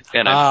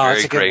 And I'm very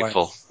that's a good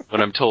grateful. What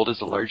I'm told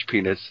is a large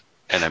penis,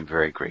 and I'm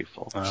very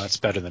grateful. That's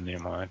better than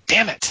mine.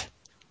 Damn it.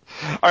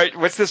 All right,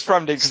 what's this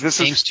from, Dingus? This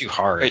Seems too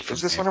hard. Wait, for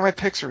is this me. one of my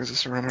picks, or is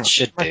this a runner-up?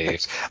 Should My be.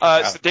 picks.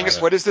 So,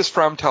 Dingus, what is this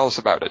from? Tell us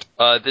about it.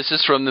 This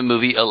is from the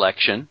movie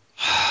Election.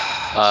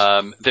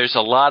 There's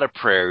a lot of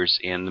prayers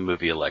in the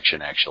movie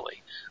Election,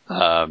 actually.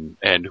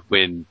 And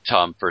when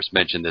Tom first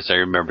mentioned this, I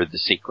remembered the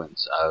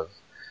sequence of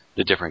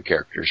the different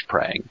characters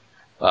praying.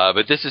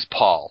 But this is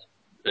Paul,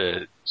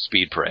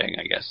 speed praying,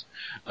 I guess.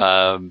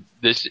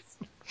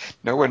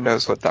 No one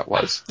knows what that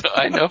was.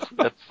 I know,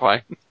 that's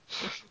fine.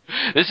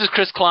 This is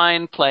Chris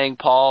Klein playing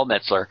Paul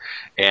Metzler,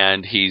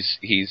 and he's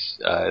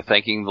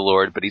thanking the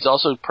Lord, but he's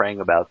also praying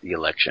about the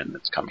election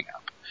that's coming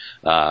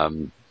up.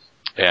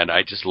 And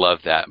I just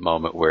love that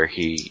moment where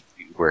he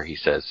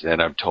says,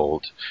 and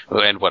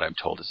what I'm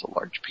told is a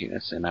large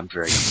penis, and I'm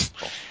very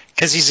grateful.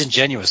 Because he's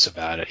ingenuous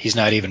about it. He's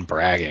not even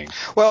bragging.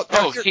 Well,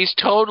 He's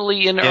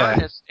totally in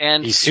earnest,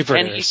 and he's super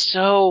and earnest. he's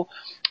so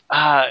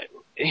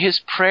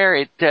his prayer,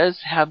 it does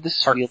have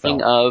this Heartfelt.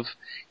 feeling of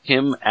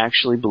him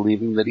actually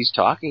believing that he's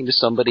talking to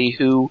somebody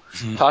who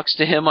talks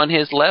to him on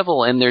his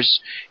level, and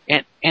there's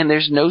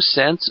no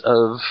sense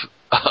of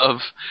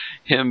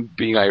him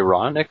being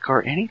ironic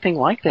or anything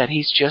like that.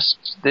 He's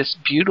just this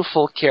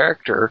beautiful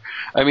character.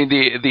 I mean,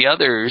 the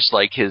others,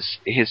 like his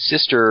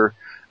sister,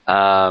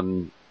 I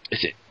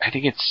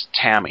think it's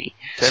Tammy.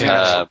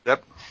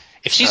 Yep.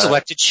 If she's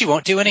elected, she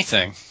won't do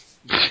anything.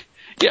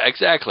 Yeah,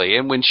 exactly.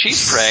 And when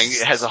she's praying,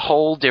 it has a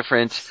whole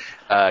different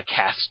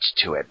cast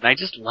to it. And I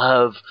just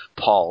love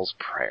Paul's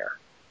prayer.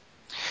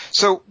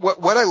 So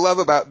what I love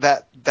about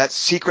that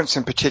sequence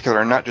in particular,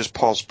 and not just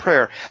Paul's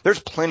prayer, there's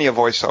plenty of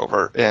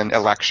voiceover in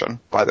Election,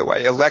 by the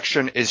way.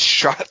 Election is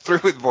shot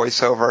through with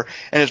voiceover,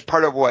 and it's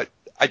part of what,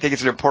 I think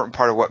it's an important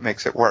part of what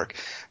makes it work.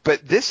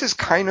 But this is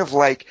kind of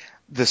like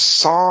the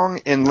song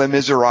in Les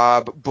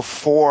Miserables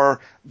before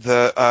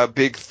the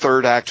big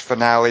third act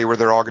finale where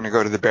they're all going to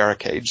go to the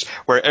barricades,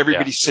 where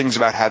everybody sings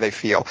about how they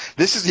feel.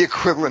 This is the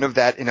equivalent of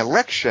that in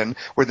Election,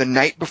 where the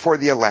night before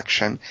the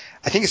election,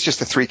 I think it's just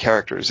the three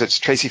characters. It's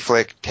Tracy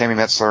Flick, Tammy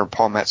Metzler, and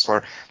Paul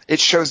Metzler. It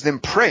shows them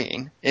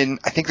praying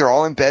I think they're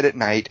all in bed at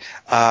night,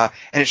 and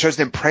it shows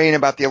them praying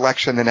about the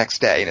election the next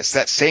day. And it's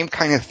that same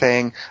kind of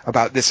thing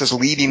about this is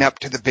leading up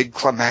to the big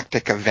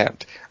climactic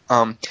event.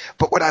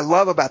 But what I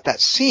love about that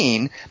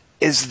scene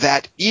is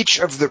that each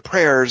of the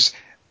prayers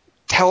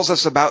tells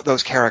us about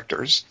those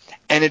characters.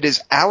 And it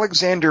is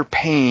Alexander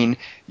Payne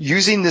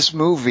using this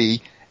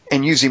movie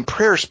and using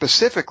prayer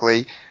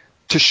specifically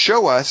to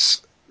show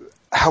us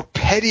how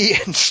petty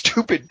and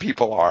stupid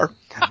people are.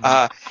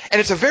 And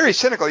it's a very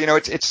cynical,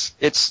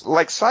 it's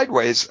like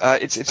Sideways.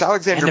 It's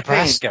Alexander And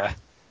Nebraska. Payne.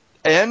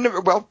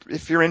 And, well,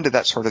 if you're into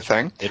that sort of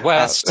thing.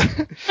 Midwest.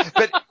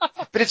 But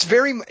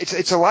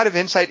it's a lot of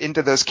insight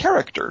into those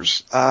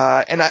characters.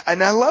 And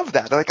I love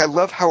that. Like, I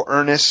love how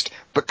earnest,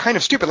 but kind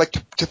of stupid. Like,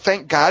 to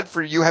thank God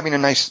for having a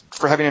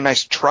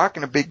nice truck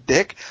and a big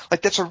dick.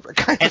 Like, that's a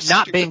kind of And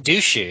not stupid. being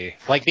douchey,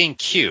 like being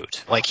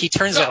cute. Like, he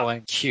turns out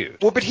like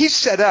cute. Well, but he's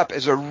set up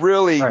as a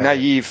really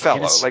naive fellow.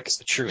 Innocent, Like,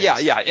 the true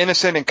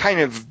innocent and kind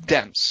of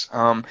dense.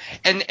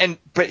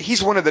 But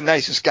he's one of the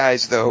nicest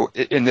guys, though,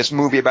 in this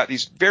movie about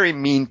these very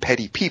mean,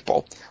 petty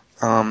people.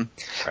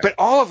 But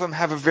all of them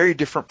have a very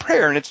different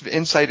prayer, and it's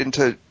insight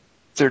into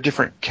their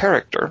different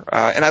character.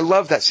 And I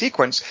love that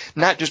sequence,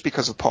 not just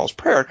because of Paul's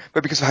prayer,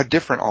 but because of how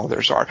different all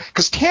theirs are.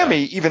 Because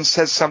Tammy even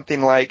says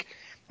something like,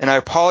 and I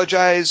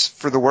apologize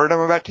for the word I'm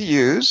about to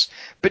use,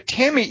 but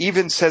Tammy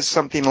even says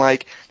something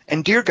like,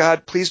 and dear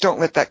God, please don't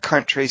let that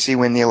cunt Tracy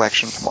win the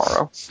election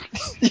tomorrow.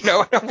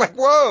 And I'm like,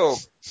 whoa,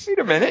 wait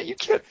a minute, you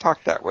can't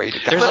talk that way to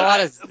God. There's a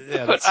lot of...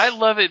 But I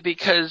love it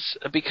because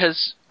of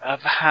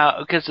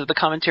the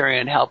commentary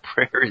on how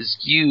prayer is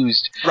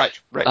used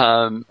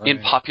in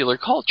popular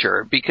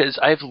culture, because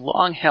I've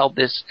long held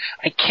this.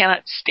 I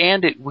cannot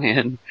stand it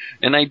when,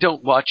 and I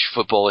don't watch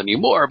football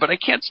anymore, but I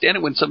can't stand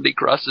it when somebody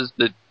crosses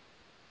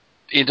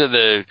into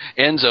the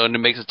end zone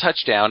and makes a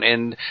touchdown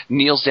and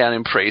kneels down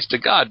and prays to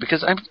God,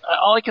 because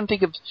all I can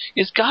think of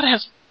is God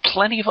has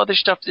plenty of other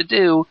stuff to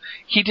do.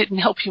 He didn't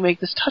help you make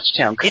this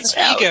touchdown. It's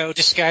ego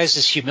disguised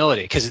as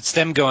humility, because it's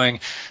them going,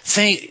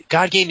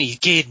 God gave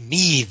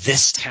me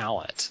this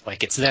talent.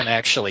 Like, it's them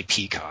actually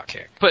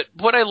peacocking. But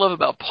what I love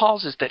about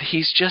Paul's is that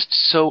he's just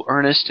so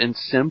earnest and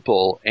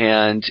simple,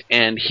 and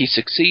he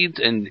succeeds,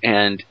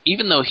 and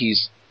even though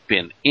he's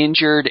been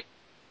injured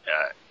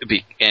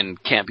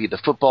and can't be the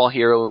football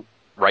hero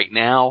right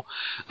now,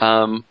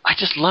 I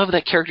just love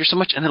that character so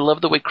much, and I love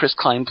the way Chris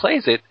Klein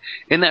plays it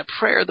in that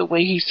prayer, the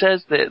way he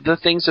says the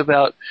things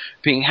about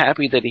being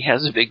happy that he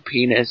has a big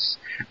penis,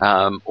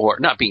 or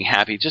not being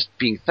happy, just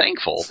being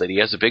thankful that he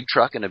has a big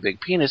truck and a big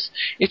penis.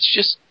 It's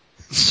just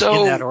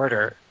so... In that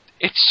order.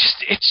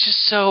 It's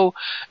just so,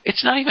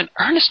 it's not even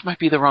earnest might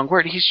be the wrong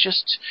word. He's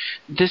just,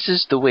 this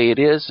is the way it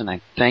is, and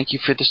I thank you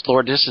for this,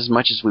 Lord, just as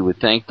much as we would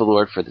thank the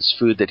Lord for this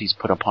food that he's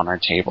put upon our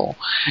table.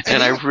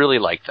 And I really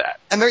like that.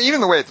 And even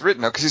the way it's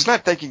written, though, because he's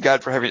not thanking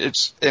God for having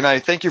and I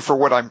thank you for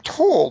what I'm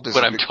told.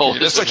 What I'm told.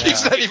 It's like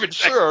he's not even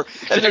sure.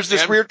 And there's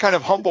this weird kind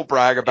of humble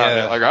brag about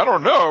it. Like, I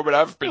don't know, but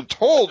I've been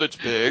told it's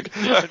big.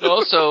 And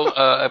also,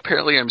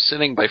 apparently I'm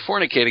sinning by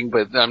fornicating,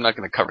 but I'm not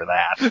going to cover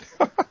that.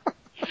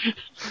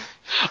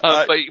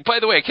 But by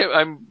the way,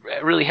 I'm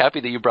really happy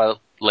that you brought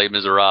up Les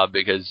Miserables,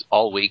 because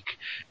all week,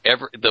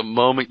 the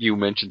moment you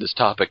mentioned this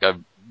topic,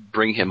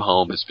 Bring Him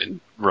Home has been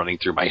running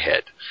through my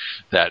head.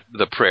 That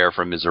the prayer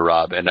from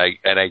Miserables, and I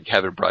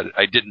haven't brought it.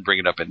 I didn't bring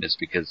it up in this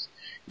because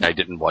I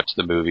didn't watch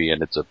the movie,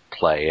 and it's a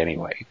play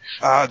anyway.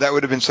 That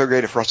would have been so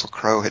great if Russell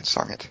Crowe had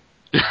sung it.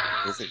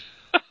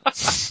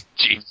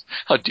 Jeez,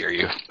 how dare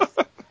you!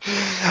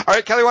 All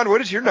right, Kelly Wand,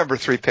 what is your number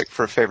 3 pick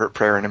for a favorite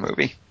prayer in a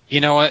movie?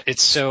 You know what?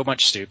 It's so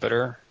much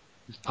stupider.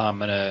 I'm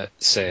going to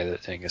say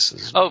that Dingus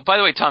is... Oh, by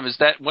the way, Tom, is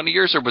that one of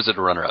yours, or was it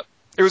a runner-up?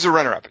 It was a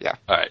runner-up, yeah.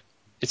 All right.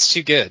 It's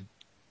too good.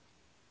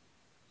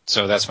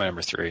 So that's my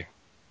number 3.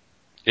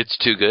 It's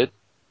too good?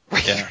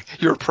 Yeah.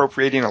 You're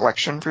appropriating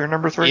Election for your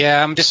number 3?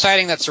 Yeah, I'm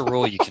deciding that's a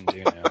rule you can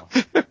do now.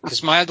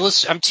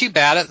 Because I'm too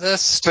bad at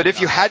this. But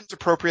if you hadn't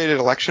appropriated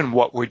Election,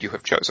 what would you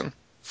have chosen?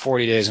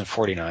 40 Days and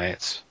 40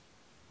 Nights.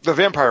 The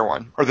vampire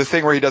one, or the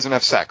thing where he doesn't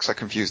have sex. I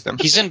confused them.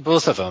 He's in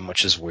both of them,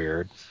 which is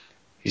weird.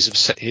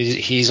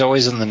 He's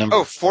always in the number.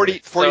 Oh,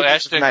 40 so Days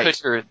Ashton of Night.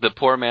 Kutcher, the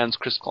poor man's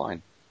Chris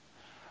Klein.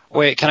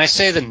 Wait, can I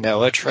say the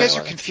Noah You trailer? guys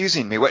are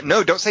confusing me. What?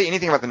 No, don't say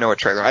anything about the Noah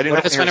trailer. I didn't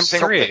What if have it's to my hear a number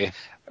single 3? thing.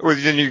 Well,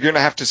 then you're going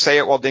to have to say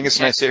it while Dingus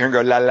and I sit here and go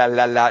la la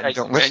la la and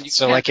don't listen.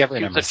 So like every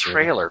It's number a 3.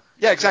 trailer.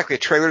 Yeah, exactly. A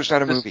trailer's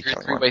not a movie. This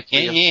Kelly.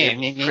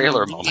 3x3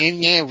 trailer moment.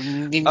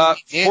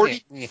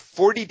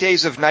 40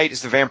 Days of Night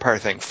is the vampire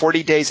thing.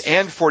 40 Days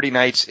and 40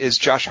 Nights is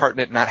Josh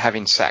Hartnett not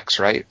having sex,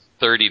 right?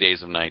 30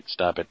 Days of Night.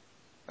 Stop it.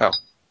 Oh.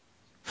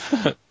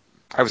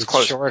 I was It's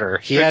close. shorter.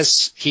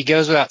 He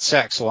goes without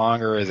sex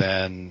longer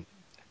than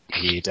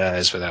he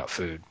does without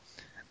food.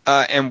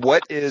 And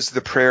what is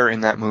the prayer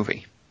in that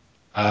movie?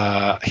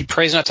 He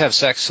prays not to have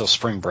sex till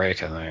spring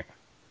break, I think.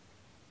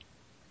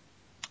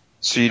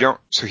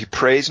 So he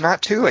prays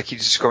not to? Like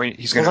he's going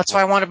Well, that's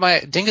why I wanted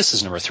my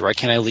Dingus's number 3. Why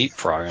can't I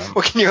leapfrog him?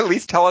 Well, can you at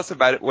least tell us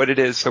about it, what it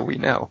is, so we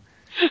know?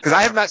 Because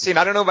I have not seen,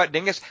 I don't know about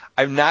Dingus,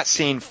 I've not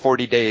seen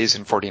 40 Days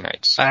and 40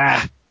 Nights.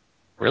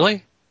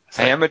 Really?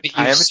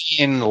 You've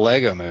seen the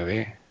Lego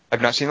Movie.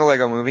 I've not seen the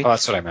Lego Movie. Oh,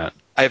 that's what I meant.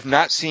 I have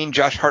not seen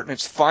Josh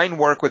Hartnett's fine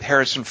work with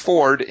Harrison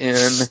Ford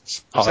in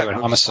Hollywood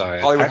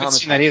Homicide. Hollywood I haven't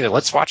seen that either.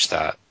 Let's watch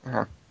that,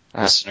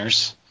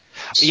 listeners.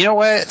 You know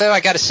what, though,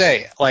 I got to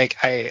say, like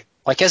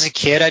as a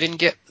kid, I didn't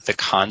get the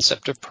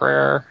concept of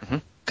prayer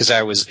because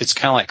it's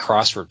kind of like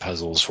crossword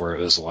puzzles where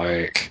it was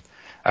like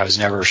I was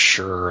never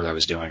sure that I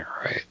was doing it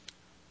right.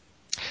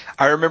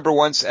 I remember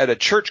once at a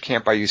church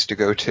camp I used to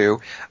go to,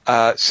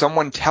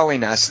 someone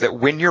telling us that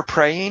when you're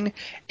praying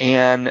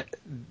and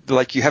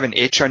like you have an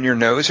itch on your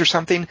nose or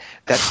something,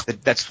 that's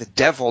the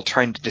devil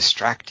trying to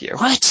distract you.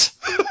 What?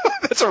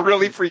 That's a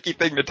really freaky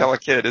thing to tell a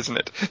kid, isn't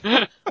it?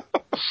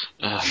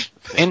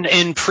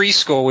 In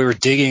preschool, we were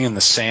digging in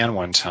the sand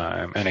one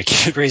time, and a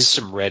kid raised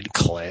some red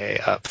clay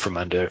up from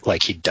under,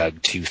 like he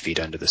dug 2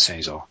 feet under the sand.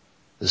 He's all,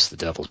 "This is the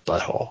devil's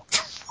butthole."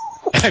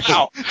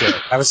 Wow.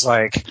 I was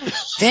like,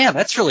 "Damn,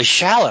 that's really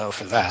shallow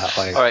for that."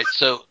 Like, all right,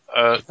 so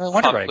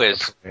pop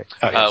quiz.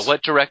 Yes.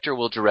 What director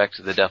will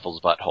direct The Devil's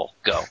Butthole?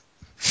 Go.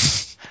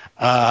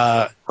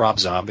 Rob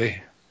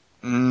Zombie.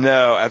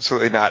 No,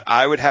 absolutely not.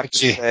 I would have to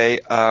say,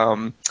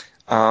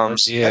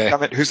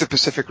 who's the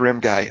Pacific Rim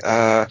guy?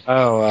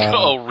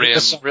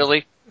 Rim,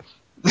 really?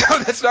 No,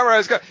 that's not where I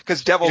was going.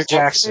 Because Devil's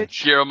Jackson.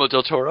 Guillermo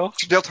del Toro?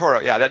 Del Toro,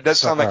 yeah, that does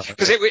sound like,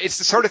 because it's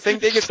the sort of thing.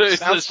 It's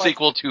the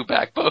sequel to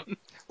Backbone.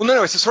 Well,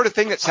 no, it's the sort of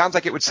thing that sounds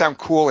like it would sound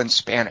cool in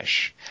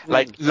Spanish,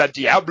 like La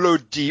Diablo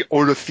de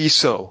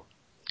Orificio.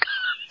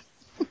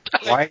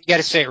 Why you got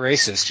to say it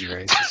racist? You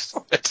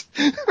racist.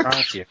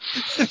 Thank you.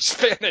 In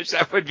Spanish,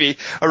 that would be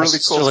a really cool.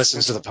 Still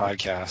listens to the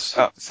podcast.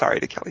 Oh,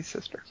 sorry to Kelly's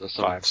sister. So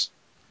 5s.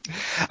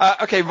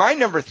 Okay, my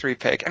number 3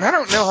 pick, and I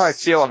don't know how I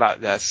feel about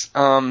this.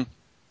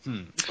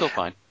 Still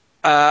fine.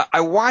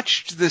 I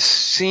watched the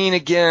scene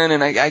again,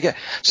 and I get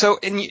so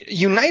in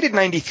United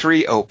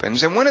 93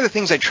 opens, and one of the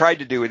things I tried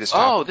to do with this.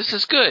 Oh, this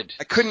is good.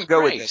 I couldn't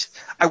go with this.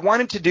 I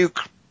wanted to do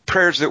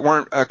prayers that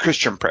weren't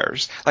Christian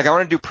prayers. Like I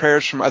want to do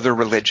prayers from other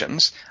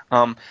religions.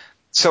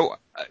 So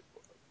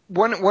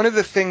one of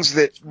the things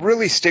that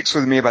really sticks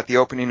with me about the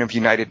opening of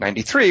United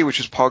 93, which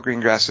is Paul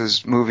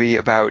Greengrass's movie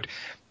about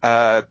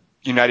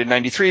United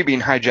 93 being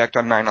hijacked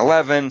on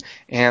 9/11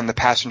 and the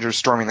passengers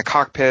storming the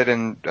cockpit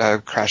and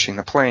crashing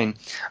the plane.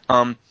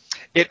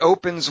 It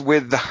opens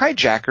with the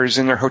hijackers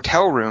in their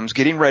hotel rooms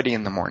getting ready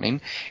in the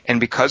morning, and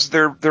because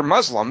they're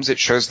Muslims, it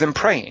shows them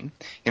praying.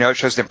 You know, it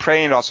shows them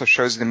praying. It also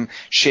shows them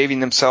shaving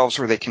themselves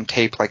where they can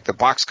tape like the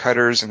box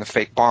cutters and the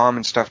fake bomb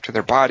and stuff to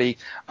their body.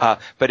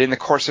 But in the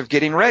course of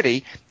getting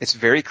ready, it's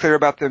very clear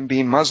about them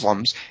being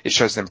Muslims. It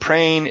shows them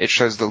praying. It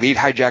shows the lead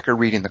hijacker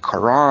reading the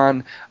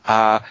Quran.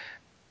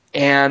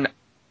 And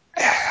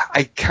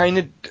I kind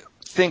of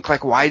think,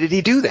 like, why did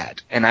he do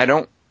that?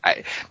 And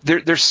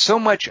there's so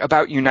much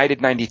about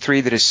United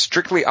 93 that is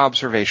strictly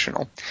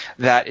observational,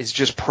 that is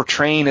just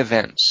portraying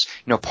events.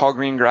 You know, Paul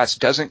Greengrass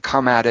doesn't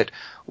come at it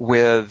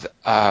with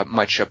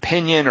much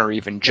opinion or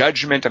even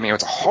judgment. I mean,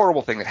 it's a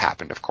horrible thing that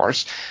happened, of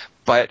course.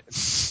 But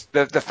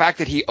the fact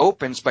that he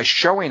opens by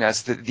showing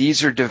us that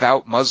these are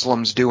devout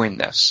Muslims doing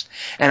this.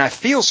 And I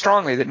feel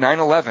strongly that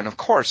 9/11, of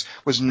course,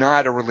 was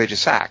not a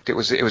religious act. It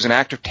was an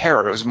act of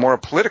terror. It was more a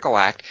political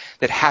act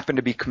that happened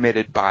to be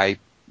committed by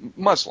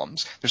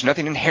Muslims. There's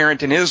nothing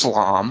inherent in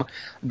Islam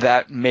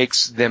that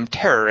makes them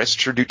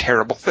terrorists or do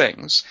terrible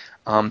things.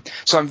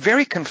 So I'm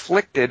very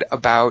conflicted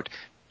about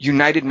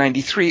United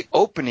 93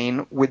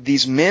 opening with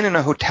these men in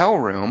a hotel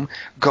room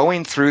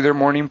going through their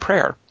morning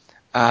prayer.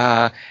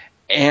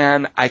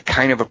 And I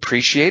kind of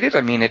appreciate it.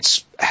 I mean,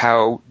 it's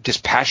how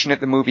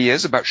dispassionate the movie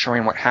is about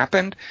showing what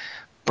happened.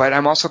 But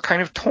I'm also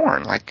kind of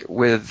torn, like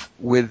with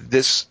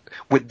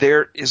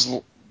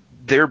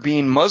their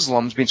being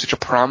Muslims being such a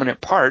prominent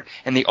part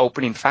and the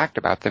opening fact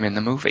about them in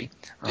the movie.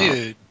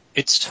 Dude,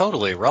 it's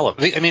totally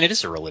relevant. I mean, it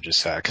is a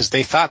religious act because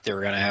they thought they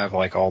were going to have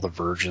like all the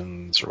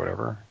virgins or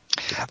whatever.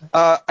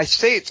 I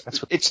say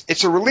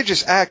it's a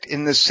religious act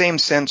in the same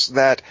sense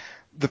that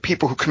the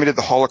people who committed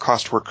the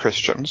Holocaust were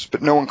Christians,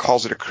 but no one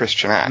calls it a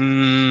Christian act.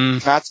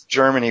 Nazi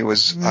Germany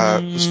was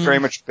very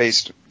much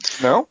based.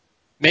 No?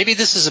 Maybe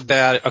this is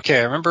okay,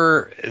 I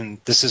remember, and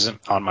this isn't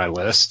on my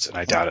list, and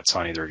I doubt it's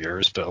on either of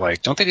yours, but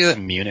like, don't they do that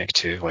in Munich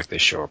too? Like they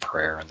show a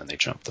prayer and then they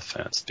jump the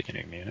fence at the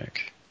beginning of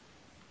Munich.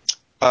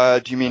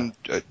 Do you mean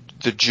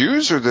the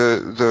Jews or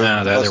the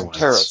other ones.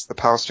 terrorists, the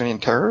Palestinian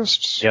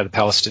terrorists? Yeah, the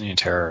Palestinian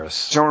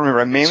terrorists. Don't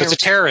remember. So it's a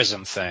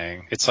terrorism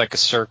thing. It's like a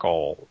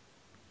circle.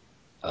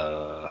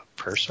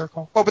 Prayer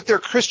circle? Well, but they're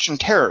Christian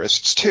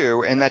terrorists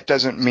too, and that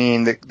doesn't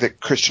mean that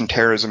Christian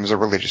terrorism is a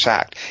religious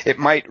act.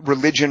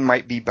 Religion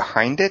might be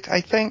behind it,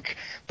 I think,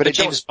 but the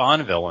James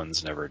Bond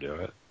villains never do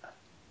it.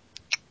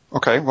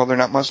 Okay, well, they're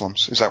not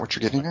Muslims. Is that what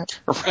you're getting at?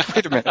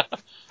 Wait a minute.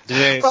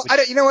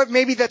 You know what?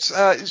 Maybe that's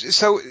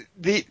so.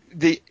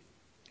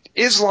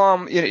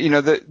 Islam,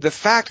 the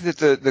fact that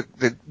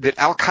that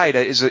Al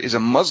Qaeda is a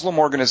Muslim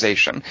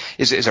organization,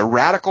 is a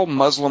radical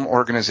Muslim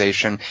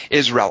organization,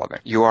 is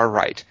relevant. You are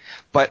right,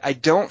 but I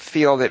don't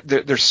feel that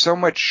there's so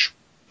much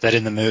that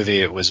in the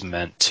movie it was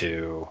meant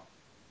to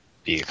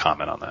be a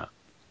comment on that.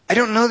 I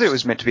don't know that it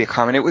was meant to be a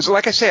comment. It was,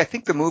 like I say, I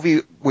think the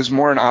movie was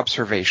more an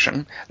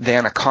observation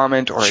than a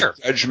comment or a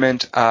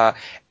judgment.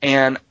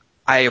 And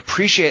I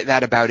appreciate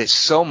that about it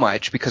so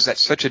much because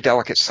that's such a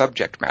delicate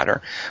subject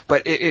matter.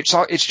 But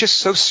it's just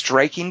so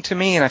striking to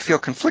me, and I feel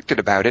conflicted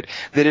about it,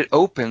 that it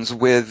opens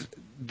with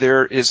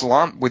their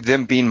Islam, with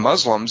them being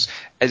Muslims,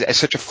 as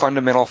such a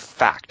fundamental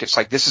fact. It's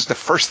like, this is the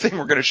first thing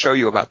we're going to show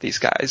you about these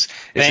guys.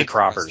 Bank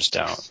robbers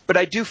don't. But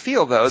I do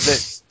feel, though,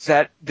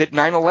 that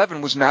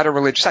 9/11 was not a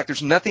religious act.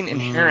 There's nothing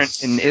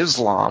inherent in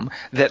Islam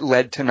that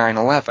led to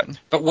 9/11.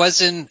 But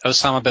wasn't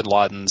Osama bin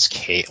Laden's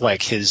case,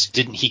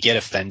 didn't he get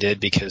offended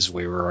because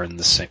we were in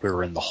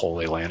the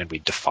Holy Land and we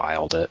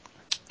defiled it?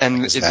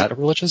 And is that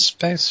religious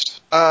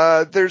based?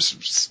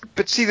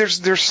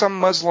 There's some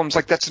Muslims,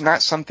 like, that's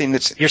not something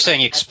that's. You're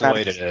saying he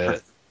exploited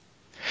it.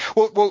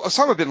 Well,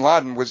 Osama bin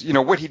Laden was,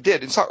 what he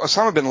did.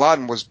 Osama bin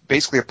Laden was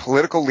basically a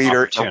political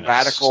leader, he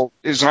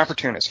was an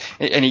opportunist,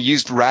 and he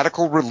used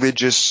radical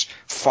religious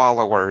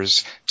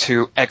followers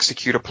to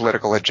execute a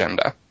political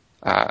agenda.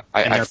 And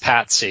they're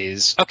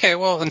patsies. Okay,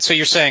 well, and so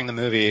you're saying the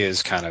movie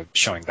is kind of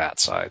showing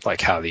that side,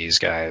 like how these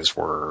guys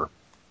were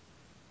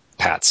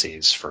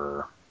patsies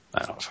for.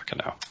 I don't fucking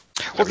know.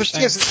 Well, the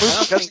thing is,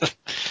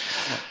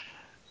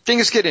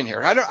 things get in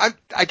here.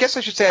 I guess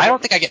I should say. I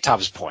don't think I get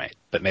Tom's point,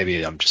 but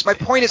maybe I'm just. My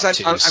point is,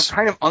 I'm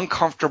kind of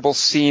uncomfortable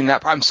seeing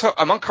that. I'm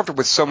uncomfortable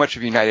with so much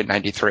of United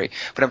 93,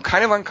 but I'm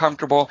kind of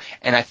uncomfortable,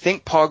 and I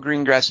think Paul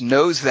Greengrass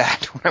knows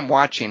that when I'm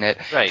watching it,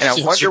 right. And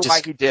I wonder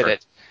why he did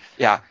it.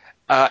 Yeah.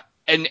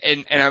 And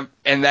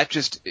that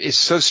just is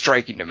so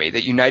striking to me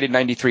that United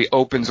 93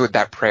 opens with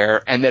that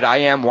prayer, and that I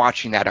am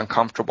watching that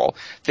uncomfortable,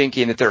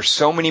 thinking that there are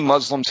so many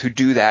Muslims who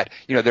do that.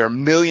 There are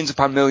millions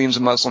upon millions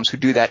of Muslims who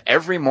do that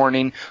every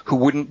morning, who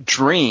wouldn't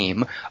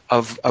dream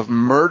of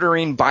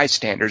murdering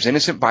bystanders,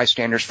 innocent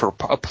bystanders, for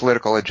a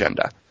political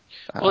agenda.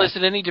 Well, is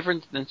it any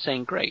different than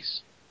saying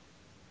grace?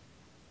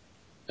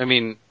 I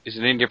mean, is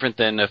it any different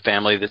than a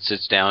family that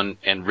sits down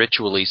and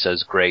ritually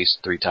says grace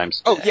 3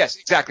 times a day? Oh, yes,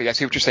 exactly. I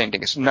see what you're saying,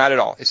 Dingus. Not at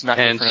all. It's not.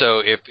 And different.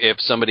 So if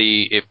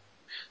somebody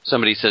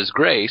says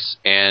grace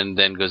and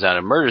then goes out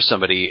and murders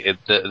somebody,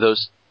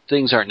 those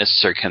things aren't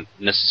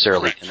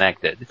necessarily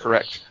connected.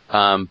 Correct.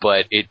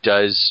 But it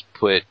does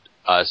put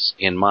us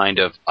in mind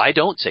of, I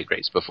don't say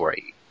grace before I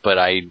eat, but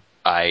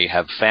I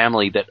have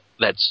family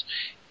that's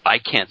I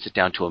can't sit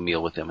down to a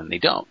meal with them and they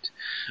don't.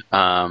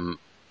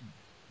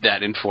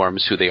 That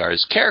informs who they are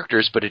as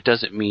characters, but it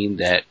doesn't mean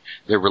that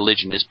their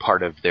religion is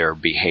part of their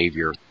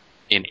behavior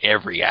in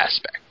every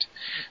aspect.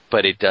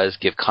 But it does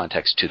give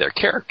context to their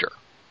character.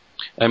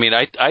 I mean,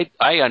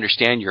 I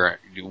understand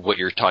what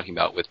you're talking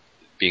about with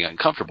being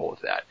uncomfortable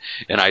with that,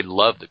 and I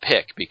love the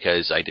pick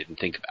because I didn't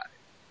think about it.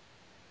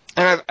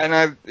 And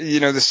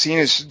the scene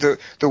is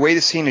the way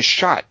the scene is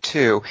shot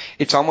too.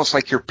 It's almost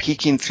like you're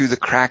peeking through the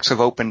cracks of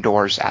open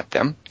doors at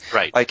them.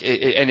 Right. Like,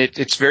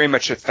 it's very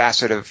much a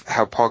facet of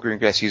how Paul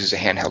Greengrass uses a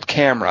handheld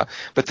camera.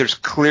 But there's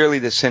clearly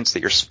the sense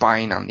that you're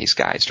spying on these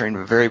guys during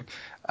a very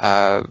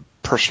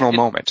personal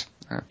moment.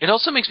 It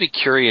also makes me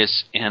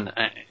curious. And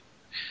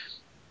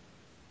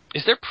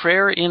is there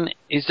prayer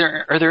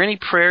are there any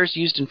prayers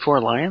used in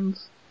Four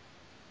Lions?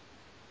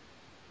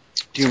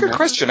 It's a good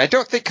question. I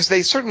don't think, because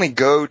they certainly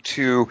go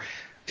to,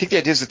 I think the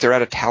idea is that they're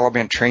at a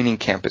Taliban training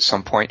camp at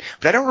some point,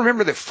 but I don't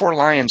remember that Four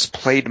Lions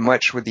played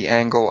much with the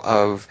angle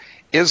of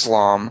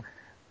Islam.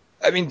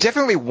 I mean,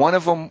 definitely one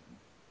of them,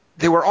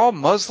 they were all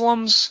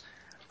Muslims,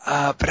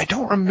 but I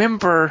don't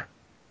remember.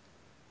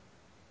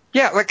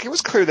 Yeah, like, it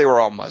was clear they were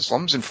all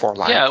Muslims in Four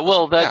Lions. Yeah,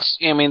 well,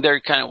 I mean,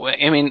 they're kind of,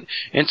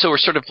 and so we're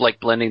sort of like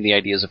blending the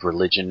ideas of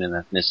religion and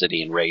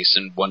ethnicity and race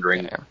and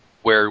wondering. Yeah.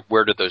 Where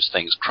do those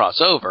things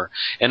cross over?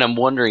 And I'm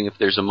wondering if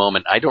there's a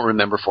moment. I don't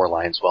remember Four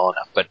Lions well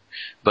enough,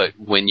 but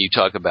when you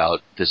talk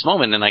about this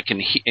moment, and I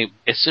can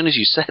as soon as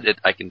you said it,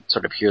 I can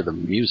sort of hear the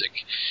music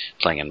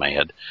playing in my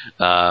head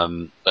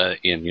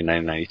in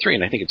United 93,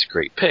 and I think it's a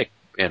great pick,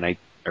 and I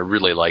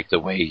really like the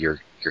way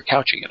you're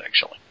couching it,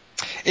 actually.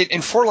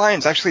 In Four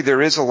Lions, actually,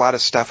 there is a lot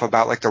of stuff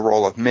about, like, the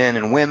role of men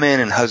and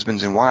women and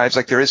husbands and wives.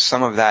 Like, there is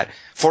some of that.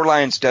 Four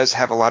Lions does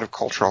have a lot of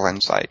cultural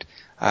insight.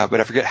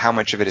 But I forget how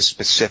much of it is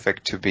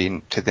specific to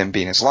them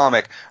being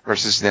Islamic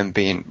versus them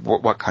being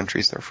what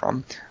countries they're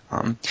from.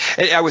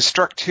 I was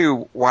struck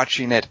too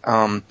watching it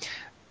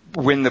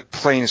when the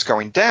plane is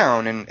going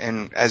down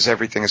and as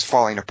everything is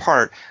falling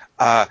apart.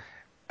 I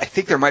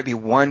think there might be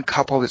one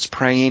couple that's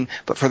praying,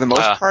 but for the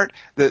most part,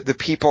 the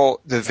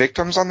people, the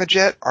victims on the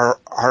jet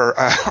are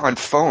on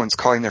phones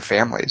calling their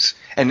families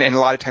and a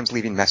lot of times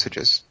leaving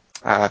messages,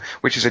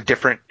 which is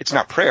it's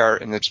not prayer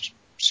in the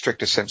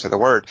strictest sense of the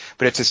word,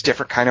 but it's this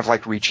different kind of,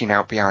 like, reaching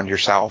out beyond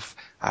yourself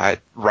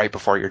right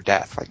before your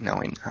death, like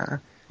knowing.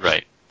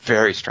 Right.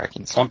 Very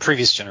striking. Well,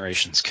 previous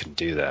generations couldn't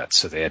do that,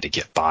 so they had to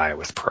get by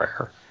with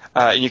prayer.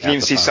 And you can Yeah,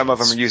 even the see some of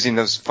them phones. are using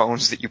those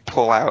phones that you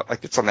pull out,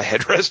 like it's on the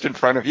headrest in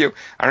front of you.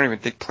 I don't even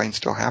think planes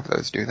still have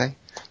those, do they?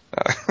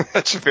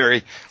 That's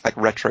very, like,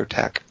 retro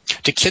tech.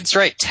 Do kids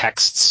write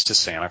texts to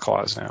Santa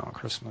Claus now on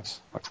Christmas?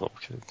 Like little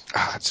kids.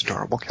 Oh, that's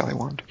adorable, Kelly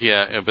Wand.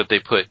 Yeah, but they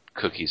put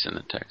cookies in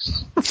the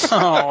text.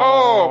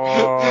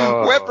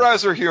 Oh, web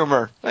browser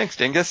humor. Thanks,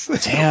 Dingus.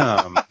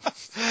 Damn.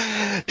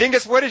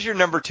 Dingus, what is your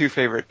number 2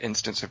 favorite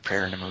instance of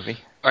prayer in a movie?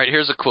 All right,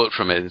 here's a quote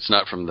from it. It's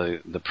not from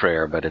the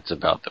prayer, but it's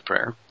about the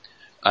prayer.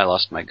 I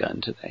lost my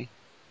gun today.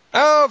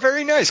 Oh,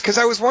 very nice, because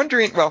I was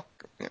wondering, well,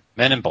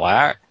 Men in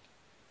Black?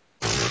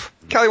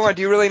 Kelly Wand,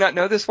 do you really not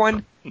know this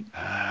one?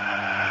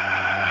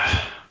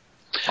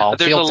 I'll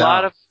There's feel a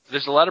down.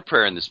 lot of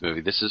prayer in this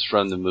movie. This is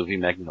from the movie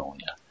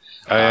Magnolia.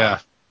 Oh, yeah.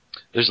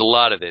 There's a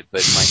lot of it, but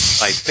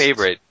my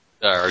favorite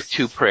are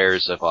 2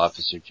 prayers of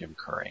Officer Jim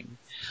Curring.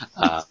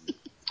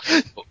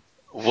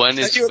 One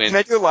is Can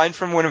I do a line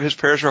from one of his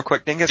prayers real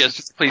quick, Dingus?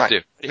 Yes, please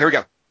do. Here we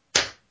go.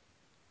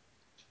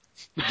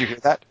 Did you hear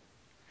that?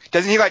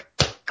 Doesn't he, like,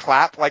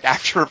 clap, like,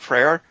 after a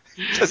prayer?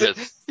 Yes.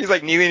 He's,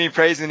 like, kneeling and he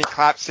prays, and then he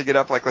claps to get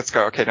up, like, let's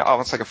go. Okay, now,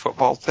 almost like a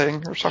football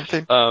thing or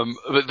something. But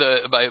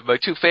my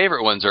 2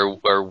 favorite ones are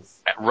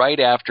right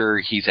after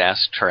he's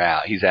asked her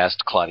out. He's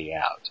asked Claudia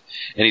out,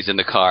 and he's in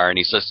the car, and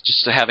he's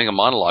just having a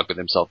monologue with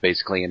himself,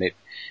 basically, and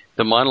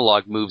the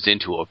monologue moves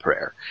into a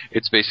prayer.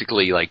 It's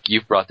basically like,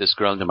 you've brought this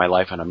girl into my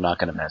life, and I'm not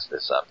going to mess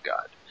this up,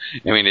 God.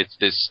 I mean, it's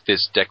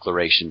this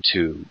declaration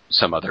to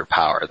some other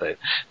power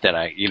that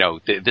I,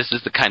 this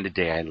is the kind of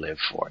day I live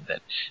for.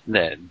 That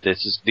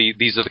this is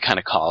these are the kind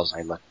of calls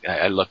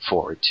I look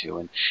forward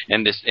to,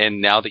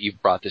 and now that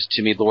you've brought this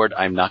to me, Lord,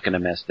 I'm not going to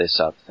mess this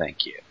up.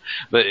 Thank you.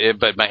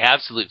 But my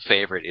absolute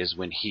favorite is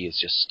when he is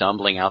just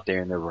stumbling out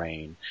there in the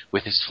rain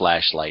with his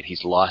flashlight.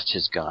 He's lost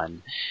his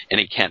gun and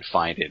he can't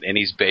find it, and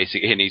he's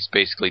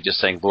basically just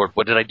saying, Lord,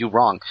 what did I do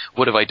wrong?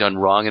 What have I done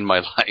wrong in my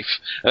life?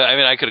 I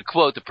mean, I could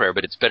quote the prayer,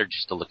 but it's better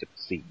just to look at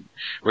the scene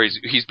where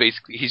he's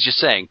just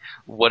saying,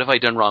 what have I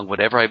done wrong?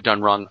 Whatever I've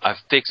done wrong, I'll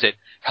fix it.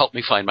 Help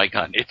me find my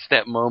gun. It's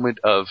that moment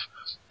of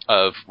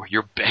where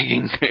you're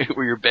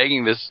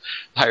begging this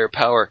higher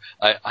power.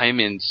 I'm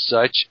in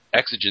such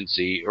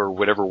exigency, or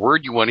whatever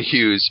word you want to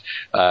use.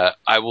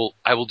 I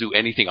will do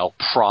anything. I'll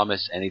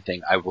promise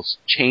anything. I will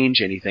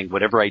change anything.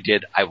 Whatever I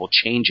did, I will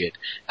change it.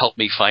 Help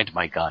me find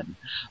my gun.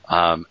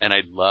 And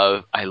I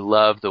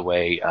love the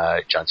way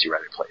John C.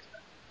 Reilly plays that.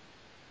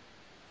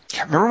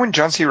 Yeah, remember when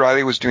John C.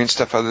 Reilly was doing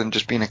stuff other than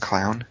just being a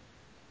clown?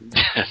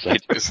 Yes, I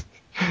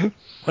do.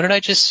 What did I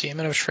just see him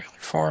in a trailer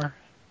for?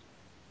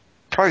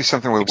 Probably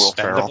something with Will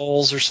Ferrell.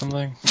 Expendables or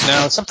something?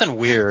 No, it's something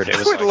weird. It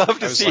was I would love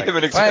to see him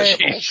in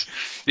Expendables.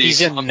 He's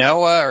in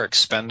Noah or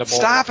Expendables.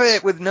 Stop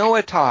it with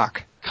Noah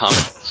talk. Comic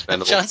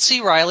Expendables. John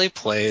C. Reilly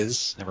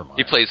plays. Never mind.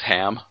 He plays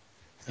Ham.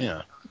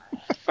 Yeah.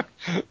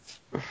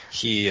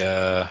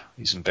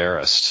 He's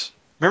embarrassed.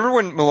 Remember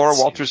when Melora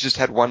Walters just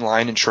had one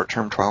line in Short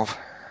Term 12?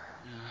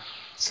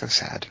 So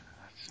sad.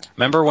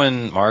 Remember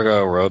when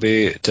Margot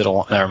Robbie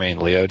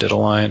Leo did a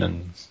line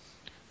in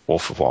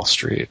Wolf of Wall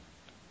Street?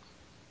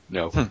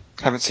 No.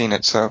 Haven't seen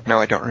it, so no,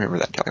 I don't remember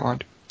that, Kelly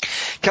Wand.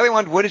 Kelly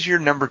Wand, what is your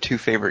number 2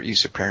 favorite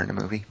use of prayer in a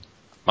movie?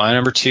 My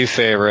number 2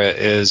 favorite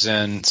is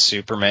in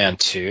Superman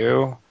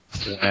 2,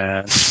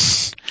 when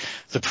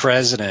the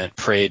president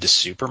prayed to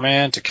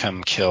Superman to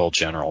come kill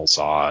General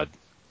Zod.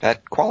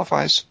 That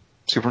qualifies.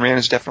 Superman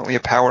is definitely a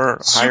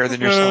power higher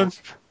than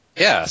yourself.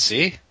 Yeah,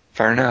 see?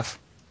 Fair enough.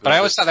 But I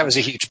always thought that was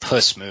a huge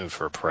puss move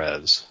for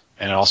Prez.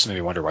 And it also made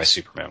me wonder why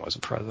Superman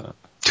wasn't president.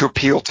 To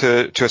appeal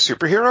to a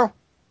superhero?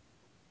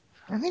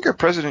 I think our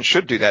president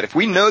should do that. If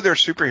we know they're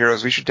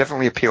superheroes, we should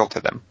definitely appeal to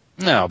them.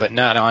 No, but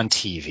not on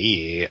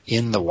TV,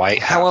 in the White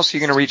House. How else are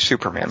you going to reach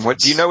Superman? What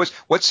do you know?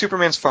 What's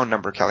Superman's phone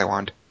number, Kelly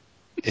Wand?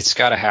 It's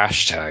got a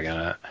hashtag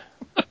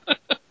in it.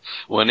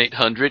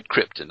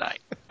 1-800-Kryptonite.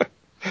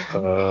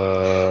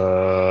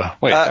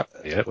 Wait, that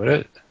would be it, would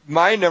it?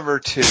 My number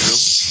 2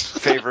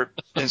 favorite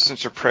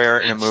instance of prayer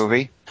in a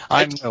movie.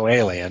 I'm no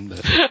alien,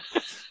 but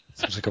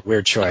seems like a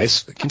weird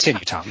choice. But continue,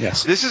 Tom.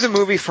 Yes. This is a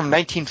movie from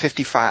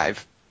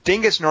 1955.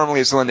 Dingus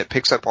normally is the one that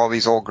picks up all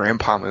these old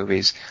grandpa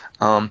movies.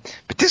 But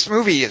this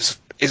movie is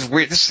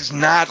weird. This is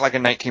not like a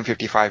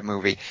 1955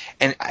 movie.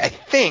 And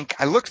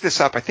I looked this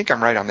up. I think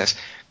I'm right on this.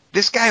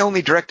 This guy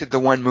only directed the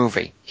one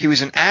movie. He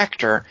was an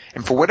actor,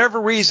 and for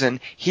whatever reason,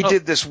 he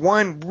did this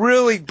one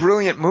really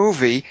brilliant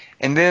movie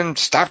and then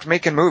stopped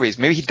making movies.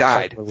 Maybe he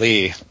died.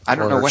 Lee. I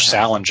don't know what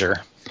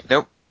Salinger.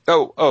 Nope.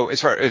 Oh,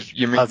 as far as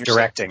you mean of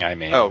directing, I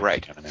mean. Oh,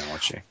 right.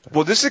 Analogy.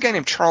 Well, this is a guy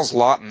named Charles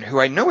Lawton,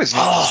 who I know is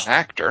not an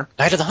actor.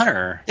 Night of the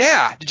Hunter.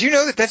 Yeah. Did you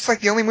know that that's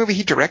like the only movie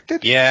he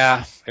directed?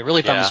 Yeah. It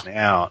really bums me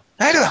out.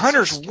 Night of the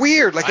Hunter's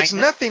weird. Like, it's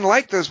nothing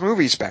like those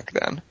movies back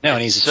then. No,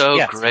 and he's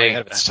so great.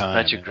 Ahead of its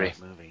time, Such a great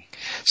movie.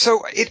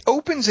 So it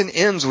opens and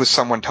ends with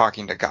someone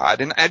talking to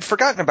God. And I'd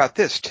forgotten about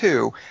this,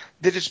 too,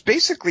 that it's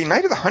basically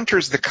Night of the Hunter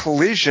is the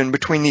collision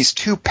between these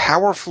two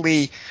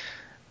powerfully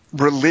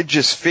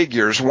religious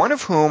figures, one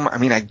of whom, I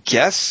mean, I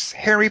guess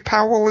Harry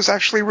Powell is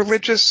actually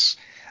religious.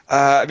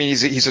 I mean,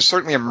 he's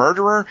certainly a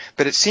murderer,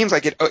 but it seems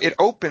like it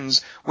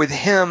opens with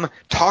him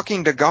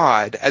talking to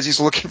God as he's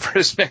looking for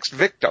his next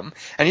victim,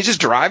 and he's just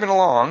driving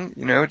along,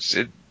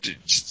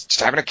 just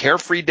having a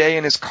carefree day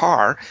in his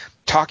car,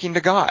 talking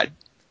to God.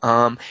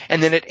 And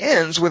then it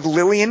ends with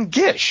Lillian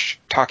Gish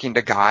talking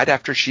to God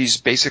after she's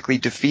basically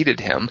defeated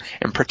him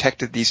and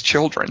protected these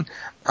children.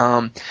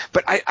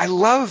 But I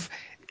love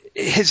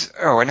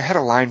and I had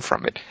a line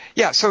from it.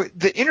 Yeah, so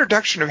the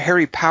introduction of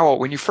Harry Powell,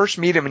 when you first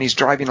meet him and he's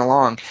driving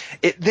along,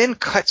 it then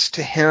cuts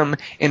to him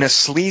in a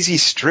sleazy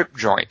strip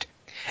joint.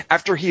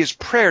 After he has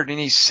prayed and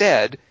he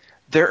said,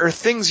 "There are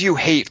things you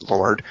hate,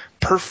 Lord,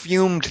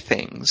 perfumed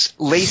things,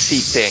 lacy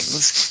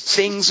things,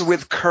 things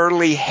with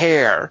curly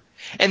hair."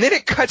 And then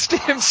it cuts to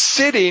him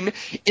sitting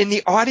in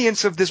the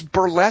audience of this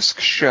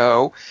burlesque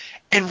show,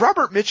 and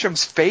Robert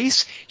Mitchum's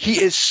face,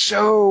 he is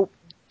so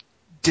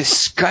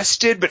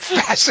disgusted but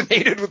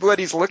fascinated with what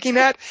he's looking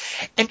at.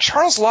 And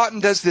Charles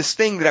Laughton does this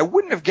thing that I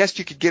wouldn't have guessed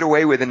you could get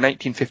away with in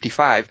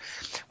 1955,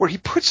 where he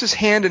puts his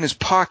hand in his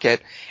pocket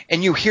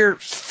and you hear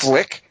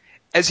flick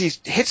as he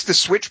hits the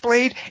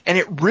switchblade, and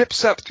it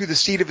rips up through the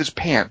seat of his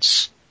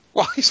pants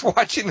while he's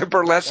watching the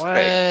burlesque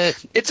thing.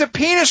 It's a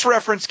penis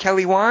reference,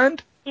 Kelly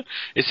Wand.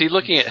 Is he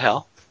looking at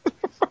hell?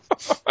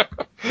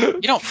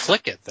 You don't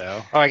flick it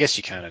though. Oh, I guess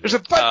you kind of do.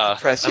 There's a button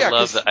press. Yeah,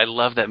 I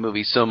love that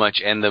movie so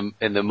much, and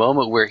the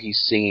moment where he's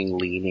singing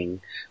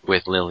 "Leaning"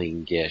 with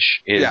Lillian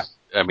Gish is. Yeah.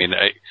 I mean,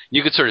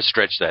 you could sort of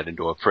stretch that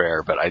into a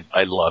prayer, but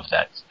I love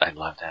that. I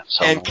love that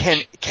so much.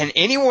 And can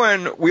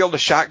anyone wield a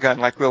shotgun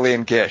like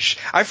Lillian Gish?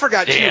 I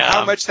forgot too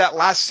how much that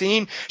last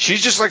scene,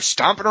 she's just like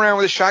stomping around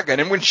with a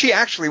shotgun. And when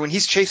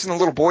he's chasing the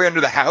little boy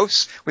under the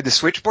house with the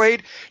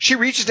switchblade, she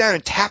reaches down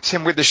and taps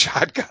him with the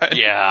shotgun.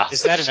 Yeah.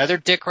 Is that another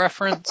dick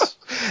reference?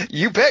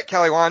 You bet,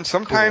 Kelly Wand.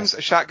 Sometimes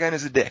a shotgun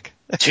is a dick.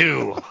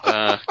 2.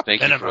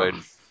 Thank you, Freud.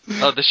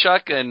 Oh, the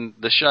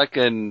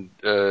shotgun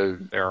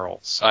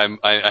barrels.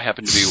 I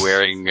happen to be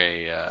wearing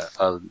a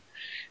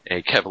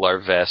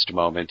Kevlar vest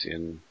moment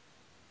in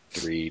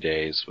 3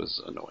 days was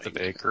annoying. The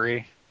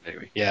bakery?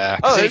 Maybe. Yeah,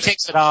 because he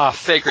takes it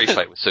off. The bakery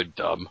fight was so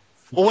dumb.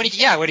 Well, when he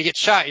gets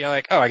shot, you're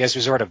like, oh, I guess we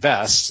resort a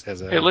vest.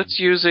 Hey, let's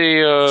use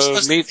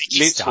a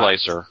meat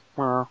slicer.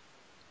 But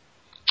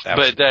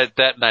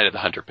that Night of the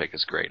Hunter pick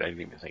is great. I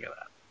didn't even think of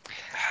that.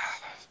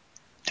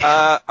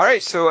 All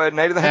right, so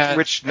Night of the Hunter,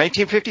 which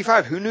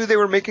 1955. Who knew they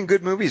were making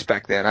good movies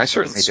back then? I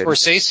certainly didn't.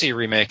 Scorsese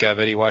remake of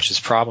it. He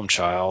watches Problem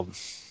Child.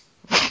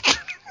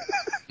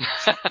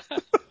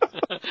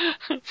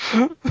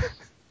 You're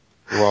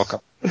welcome.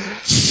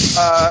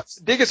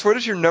 Dingus, what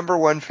is your number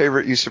one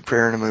favorite use of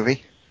prayer in a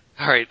movie?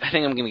 All right, I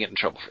think I'm going to get in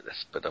trouble for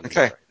this, but I'm okay.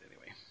 Try it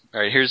anyway.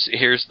 All right, here's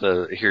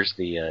the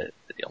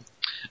deal.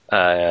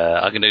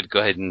 I'm going to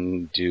go ahead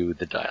and do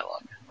the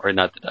dialogue, or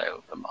not the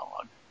dialogue, the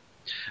monologue.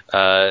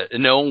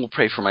 No one will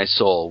pray for my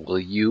soul. Will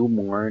you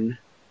mourn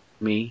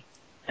me,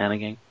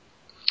 Anagang?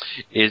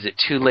 Is it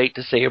too late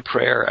to say a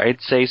prayer?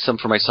 I'd say some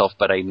for myself,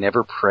 but I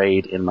never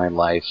prayed in my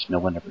life. No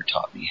one ever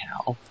taught me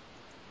how.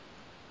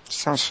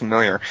 Sounds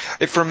familiar.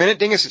 For a minute,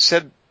 Dingus,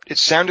 it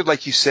sounded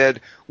like you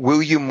said,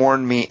 "Will you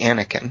mourn me,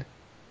 Anakin?"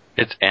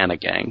 It's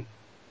Anagang.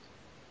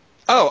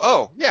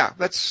 Oh, yeah.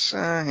 That's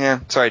yeah.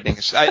 Sorry,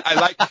 Dingus. I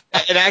like,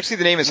 and actually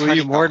the name is. Will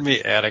you mourn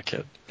me,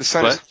 Anakin?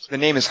 The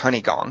name is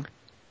Honeygong.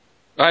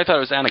 I thought it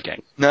was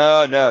Anagang.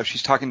 No,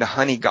 she's talking to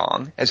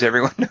Honeygong, as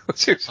everyone knows.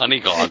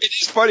 Honeygong.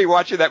 It's funny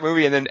watching that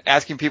movie and then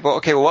asking people,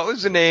 okay, well, what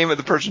was the name of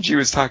the person she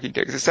was talking to?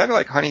 Because it sounded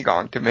like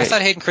Honeygong to me. I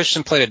thought Hayden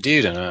Christensen played a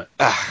dude in it.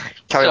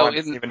 Kelly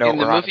doesn't even know what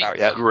we're on about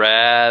yet.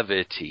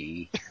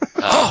 Gravity,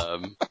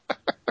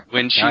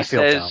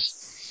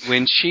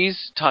 when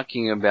she's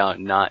talking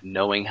about not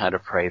knowing how to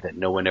pray, that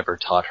no one ever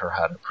taught her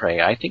how to pray,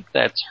 I think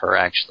that's her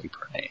actually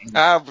praying.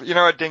 You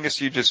know what,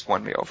 Dingus, you just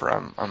won me over.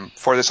 I'm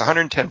for this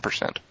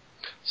 110%.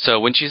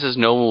 So when she says,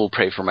 "No one will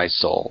pray for my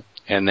soul,"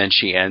 and then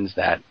she ends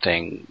that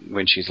thing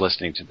when she's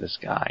listening to this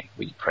guy,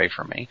 "Will you pray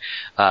for me?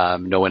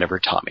 No one ever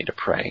taught me to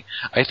pray."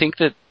 I think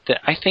that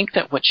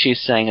what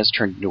she's saying has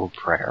turned into a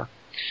prayer.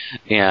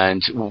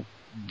 And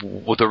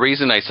the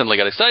reason I suddenly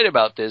got excited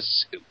about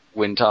this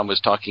when Tom was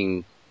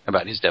talking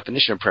about his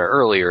definition of prayer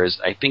earlier is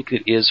I think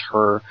it is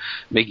her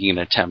making an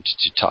attempt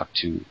to talk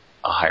to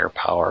a higher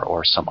power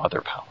or some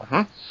other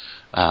power.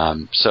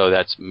 Mm-hmm. So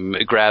that's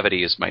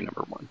gravity is my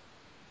number one.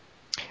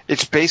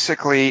 It's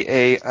basically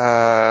it's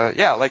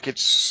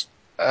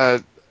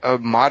a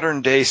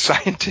modern day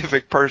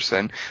scientific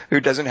person who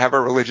doesn't have a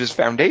religious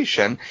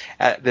foundation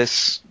at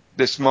this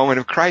moment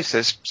of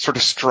crisis, sort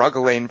of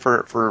struggling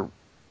for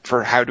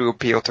how to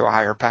appeal to a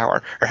higher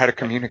power or how to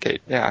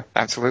communicate. Yeah,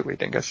 absolutely,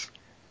 Dingus.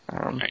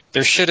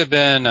 There should have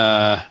been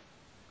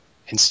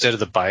instead of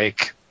the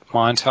bike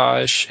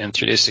montage in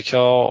 3 Days to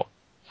Kill,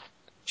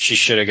 she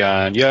should have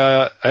gone,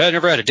 "Yeah, I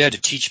never had a dad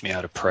to teach me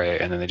how to pray,"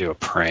 and then they do a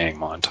praying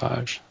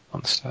montage on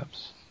the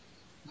steps.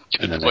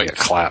 And then they get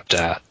clapped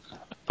at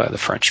by the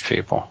French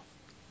people.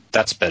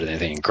 That's better than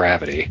anything in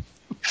Gravity.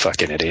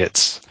 Fucking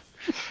idiots.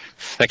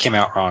 That came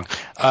out wrong.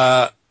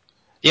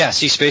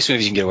 See, space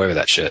movies, you can get away with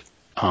that shit.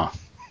 Huh.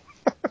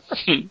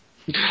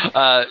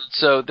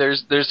 So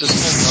there's this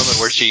whole moment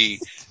where she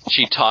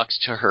talks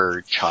to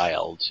her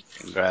child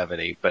in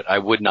Gravity, but I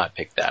would not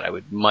pick that. I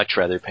would much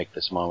rather pick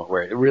this moment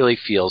where it really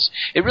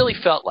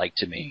felt like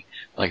to me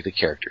like the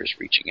character is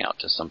reaching out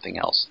to something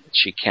else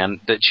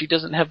that she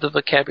doesn't have the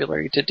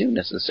vocabulary to do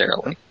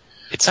necessarily.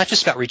 It's not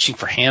just about reaching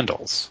for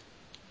handles.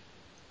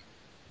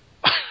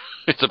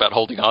 It's about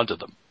holding on to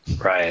them.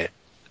 Right.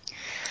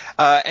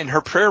 And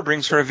her prayer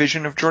brings her a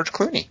vision of George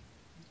Clooney.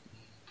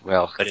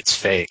 Well, but it's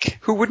fake.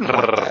 Who wouldn't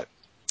want that?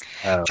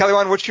 Kelly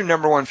Wand, what's your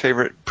number one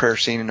favorite prayer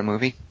scene in a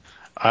movie?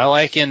 I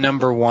like in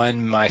number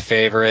one, my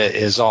favorite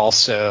is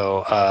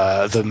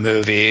also the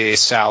movie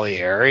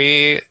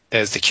Salieri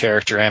as the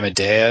character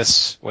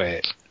Amadeus.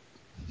 Wait.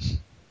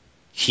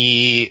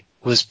 He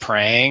was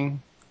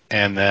praying,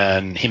 and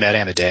then he met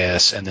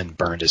Amadeus, and then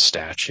burned his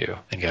statue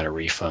and got a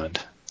refund.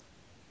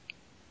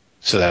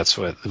 So that's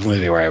what the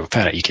movie where I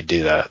found out you could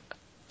do that.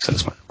 So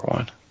that's my number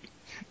one.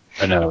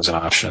 I know it was an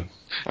option.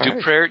 Do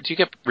you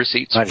get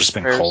receipts? I've just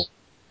been cold.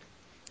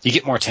 You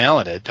get more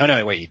talented. Oh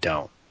no, wait, you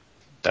don't.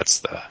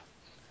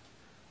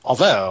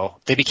 Although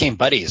they became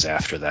buddies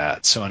after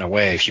that, so in a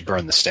way, if you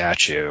burn the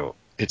statue,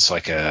 it's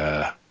like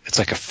a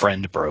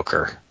friend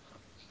broker.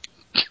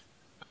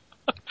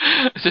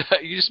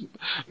 You just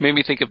made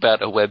me think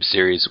about a web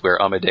series where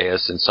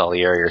Amadeus and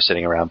Salieri are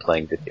sitting around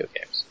playing video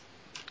games.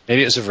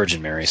 Maybe it was a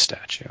Virgin Mary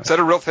statue. Is that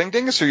a real thing,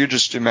 Dingus, or you're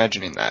just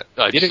imagining that?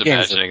 I'm just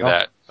imagining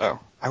that. Oh,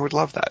 I would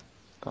love that.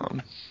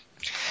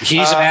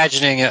 He's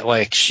imagining it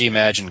like she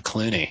imagined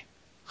Clooney.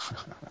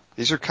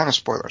 These are kind of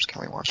spoilers,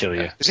 Kelly wants Kill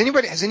you. Has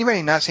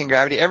anybody not seen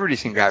Gravity?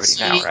 Everybody's seen Gravity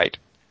now, right?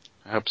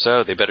 I hope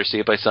so. They better see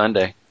it by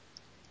Sunday.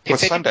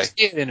 What's Sunday?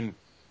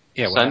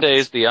 Sunday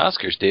is the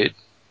Oscars, dude.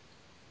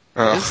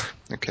 Oh,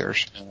 who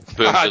cares?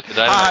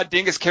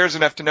 Dingus cares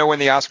enough to know when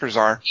the Oscars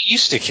are. He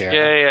used to care.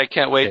 Yay, I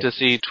can't wait to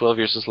see 12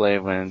 Years a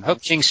Slave win. I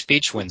hope King's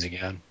Speech wins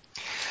again.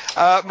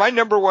 My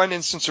number one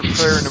instance of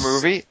prayer in a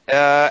movie,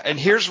 and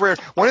here's where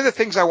one of the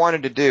things I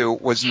wanted to do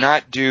was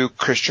not do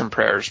Christian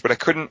prayers, but I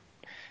couldn't.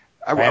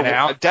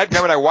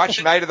 Dadgummit, I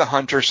watched Night of the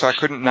Hunter, so I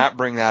couldn't not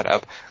bring that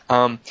up.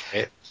 And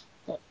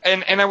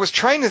I was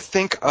trying to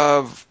think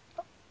of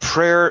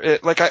prayer,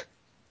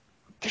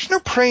 there's no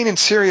praying in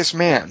Serious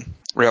Man,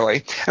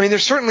 really. I mean,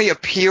 there's certainly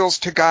appeals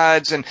to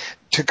God,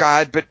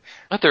 but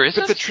there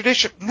isn't? But the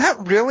tradition,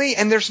 not really,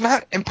 and there's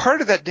not, and part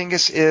of that,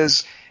 Dingus,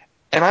 is,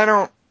 and I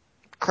don't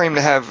claim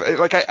to have,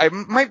 I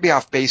might be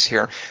off base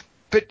here,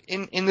 but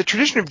in the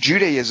tradition of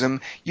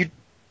Judaism,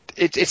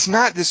 it's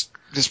not this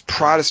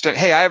Protestant,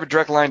 hey, I have a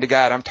direct line to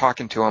God, I'm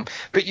talking to him.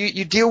 But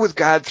you deal with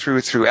God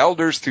through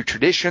elders, through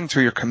tradition,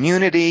 through your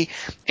community.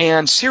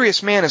 And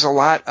Serious Man is a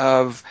lot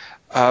of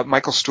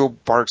Michael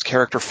Stuhlbarg's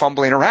character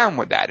fumbling around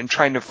with that and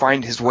trying to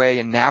find his way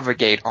and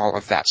navigate all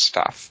of that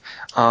stuff.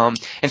 And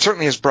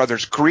certainly his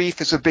brother's grief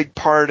is a big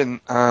part.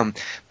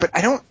 But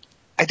I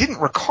didn't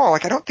recall, I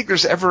don't think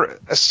there's ever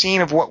a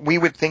scene of what we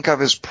would think of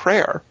as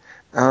prayer.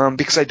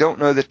 Because I don't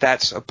know that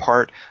that's a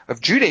part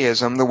of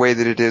Judaism the way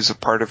that it is a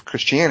part of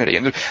Christianity.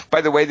 And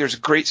by the way, there's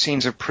great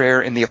scenes of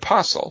prayer in The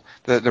Apostle,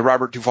 the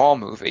Robert Duvall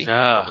movie,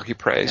 where he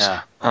prays.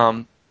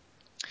 Yeah.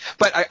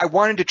 But I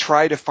wanted to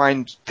try to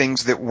find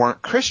things that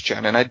weren't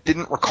Christian, and I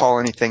didn't recall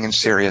anything in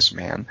Serious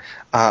Man.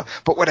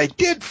 But what I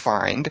did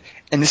find,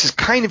 and this is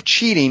kind of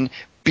cheating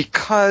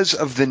because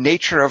of the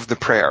nature of the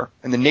prayer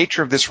and the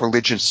nature of this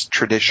religious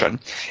tradition,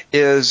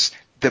 is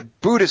the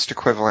Buddhist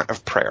equivalent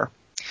of prayer.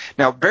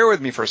 Now, bear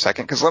with me for a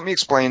second, because let me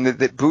explain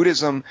that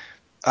Buddhism,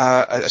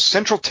 a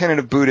central tenet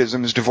of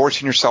Buddhism is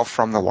divorcing yourself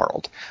from the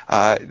world.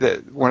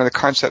 One of the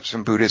concepts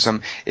in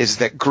Buddhism is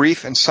that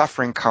grief and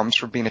suffering comes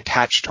from being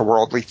attached to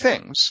worldly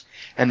things.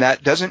 And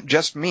that doesn't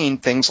just mean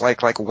things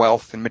like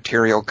wealth and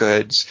material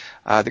goods.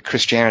 That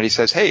Christianity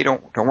says, hey,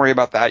 don't worry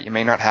about that. You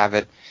may not have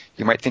it.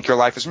 You might think your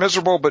life is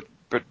miserable, but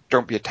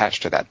don't be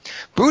attached to that.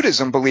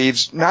 Buddhism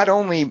believes not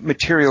only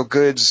material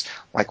goods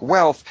like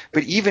wealth,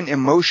 but even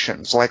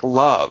emotions like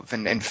love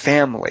and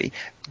family.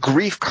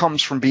 Grief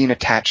comes from being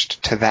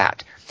attached to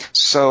that.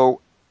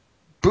 So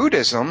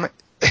Buddhism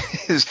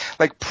is,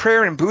 like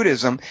prayer in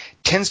Buddhism,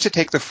 tends to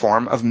take the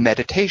form of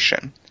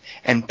meditation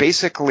and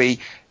basically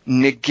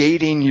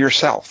negating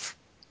yourself.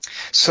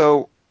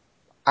 So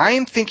I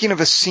am thinking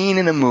of a scene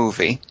in a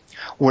movie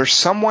where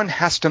someone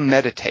has to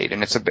meditate,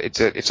 and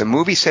it's a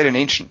movie set in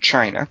ancient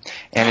China,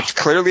 and it's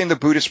clearly in the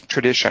Buddhist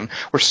tradition,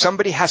 where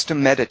somebody has to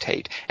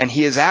meditate, and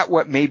he is at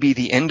what may be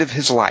the end of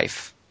his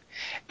life,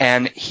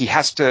 and he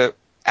has to,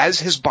 as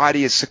his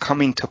body is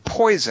succumbing to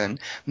poison,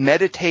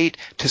 meditate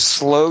to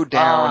slow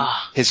down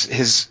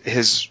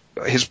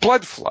his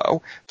blood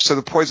flow so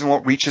the poison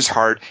won't reach his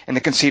heart. And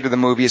the conceit of the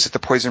movie is that the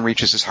poison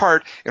reaches his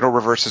heart, it'll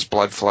reverse his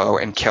blood flow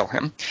and kill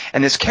him.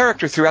 And this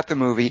character throughout the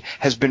movie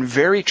has been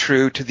very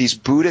true to these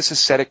Buddhist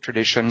ascetic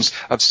traditions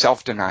of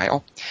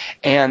self-denial.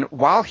 And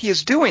while he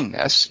is doing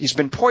this, he's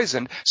been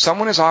poisoned,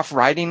 someone is off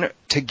riding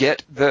to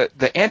get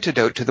the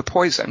antidote to the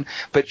poison,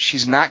 but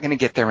she's not going to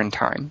get there in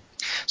time.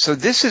 So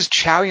this is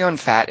Chow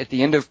Yun-fat at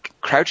the end of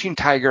Crouching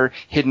Tiger,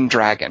 Hidden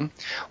Dragon,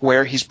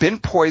 where he's been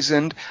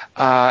poisoned,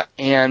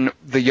 and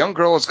the young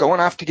girl is going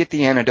off to get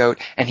the antidote,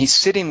 and he's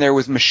sitting there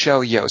with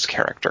Michelle Yeoh's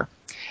character.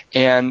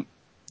 And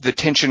the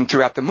tension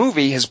throughout the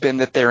movie has been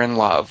that they're in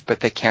love, but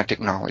they can't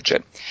acknowledge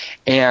it.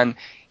 And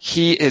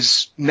he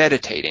is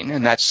meditating,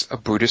 and that's a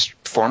Buddhist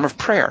form of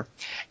prayer.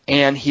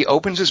 And he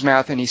opens his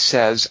mouth and he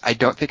says, I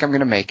don't think I'm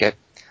going to make it.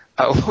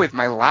 With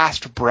my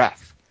last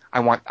breath,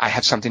 I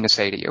have something to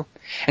say to you.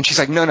 And she's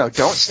like, no,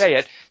 don't say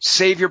it.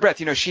 Save your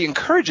breath. She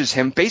encourages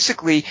him.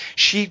 Basically,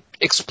 she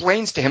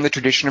explains to him the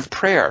tradition of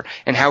prayer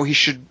and how he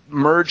should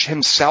merge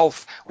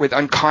himself with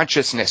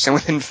unconsciousness and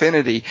with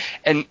infinity.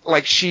 And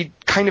she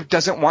kind of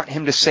doesn't want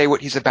him to say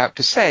what he's about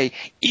to say,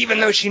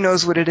 even though she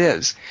knows what it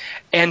is.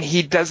 And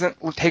he doesn't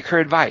take her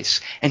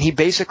advice. And he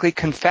basically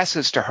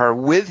confesses to her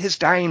with his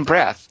dying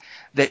breath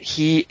that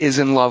he is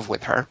in love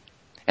with her.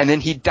 And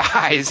then he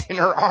dies in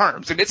her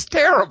arms, and it's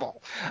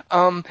terrible.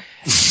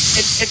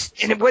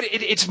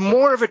 It's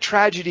more of a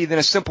tragedy than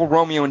a simple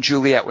Romeo and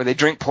Juliet where they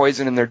drink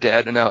poison and they're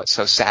dead, and it's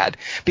so sad.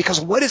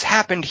 Because what has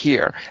happened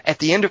here at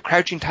the end of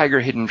Crouching Tiger,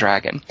 Hidden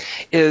Dragon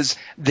is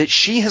that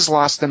she has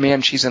lost the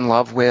man she's in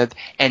love with,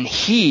 and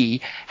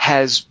he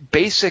has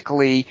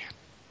basically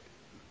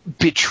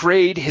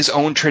betrayed his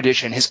own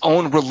tradition, his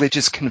own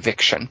religious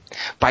conviction,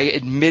 by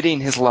admitting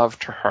his love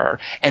to her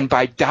and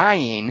by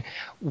dying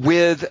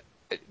with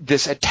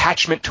this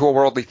attachment to a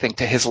worldly thing,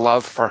 to his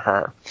love for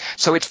her.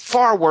 So it's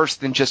far worse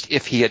than just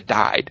if he had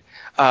died.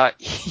 And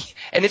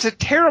it's a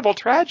terrible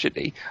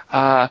tragedy.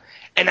 And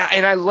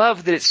I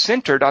love that it's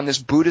centered on this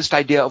Buddhist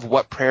idea of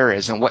what prayer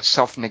is and what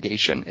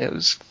self-negation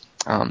is.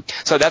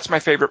 So that's my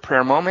favorite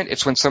prayer moment.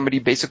 It's when somebody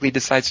basically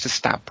decides to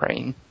stop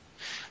praying.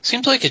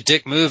 Seems like a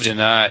dick move to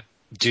not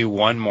do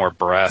one more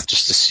breath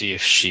just to see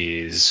if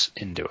she's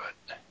into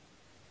it.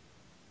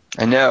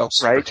 I know,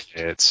 right?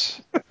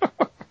 It's...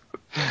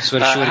 So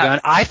if she would have gone,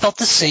 I felt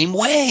the same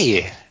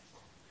way.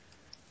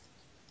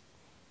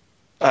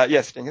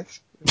 Yes,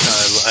 Dingus.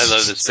 I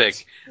love this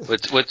pick.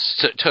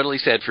 What's totally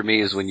sad for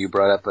me is when you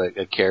brought up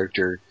a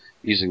character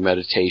using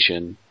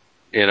meditation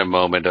in a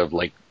moment of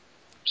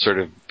sort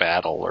of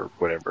battle or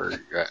whatever.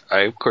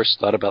 I of course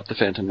thought about the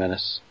Phantom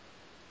Menace.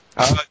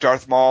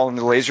 Darth Maul and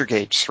the laser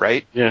gates,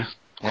 right? Yeah.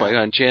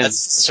 Qui-Gon Jinn. That's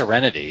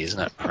Serenity. He's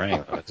not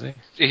praying, is he?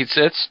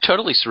 It's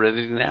totally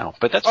Serenity now,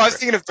 but that's. I was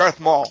thinking of Darth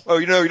Maul. Oh,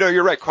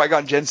 you're right.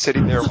 Qui-Gon Jinn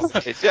sitting there.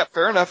 Yeah,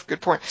 fair enough. Good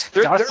point.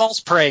 Darth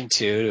Maul's praying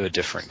too to a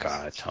different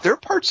god. There are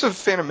parts of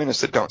Phantom Menace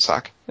that don't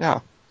suck.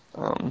 Yeah.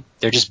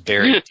 They're just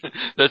buried.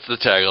 That's the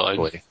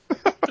tagline.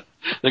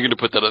 They're going to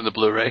put that on the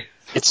Blu-ray.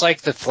 It's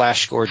like the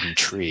Flash Gordon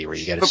tree where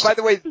you got to. But by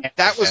the way,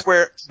 that was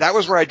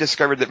where I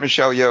discovered that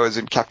Michelle Yeoh is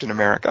in Captain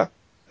America.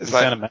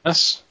 Phantom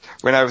Menace?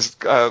 When I was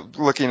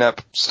looking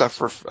up stuff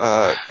for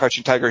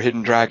Crouching Tiger,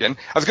 Hidden Dragon,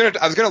 I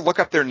was gonna look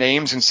up their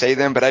names and say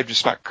them, but I'm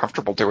just not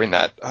comfortable doing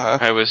that.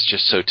 I was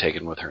just so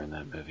taken with her in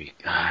that movie.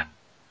 God,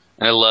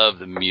 and I love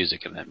the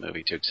music in that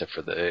movie too,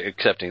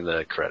 excepting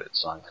the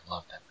credits song. I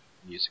love that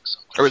music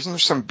song. Oh, isn't there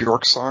some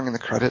Bjork song in the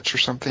credits or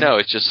something? No,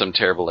 it's just some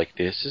terrible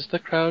this is the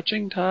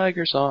Crouching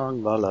Tiger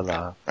song, la la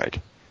la. Right.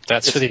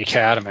 That's for the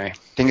Academy.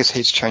 Dingus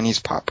hates Chinese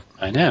pop.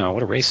 I know.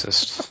 What a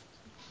racist.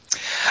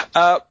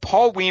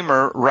 Paul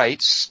Weimer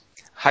writes,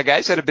 hi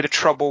guys, had a bit of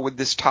trouble with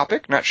this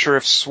topic. Not sure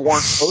if sworn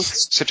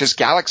oaths such as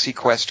Galaxy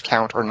Quest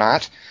count or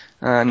not.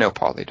 No,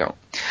 Paul, they don't.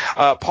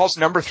 Paul's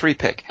number 3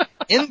 pick.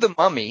 In The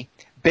Mummy,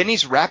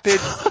 Benny's rapid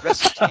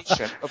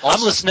recitation of all...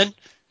 I'm listening.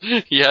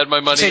 You had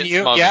my money.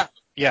 Continue. Yeah.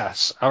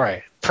 Yes. All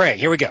right. Pray.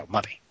 Here we go.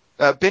 Mummy.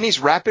 Benny's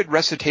rapid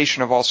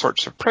recitation of all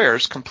sorts of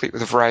prayers, complete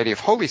with a variety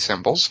of holy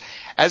symbols.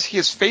 As he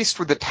is faced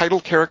with the title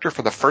character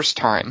for the first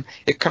time,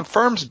 it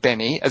confirms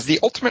Benny as the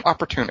ultimate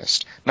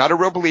opportunist, not a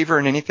real believer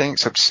in anything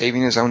except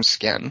saving his own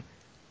skin.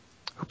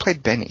 Who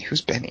played Benny? Who's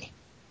Benny?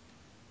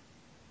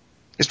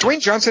 Is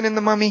Dwayne Johnson in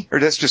The Mummy, or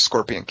that's just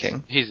Scorpion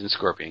King? He's in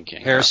Scorpion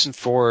King. Harrison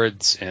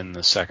Ford's in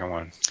the second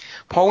one.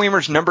 Paul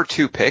Weimer's number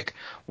 2 pick,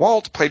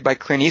 Walt, played by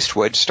Clint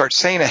Eastwood, starts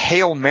saying a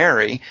Hail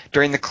Mary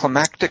during the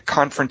climactic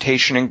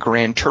confrontation in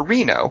Gran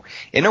Torino.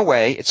 In a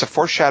way, it's a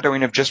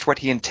foreshadowing of just what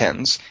he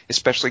intends,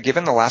 especially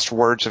given the last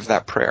words of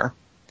that prayer.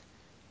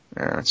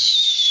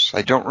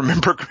 I don't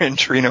remember Gran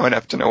Torino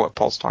enough to know what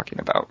Paul's talking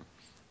about.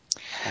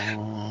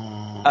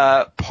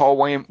 Paul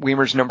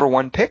Weimer's number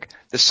 1 pick,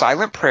 the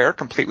silent prayer,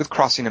 complete with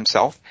crossing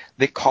himself,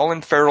 that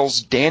Colin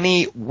Farrell's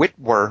Danny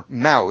Whitwer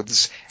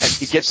mouths as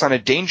he gets on a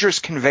dangerous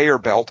conveyor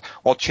belt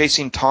while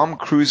chasing Tom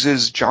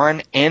Cruise's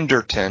John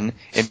Anderton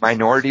in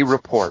Minority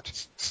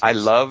Report. I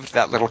loved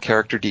that little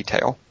character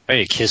detail. Oh,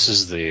 he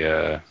kisses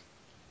the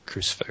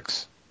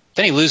crucifix.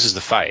 Then he loses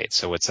the fight,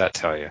 so what's that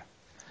tell you?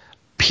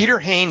 Peter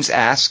Haynes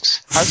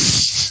asks,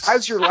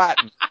 how's your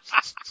Latin?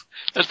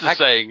 That's the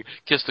saying,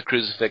 kiss the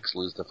crucifix,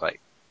 lose the fight.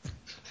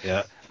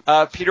 Yeah.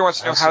 Peter wants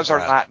to know how's our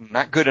Latin.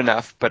 Not good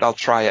enough, but I'll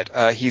try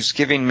it. He's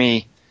giving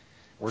me...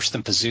 Worse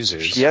than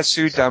Pazuzu's.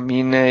 Jesu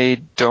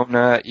Domine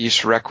Dona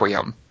is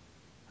Requiem.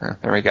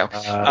 There we go.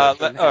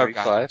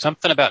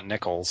 Something about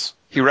Nichols.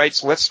 He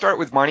writes, let's start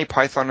with Monty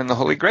Python and the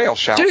Holy Grail,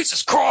 shall we?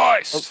 Jesus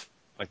Christ!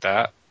 Like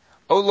that.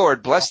 O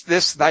Lord, bless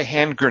this thy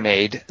hand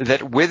grenade,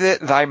 that with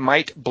it thy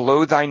might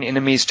blow thine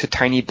enemies to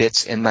tiny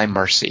bits in thy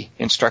mercy.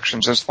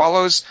 Instructions as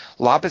follows.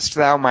 Lobbest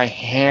thou my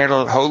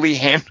holy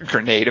hand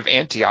grenade of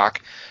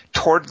Antioch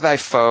toward thy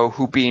foe,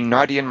 who being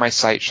naughty in my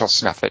sight shall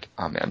snuff it.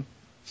 Amen.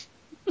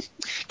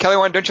 Kelly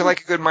Wand, don't you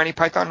like a good Monty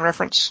Python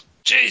reference?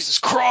 Jesus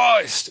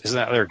Christ! Isn't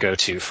that their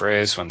go-to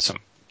phrase when some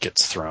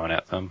gets thrown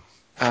at them?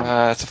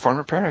 It's a form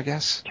of prayer, I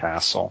guess.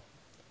 Castle.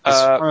 It's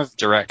a form of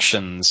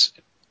directions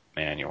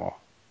manual.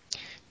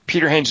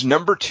 Peter Haynes'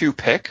 number 2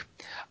 pick.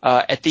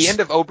 At the end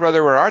of O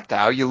Brother, Where Art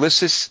Thou,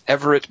 Ulysses,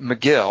 Everett,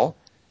 McGill,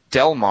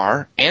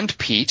 Delmar, and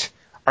Pete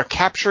are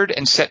captured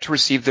and set to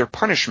receive their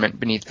punishment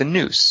beneath the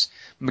noose.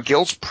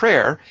 McGill's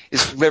prayer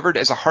is delivered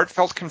as a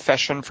heartfelt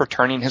confession for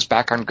turning his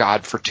back on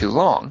God for too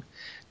long.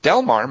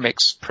 Delmar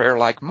makes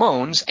prayer-like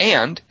moans,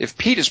 and, if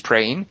Pete is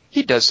praying,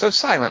 he does so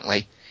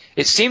silently.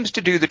 It seems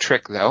to do the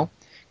trick, though.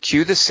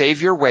 Cue the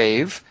Savior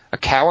wave, a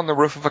cow on the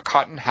roof of a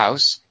cotton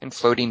house, and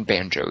floating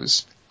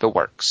banjos. The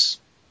works.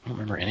 I don't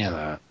remember any of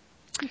that.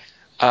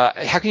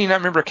 How can you not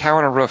remember a cow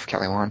on a roof,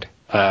 Kelly Wand?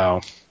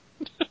 Oh.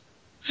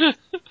 And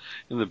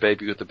the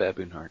baby with the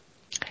baboon heart.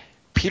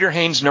 Peter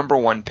Haynes' number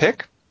 1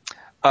 pick.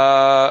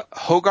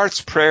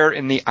 Hogarth's prayer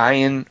in the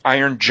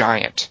Iron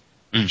Giant,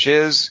 which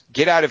is,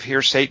 get out of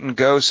here, Satan,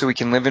 go so we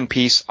can live in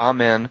peace.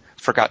 Amen.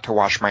 Forgot to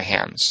wash my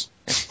hands.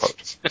 End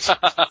quote.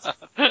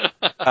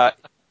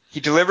 He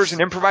delivers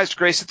an improvised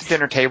grace at the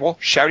dinner table,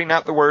 shouting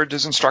out the words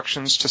as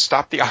instructions to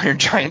stop the Iron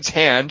Giant's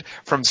hand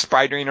from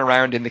spidering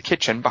around in the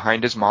kitchen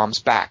behind his mom's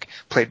back,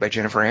 played by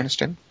Jennifer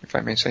Aniston, if I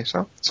may say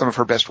so. Some of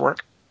her best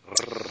work.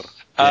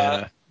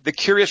 The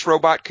curious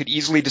robot could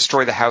easily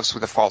destroy the house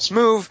with a false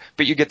move,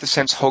 but you get the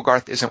sense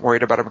Hogarth isn't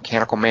worried about a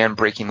mechanical man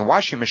breaking the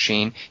washing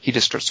machine. He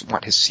just doesn't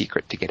want his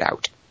secret to get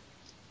out.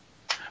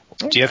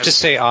 Do you have to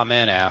say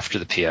amen after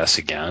the PS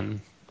again?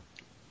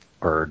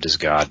 Or does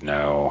God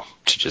know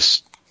to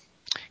just...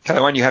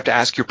 Kelly Wand, you have to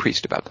ask your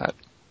priest about that.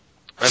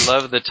 I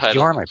love the title.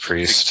 You are my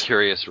priest. The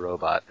Curious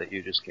Robot that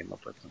you just came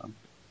up with.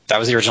 That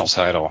was the original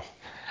title.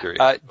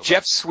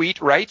 Jeff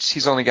Sweet writes,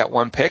 he's only got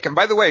 1 pick. And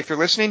by the way, if you're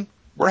listening,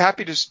 we're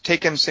happy to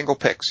take in single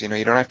picks. You know,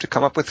 you don't have to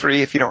come up with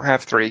 3 if you don't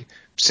have 3.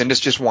 Send us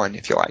just 1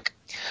 if you like.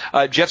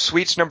 Jeff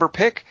Sweet's number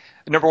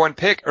 1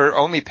 pick, or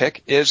only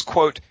pick, is,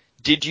 quote,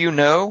 did you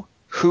know?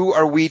 Who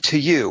are we to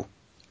you?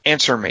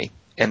 Answer me,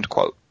 end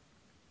quote.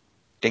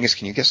 Dingus,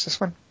 can you guess this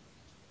one?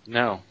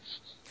 No.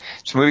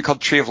 It's a movie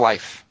called Tree of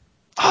Life.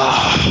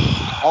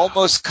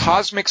 Almost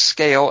cosmic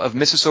scale of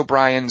Mrs.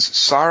 O'Brien's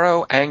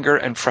sorrow, anger,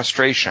 and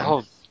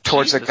frustration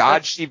towards a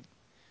god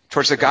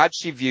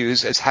she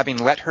views as having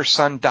let her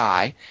son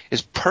die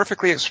is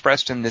perfectly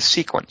expressed in this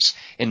sequence,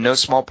 in no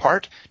small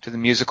part to the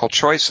musical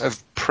choice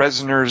of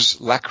Presner's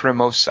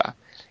Lacrimosa.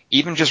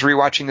 Even just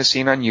rewatching the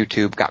scene on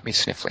YouTube got me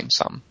sniffling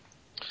some.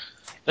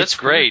 That's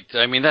great.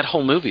 I mean, that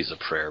whole movie's a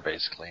prayer,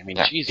 basically. I mean,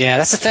 Jesus. Yeah,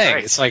 that's the thing.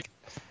 Christ. It's like,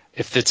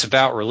 if it's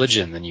about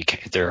religion, then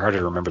they're hard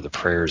to remember the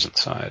prayers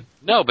inside.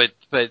 No, but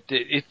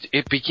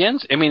it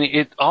begins. I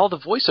mean, all the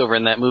voiceover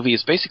in that movie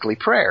is basically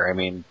prayer. I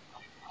mean,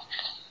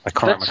 Like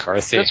Cormac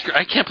McCarthy.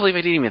 I can't believe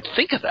I didn't even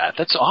think of that.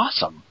 That's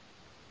awesome.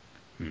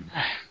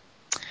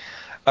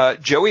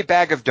 Joey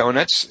Bag of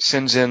Donuts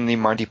sends in the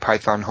Monty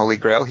Python Holy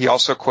Grail. He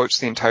also quotes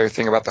the entire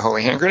thing about the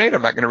Holy Hand Grenade.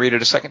 I'm not going to read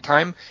it a second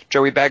time.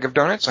 Joey Bag of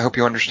Donuts, I hope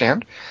you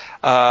understand.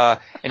 And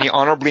he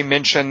honorably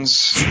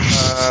mentions,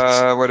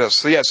 what else?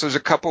 So there's a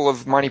couple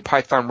of Monty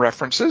Python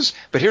references,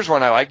 but here's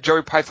one I like.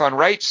 Joey Python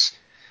writes,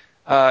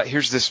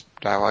 here's this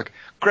dialogue.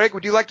 Greg,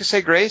 would you like to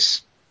say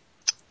grace?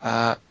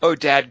 Oh,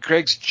 Dad,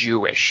 Greg's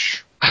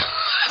Jewish.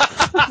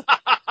 How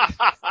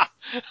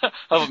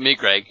about me,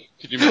 Greg?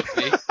 Could you miss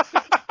me?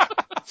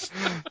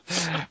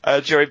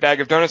 Joey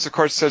Bag of Donuts, of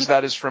course, says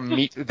that is from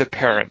Meet the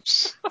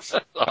Parents. That's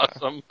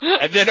awesome.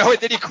 And then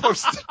he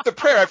quotes the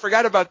prayer. I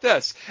forgot about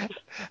this.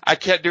 I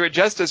can't do it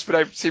justice, but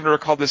I seem to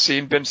recall the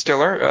scene, Ben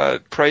Stiller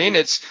praying.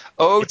 It's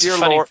dear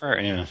Lord.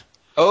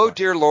 Oh,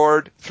 dear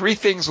Lord, 3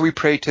 things we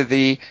pray to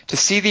thee, to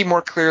see thee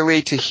more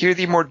clearly, to hear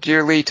thee more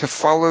dearly, to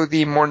follow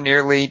thee more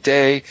nearly,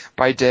 day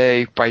by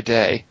day by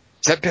day.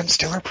 Is that Ben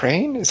Stiller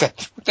praying? Is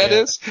that what that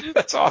is?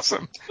 That's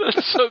awesome.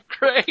 That's so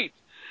great.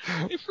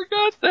 I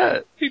forgot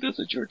that. He does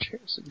a George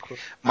Harrison quote.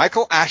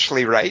 Michael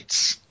Ashley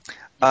writes,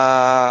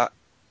 3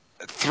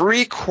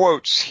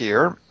 quotes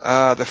here.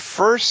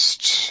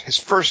 His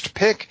first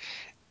pick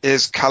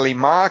is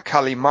Kalima,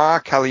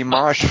 Kalima,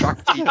 Kalima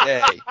Shakti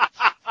Day.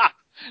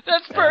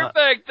 That's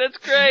perfect. That's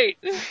great.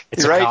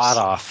 It's a god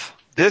off.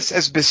 This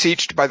as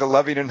beseeched by the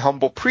loving and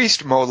humble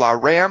priest Mola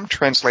Ram,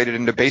 translated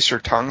into baser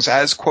tongues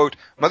as, quote,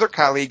 Mother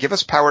Kali, give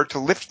us power to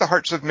lift the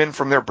hearts of men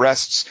from their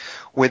breasts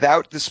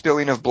without the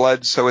spilling of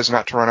blood so as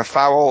not to run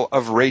afoul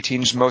of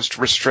ratings most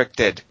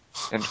restricted,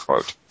 end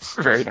quote.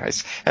 Very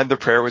nice. And the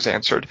prayer was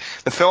answered.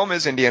 The film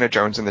is Indiana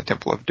Jones and the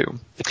Temple of Doom.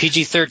 The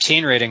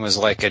PG-13 rating was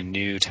like a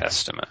New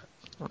Testament.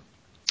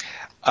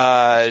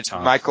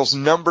 Michael's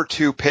number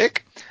 2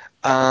 pick.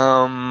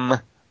 I'm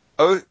not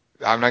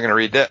going to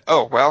read that.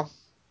 Oh, well.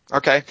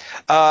 Okay.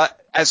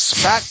 As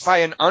spat by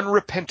an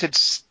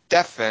unrepentant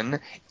Stefan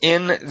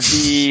in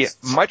the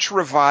much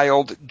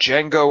reviled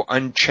Django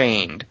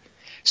Unchained.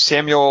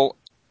 Samuel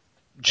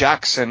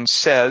Jackson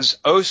says,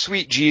 "Oh,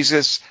 sweet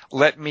Jesus,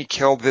 let me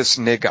kill this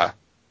nigga."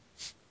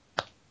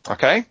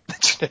 Okay,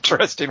 that's an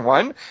interesting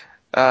one.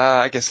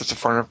 I guess it's a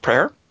form of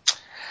prayer.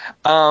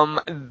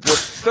 The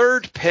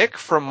third pick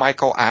from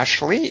Michael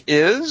Ashley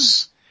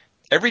is,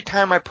 every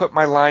time I put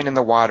my line in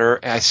the water,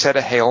 I said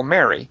a Hail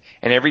Mary.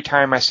 And every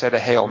time I said a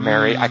Hail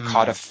Mary, I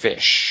caught a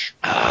fish.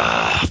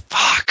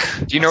 Fuck.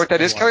 Do you know what that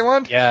is, Kelly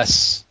Wand?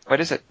 Yes. What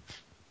is it?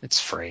 It's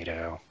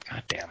Fredo.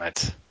 God damn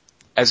it.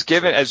 As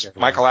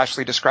Michael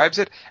Ashley describes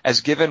it,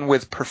 as given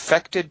with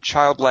perfected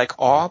childlike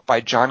awe by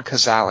John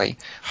Cazale,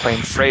 playing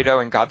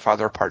Fredo in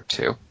Godfather Part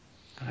 2.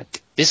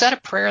 Is that a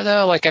prayer,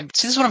 though? Like, see,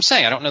 this is what I'm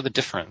saying. I don't know the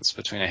difference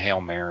between a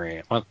Hail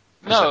Mary. Well,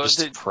 No, just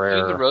a doing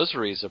prayer? the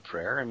rosary is a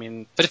prayer. I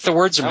mean, But if the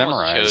words are I almost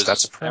memorized,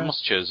 that's a I prayer.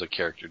 almost chose a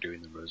character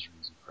doing the rosary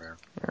as a prayer.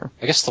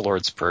 I guess the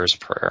Lord's Prayer is a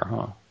prayer,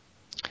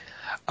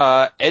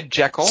 huh? Ed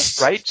Jekyll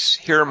writes,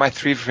 "Here are my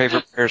 3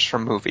 favorite prayers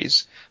from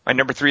movies. My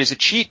number 3 is a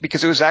cheat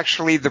because it was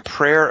actually the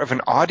prayer of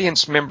an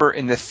audience member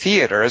in the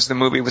theater as the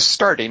movie was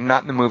starting,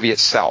 not in the movie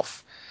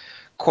itself.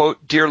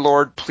 Quote, 'Dear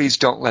Lord, please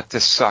don't let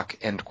this suck,'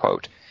 end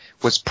quote.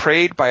 Was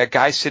prayed by a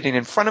guy sitting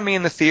in front of me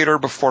in the theater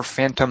before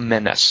Phantom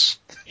Menace.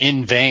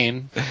 In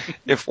vain.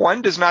 If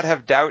one does not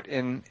have doubt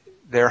in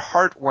their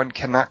heart, one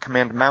cannot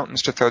command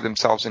mountains to throw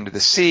themselves into the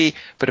sea,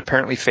 but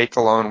apparently faith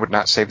alone would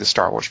not save the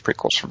Star Wars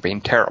prequels from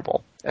being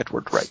terrible,"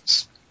 Edward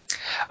writes.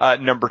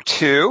 Number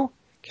 2,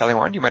 Kelly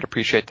Wand, you might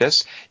appreciate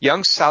this,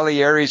 young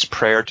Salieri's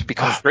prayer to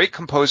become a great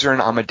composer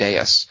in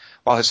Amadeus.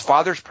 While his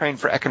father's praying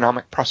for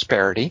economic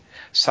prosperity,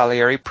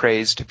 Salieri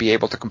prays to be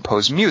able to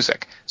compose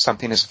music,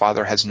 something his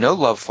father has no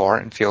love for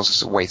and feels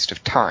is a waste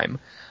of time.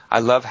 I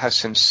love how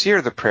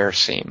sincere the prayer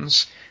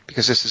seems,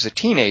 because this is a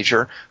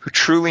teenager who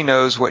truly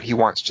knows what he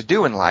wants to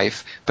do in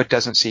life, but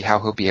doesn't see how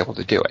he'll be able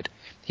to do it.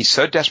 He's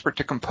so desperate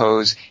to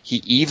compose, he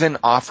even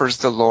offers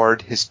the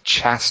Lord his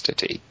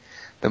chastity.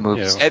 The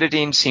movie's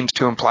editing seems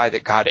to imply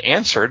that God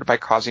answered by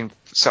causing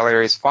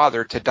Salieri's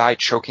father to die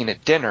choking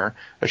at dinner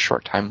a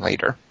short time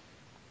later.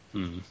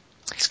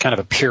 It's kind of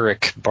a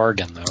Pyrrhic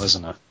bargain, though,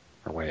 isn't it?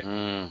 Or wait.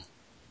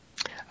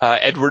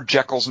 Edward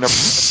Jekyll's number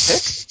 1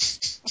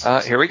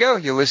 pick. Here we go.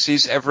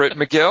 Ulysses Everett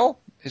McGill.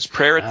 His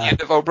prayer at the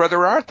end of "Oh,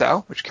 Brother Art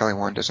Thou," which Kelly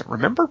Wand doesn't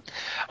remember.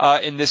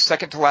 In this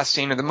second to last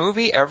scene of the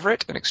movie,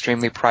 Everett, an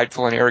extremely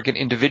prideful and arrogant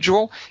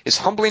individual, is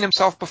humbling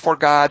himself before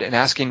God and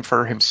asking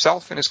for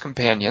himself and his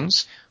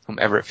companions, whom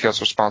Everett feels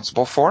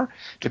responsible for,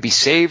 to be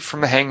saved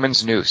from the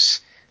hangman's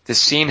noose.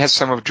 This scene has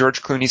some of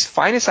George Clooney's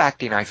finest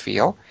acting, I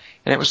feel,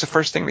 and it was the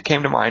first thing that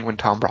came to mind when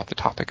Tom brought the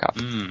topic up.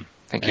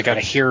 Thank you. I got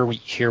a here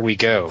we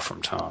go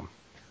from Tom.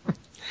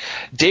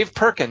 Dave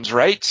Perkins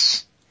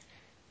writes,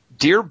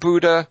 "Dear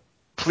Buddha,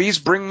 please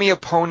bring me a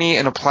pony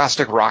and a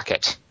plastic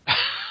rocket."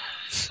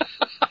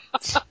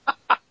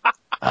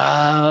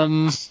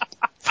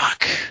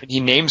 Fuck. He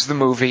names the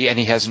movie, and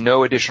he has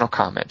no additional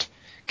comment.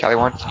 Kelly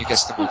Wand, can you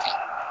guess the movie?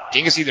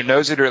 Dingus either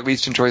knows it or at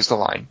least enjoys the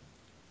line.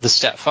 The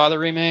Stepfather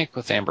remake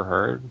with Amber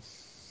Heard? Is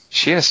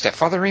she in a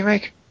Stepfather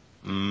remake?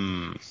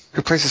 Who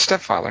plays the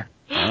stepfather?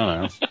 I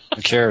don't know.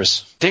 Who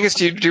cares? Dingus,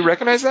 do you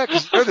recognize that?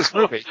 Because you know this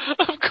movie.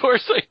 Of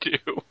course I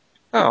do.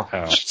 Oh,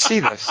 you should see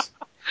this.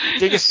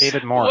 Dingus,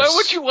 David Morris. Why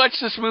would you watch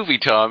this movie,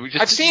 Tom?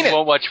 I've seen it.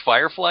 Won't watch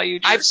Firefly? You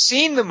I've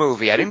seen the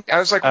movie. I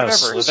was like, whatever.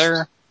 So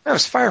there. No,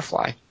 it's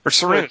Firefly or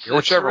Serenity, or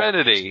whichever.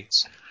 Serenity.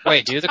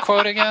 Wait, do the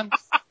quote again?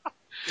 Dear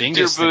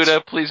Dingus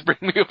Buddha, please bring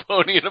me a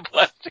pony and a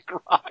plastic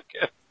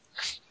rocket.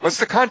 What's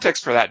the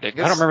context for that,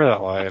 Dingus? I don't remember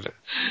that line.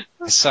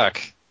 I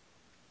suck.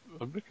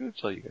 I'm not going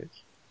to tell you guys.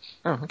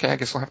 Oh, okay. I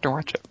guess we'll have to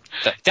watch it.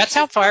 That's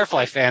how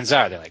Firefly fans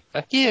are. They're like,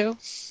 fuck you.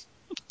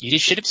 You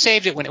just should have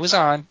saved it when it was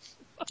on.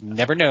 You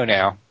never know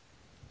now.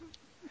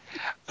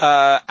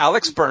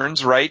 Alex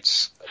Burns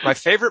writes, "My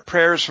favorite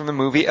prayers from the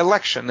movie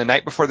Election. The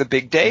night before the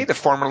big day, the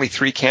formerly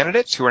 3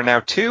 candidates, who are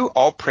now 2,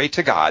 all pray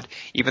to God,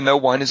 even though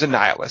one is a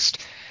nihilist.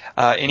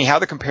 Anyhow,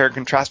 the compare and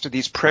contrast of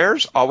these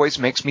prayers always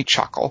makes me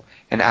chuckle."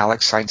 And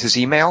Alex signs his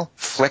email,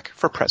 Flick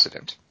for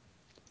President.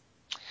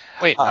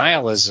 Wait,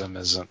 nihilism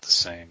isn't the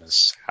same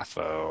as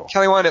Sappho.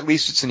 Kelly Wand, at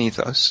least it's an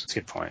ethos. That's a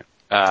good point.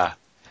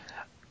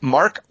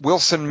 Mark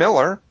Wilson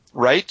Miller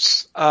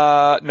writes,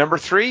 number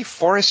 3,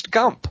 Forrest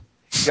Gump.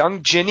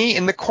 Young Ginny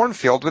in the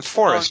cornfield with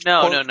Forrest.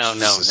 No. Wait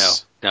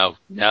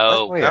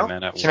a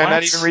minute. Can I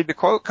not even read the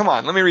quote? Come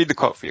on, let me read the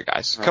quote for you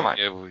guys. Come on.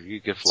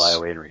 You could fly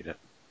away and read it.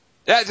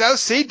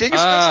 See,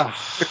 Dingus,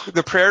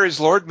 the prayer is,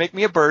 "Lord, make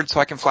me a bird so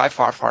I can fly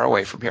far, far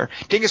away from here."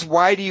 Dingus,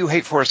 why do you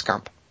hate Forrest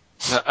Gump?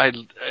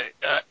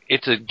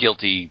 It's a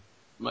guilty,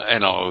 I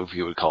don't know if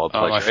you would call it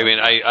pleasure.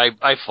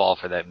 I fall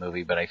for that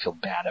movie, but I feel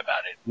bad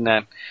about it.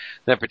 And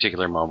that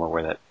particular moment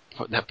where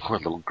that poor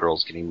little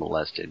girl's getting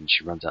molested and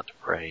she runs out to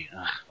pray.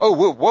 Oh,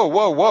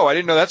 whoa. I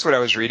didn't know that's what I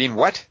was reading.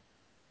 What?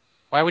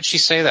 Why would she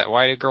say that?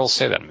 Why do girls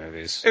say that in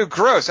movies? Ew,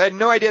 gross. I had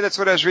no idea that's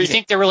what I was You reading.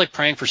 think they're really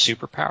praying for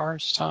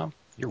superpowers, Tom?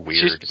 You're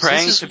weird. She's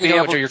praying This is to we be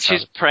know able. your She's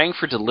childhood. praying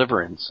for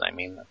deliverance. I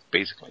mean, that's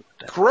basically what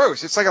that.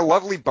 Gross. It's like a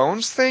Lovely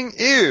Bones thing.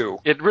 Ew.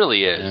 It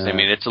really is. Yeah. I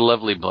mean, it's a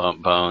lovely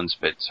bones,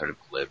 but sort of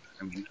live.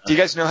 I mean, Do you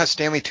guys know how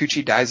Stanley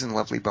Tucci dies in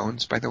Lovely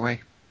Bones, by the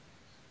way?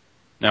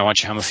 Now, why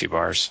don't you hum a few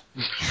bars?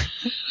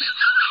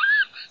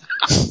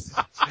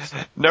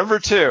 Number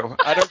 2.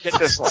 I don't get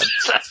this one.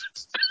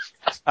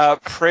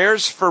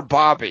 Prayers for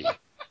Bobby.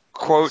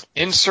 Quote,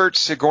 insert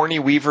Sigourney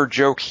Weaver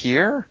joke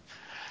here?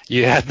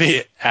 You had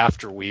me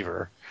after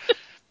Weaver.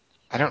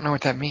 I don't know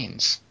what that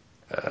means.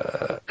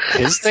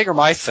 His thing or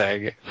my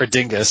thing? Or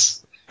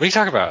Dingus? What are you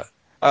talking about?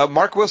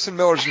 Mark Wilson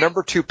Miller's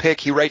number 2 pick,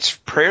 he writes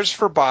prayers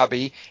for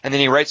Bobby, and then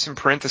he writes in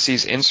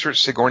parentheses, insert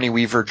Sigourney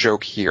Weaver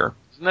joke here.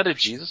 isn't that a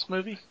Jesus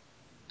movie?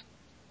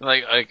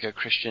 Like a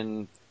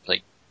Christian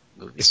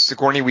movie. Is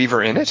Sigourney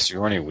Weaver in it?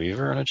 Sigourney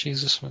Weaver in a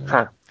Jesus movie?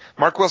 Huh.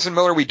 Mark Wilson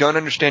Miller, we don't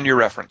understand your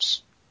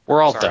reference.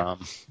 We're all Sorry. dumb.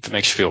 If it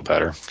makes you feel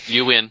better.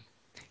 You win.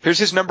 Here's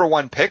his number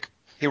 1 pick.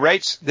 He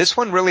writes, this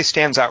one really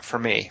stands out for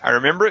me. I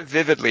remember it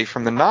vividly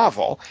from the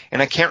novel,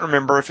 and I can't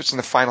remember if it's in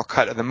the final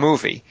cut of the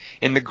movie.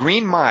 In The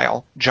Green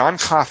Mile, John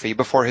Coffey,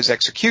 before his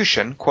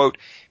execution, quote,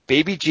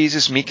 Baby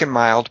Jesus, meek and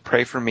mild,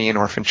 pray for me, an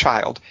orphan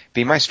child.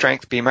 Be my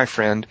strength, be my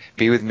friend,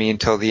 be with me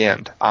until the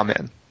end.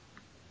 Amen.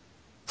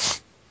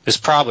 It's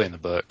probably in the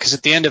book. Because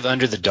at the end of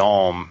Under the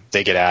Dome,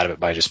 they get out of it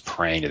by just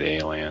praying to the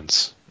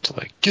aliens. To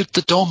like, get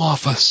the dome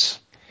off us.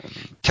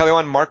 Kelly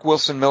One, Mark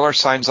Wilson Miller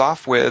signs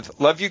off with,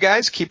 love you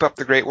guys, keep up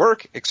the great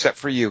work, except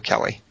for you,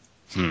 Kelly.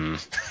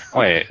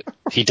 Wait,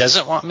 he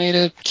doesn't want me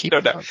to keep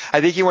No.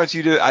 I think he wants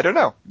you to, I don't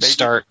know. Maybe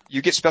start,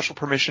 you get special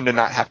permission to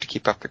not have to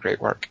keep up the great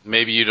work.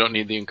 Maybe you don't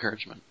need the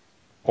encouragement.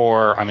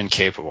 or I'm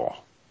incapable.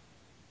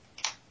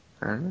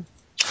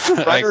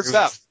 Runners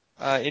up.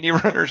 Any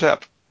runners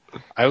up?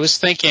 I was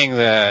thinking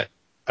that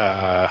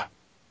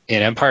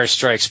in Empire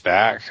Strikes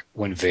Back,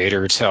 when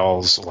Vader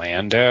tells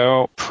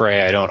Lando,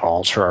 pray I don't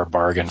alter our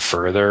bargain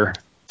further,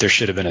 there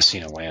should have been a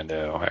scene of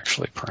Lando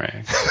actually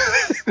praying.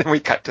 We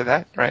cut to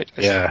that, right?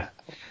 Yeah.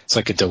 It's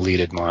like a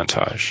deleted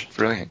montage.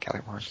 Brilliant, Kelly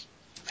Morris.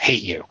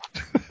 Hate you.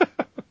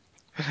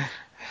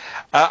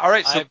 All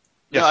right, so yes.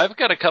 No, I've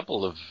got a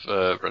couple of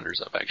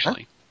runners up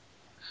actually.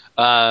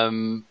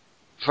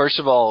 First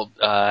of all,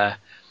 I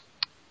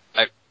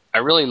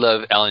really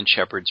love Alan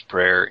Shepard's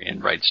prayer in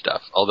Right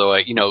Stuff. Although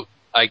I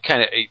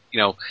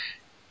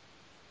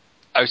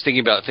was thinking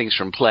about things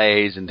from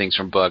plays and things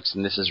from books,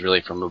 and this is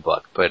really from a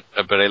book. But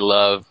I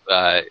love.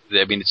 I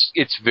mean,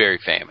 it's very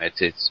famous.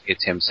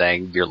 It's him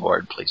saying, "Dear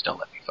Lord, please don't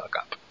let me fuck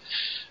up."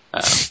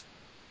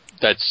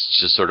 That's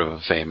just sort of a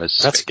famous.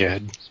 That's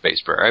good.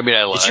 Space prayer. I mean,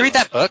 Did you read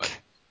that book?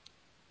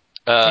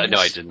 No,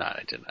 I did not.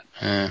 I did not.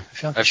 I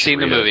feel like I've seen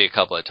the movie a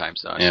couple of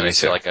times though, so Yeah, me I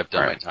feel too. like I've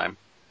done Right. my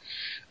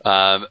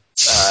time.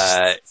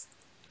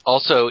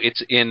 Also,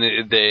 it's in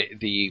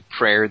the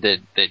prayer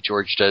that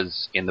George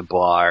does in the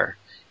bar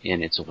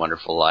in It's a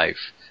Wonderful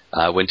Life.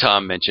 When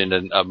Tom mentioned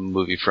a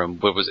movie from,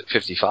 what was it,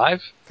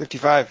 55?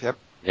 55, yep.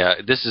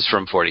 Yeah, this is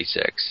from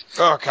 46.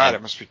 Oh, God,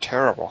 it must be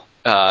terrible.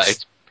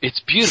 It's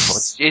beautiful.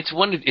 It's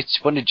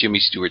one of Jimmy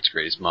Stewart's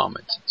greatest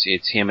moments.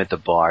 It's him at the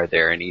bar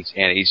there, and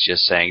he's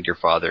just saying, "Dear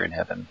Father in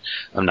heaven,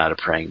 I'm not a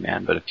praying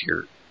man, but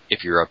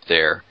if you're up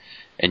there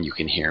and you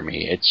can hear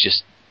me," it's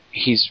just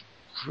he's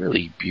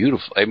really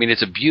beautiful. I mean,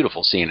 it's a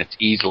beautiful scene. It's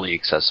easily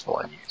accessible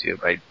on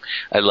YouTube.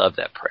 I love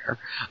that prayer.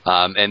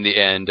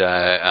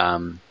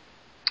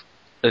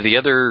 The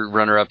other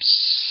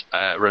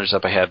runners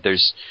up I have.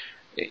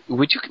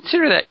 Would you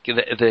consider that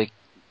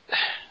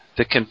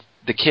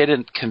the kid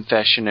in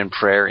Confession and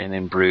Prayer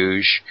in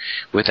Bruges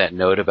with that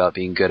note about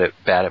being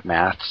bad at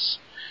maths,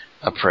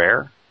 a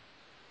prayer?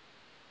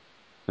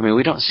 I mean,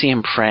 we don't see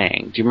him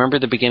praying. Do you remember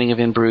the beginning of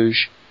In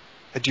Bruges?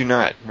 I do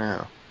not,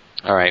 no.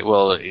 All right,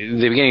 well,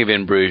 the beginning of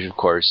In Bruges, of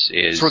course,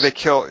 is... It's where they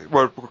kill,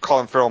 where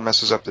Colin Farrell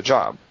messes up the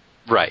job.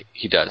 Right,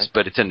 he does, Right.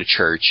 But it's in a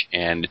church,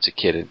 and it's a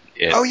kid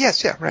Oh,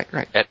 yes, yeah, right.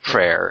 at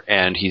prayer,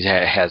 and he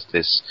has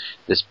this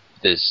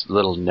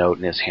little note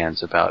in his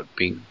hands about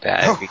being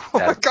bad. Oh,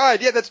 my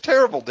God, yeah, that's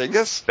terrible,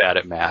 Dingus. Bad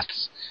at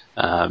maths.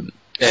 And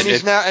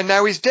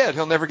now he's dead.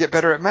 He'll never get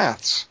better at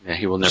maths. Yeah,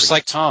 he will never. Just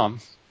like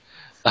Tom.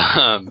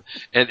 And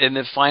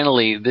then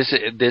finally,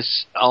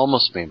 this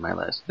almost made my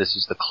list. This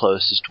is the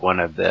closest one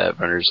of the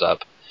runners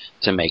up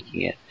to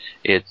making it.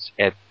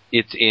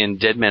 It's in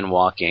Dead Men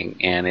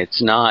Walking, and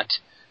it's not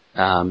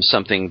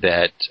something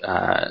that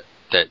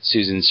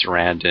Susan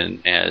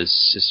Sarandon as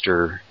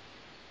Sister.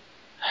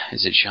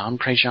 Is it Jean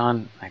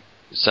Prejean? I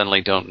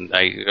suddenly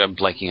I'm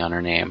blanking on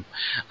her name.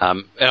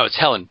 No, it's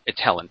Helen. It's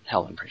Helen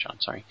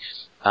Prejean. Sorry.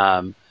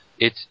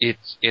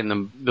 It's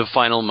in the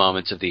final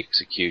moments of the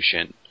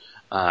execution.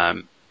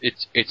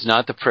 It's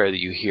not the prayer that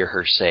you hear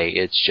her say.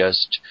 It's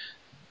just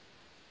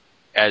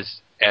as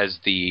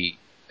the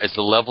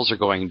levels are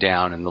going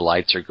down and the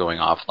lights are going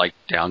off, like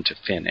down to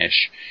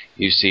finish,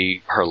 you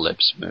see her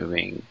lips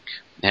moving,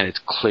 and it's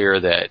clear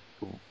that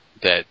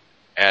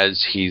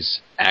as he's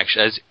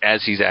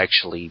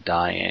actually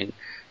dying,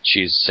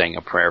 she's saying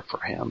a prayer for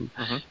him.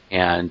 Mm-hmm.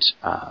 And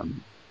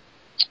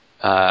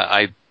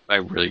I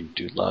really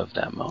do love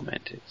that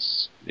moment.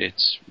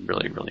 it's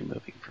really, really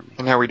moving for me.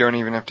 And now we don't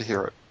even have to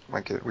hear it.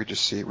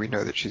 We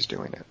know that she's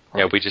doing it.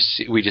 Yeah, we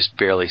just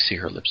barely see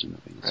her lips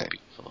moving. It's Right. a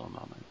beautiful little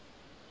moment.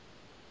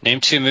 Name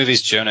 2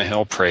 movies Jonah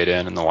Hill prayed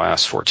in the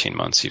last 14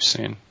 months you've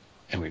seen,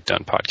 and we've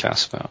done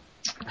podcasts about.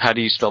 How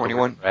do you spell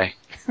 21. the word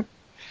pray?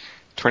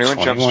 21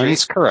 Jump 21 Street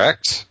is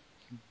correct.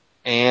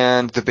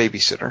 and The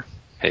Babysitter.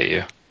 Hey,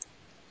 you.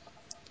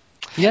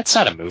 Yeah, it's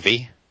not a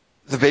movie.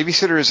 The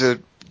Babysitter is a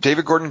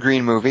David Gordon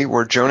Green movie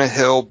where Jonah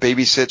Hill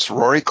babysits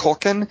Rory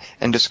Culkin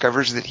and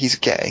discovers that he's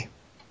gay.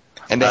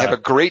 And they have a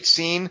great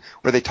scene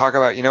where they talk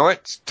about, you know what,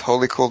 it's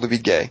totally cool to be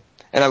gay.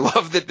 And I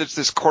love that there's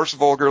this coarse,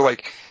 vulgar,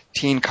 like,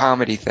 teen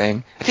comedy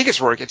thing. I think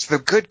it's Rory. It's the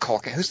good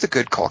Culkin. Who's the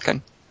good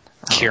Culkin?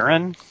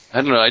 Kieran?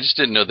 I don't know. I just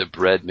didn't know that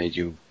bread made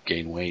you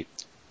gain weight.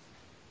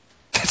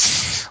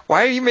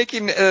 Why are you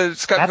making Scott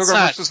That's Pilgrim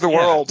not- versus the yeah.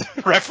 World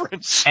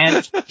reference?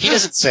 And he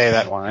doesn't say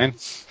that line.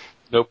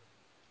 Nope.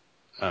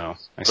 Oh,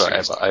 I see.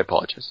 Sorry, I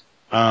apologize.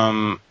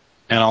 And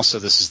also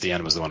This Is the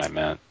End was the one I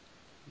meant,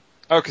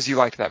 Oh, because you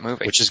liked that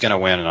movie. which is going to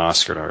win an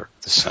Oscar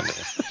this Sunday.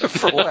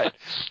 For what?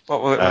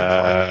 What will it win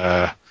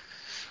for?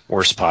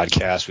 Worst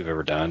podcast we've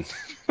ever done.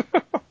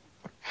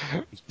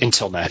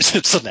 Until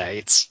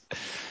tonight's.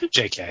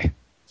 JK.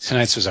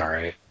 Tonight's was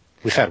alright.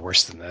 We've had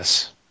worse than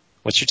this.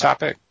 What's your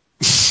topic?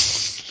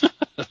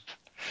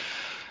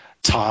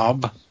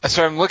 Tom?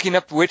 So I'm looking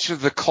up which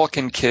of the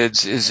Culkin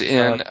kids is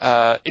in.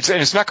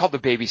 It's not called The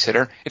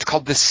Babysitter. It's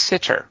called The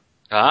Sitter.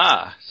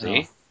 Ah,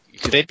 see?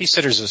 The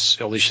Babysitter's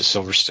a Alicia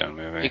Silverstone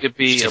movie. He could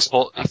be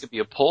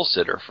a pole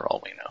sitter for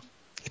all we know.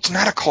 It's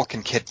not a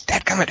Culkin kid.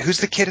 Dadgummit, who's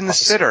the kid in The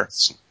Sitter?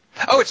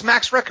 Oh, it's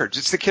Max Records.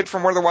 It's the kid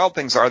from Where the Wild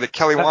Things Are that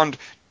Kelly Wand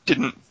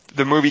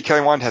the movie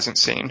Kelly Wand hasn't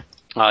seen.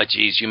 Ah,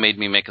 geez, you made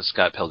me make a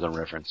Scott Pilgrim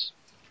reference.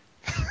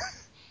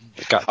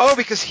 Oh,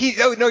 because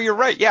no, you're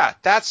right. Yeah,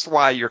 that's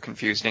why you're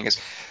confused, Dingus.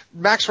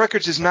 Max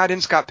Records is not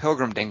in Scott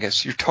Pilgrim,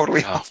 Dingus. You're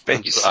totally off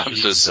base. I'm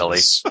so silly.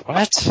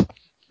 What?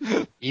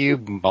 You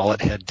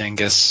mullet head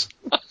dingus.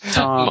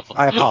 Tom,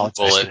 I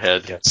apologize. Bullet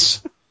head.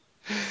 Yes.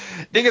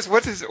 Dingus,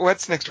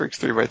 what's next week's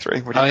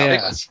 3x3? What do you Oh, got?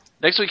 yeah.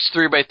 Next week's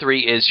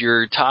 3x3 is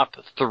your top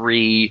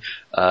 3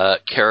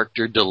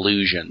 character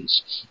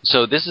delusions.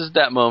 So this is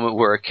that moment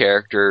where a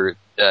character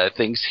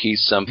thinks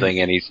he's something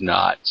and he's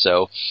not.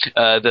 So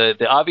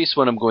the obvious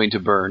one I'm going to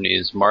burn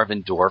is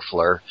Marvin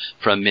Dorfler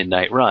from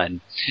Midnight Run.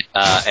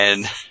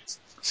 And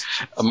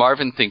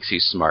Marvin thinks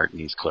he's smart and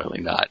he's clearly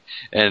not.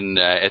 And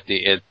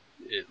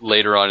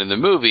later on in the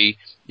movie,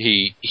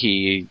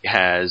 he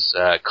has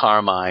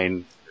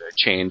Carmine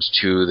chained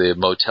to the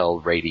motel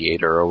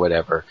radiator or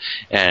whatever,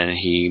 and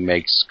he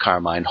makes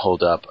Carmine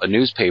hold up a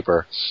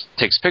newspaper,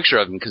 takes a picture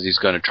of him because he's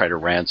going to try to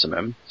ransom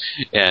him,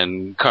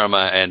 and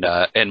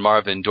and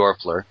Marvin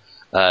Dorfler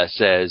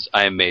says,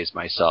 "I amaze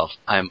myself.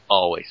 I'm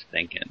always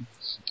thinking."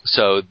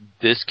 So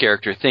this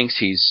character thinks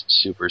he's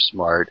super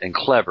smart and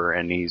clever,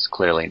 and he's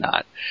clearly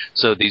not.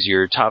 So these are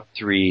your top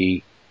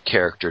 3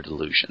 character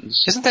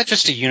delusions. Isn't that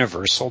just a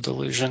universal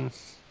delusion?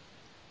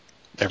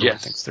 Everyone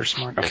Yes. thinks they're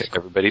smart? Yes, Okay, cool.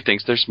 everybody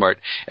thinks they're smart.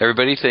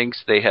 Everybody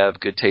thinks they have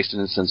good taste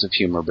and a sense of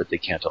humor, but they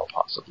can't all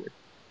possibly.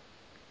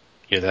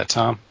 Hear that,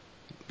 Tom?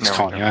 He's No, I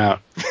calling you don't.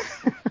 out.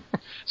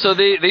 So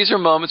these are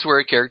moments where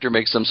a character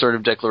makes some sort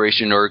of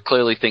declaration or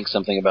clearly thinks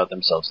something about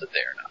themselves that they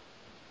are not.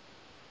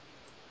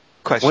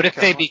 Question, What if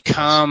they Kelly?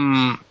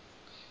 become,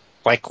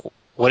 like,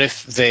 what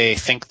if they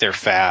think they're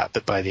fat,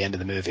 but by the end of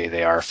the movie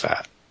they are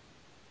fat?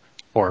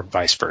 Or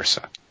vice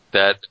versa.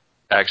 That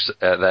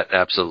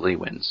absolutely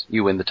wins.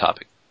 You win the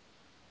topic.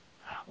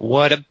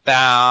 What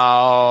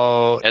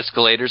about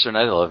Escalators are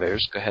not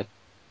elevators. Go ahead.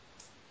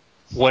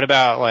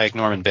 like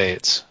Norman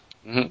Bates?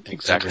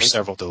 Exactly. There's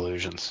several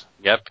delusions.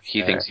 Yep.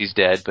 He thinks he's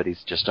dead, but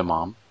he's just a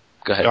mom.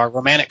 Go ahead. Are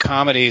romantic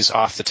comedies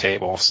off the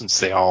table since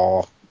they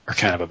all are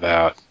kind of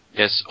about?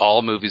 Yes,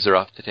 all movies are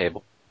off the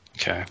table.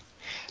 Okay.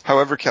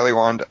 However, Kelly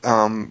Wand,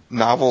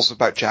 novels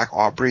about Jack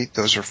Aubrey,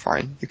 those are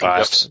fine. You can Right.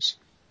 watch those.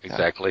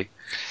 Exactly.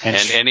 And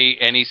And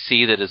any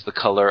sea that is the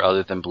color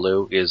other than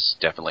blue is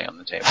definitely on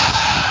the table.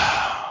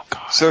 Oh,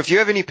 God. So if you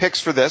have any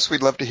picks for this,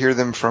 we'd love to hear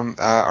them from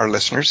our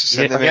listeners.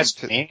 Send them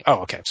Yes, in me? Oh,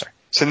 okay. I'm sorry.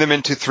 Send them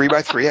into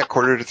 3x3 at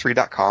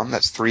quarter-to-3.com.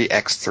 That's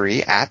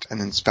 3x3 at,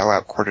 and then spell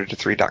out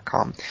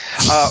quarter-to-3.com.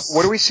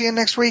 What are we seeing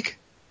next week?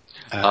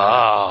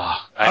 I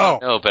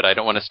don't know, but I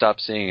don't want to stop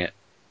seeing it.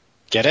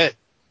 Get it?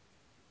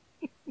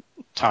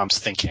 Tom's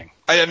thinking.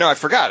 I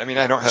forgot. I mean,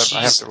 I have to look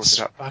Jesus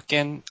it up.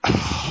 fucking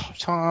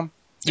Tom.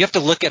 You have to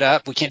look it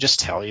up. We can't just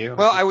tell you.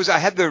 Well, I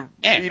had the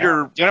Yeah,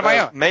 reader do it on my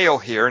own. mail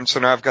here, and so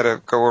now I've got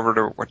to go over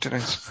to, what did I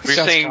say? We're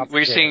Sounds seeing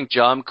complicated.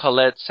 John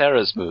Colette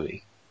Sarah's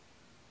movie.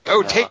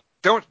 Oh, take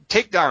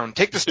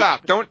the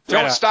stop. Don't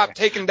Right stop out.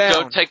 taking down.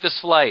 Don't take this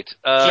flight.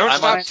 Don't I'm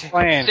stop. on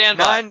Explain.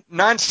 standby.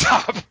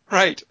 Non-stop.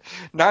 Right.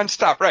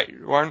 Non-stop. Right.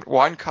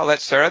 Juan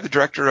Colette Serra, the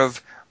director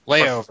of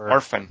Layover.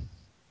 Orphan.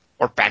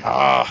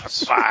 Oh,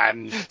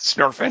 fun.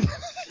 Snorfin.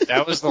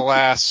 That was the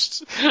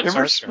last.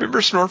 Remember Sorry.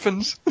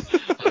 Snorfins?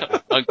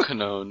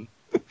 Unknown.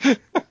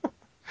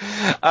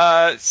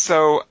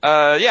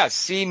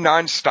 See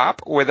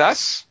Non-Stop with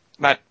us.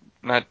 Not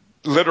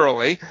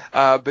literally,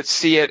 but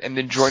see it and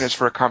then join us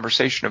for a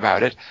conversation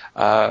about it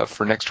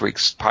for next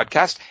week's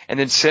podcast. And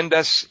then send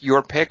us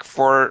your pick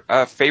for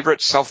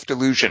favorite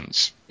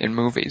self-delusions in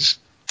movies.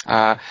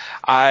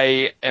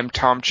 I am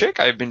Tom Chick.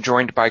 I've been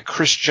joined by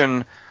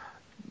Christian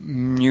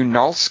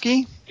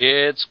Munalski.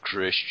 It's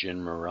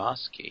Christian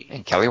Morosky.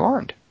 And Kelly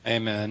Wand.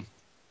 Amen.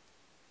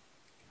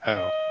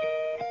 Oh.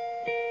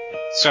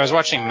 So I was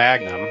watching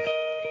Magnum,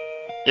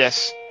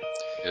 Yes.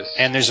 Yes.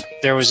 and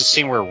there was a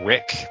scene where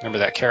Rick, remember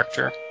that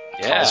character?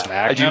 Yeah. Calls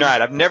Magnum. I do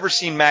not. I've never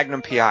seen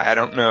Magnum P.I. I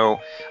don't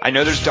know. I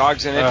know there's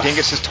dogs in it. Ugh.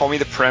 Dingus has told me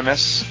the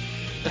premise.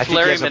 That's I think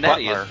Larry he has a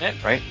Minetti, butler, isn't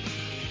it? right?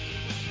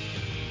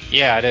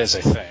 Yeah, it is,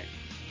 I think.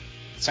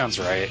 Sounds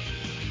right.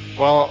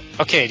 Well,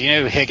 okay, do you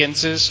know who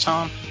Higgins is,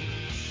 Tom?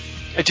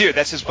 I do.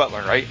 That's his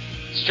butler, right?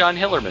 It's John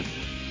Hillerman.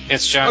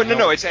 It's John. Oh,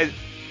 no. It's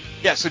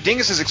yeah, so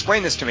Dingus has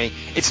explained this to me.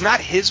 It's not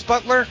his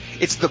butler.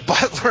 It's the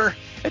butler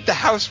at the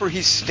house where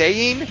he's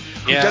staying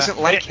who Yeah. doesn't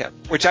like him,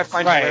 which I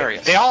find Right.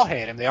 hilarious. They all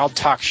hate him. They all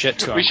talk shit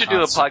to him. We should do a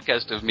constantly.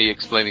 podcast of me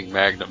explaining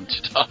Magnum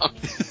to Tom.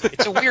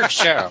 It's a weird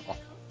show.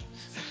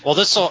 Well,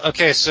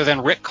 so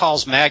then Rick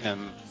calls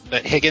Magnum,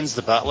 but Higgins,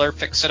 the butler,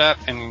 picks it up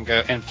and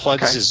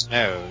plugs Okay. his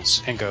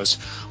nose and goes,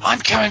 "I'm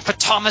coming for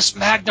Thomas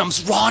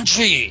Magnum's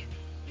laundry."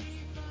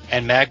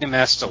 And Magnum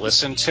has to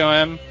listen to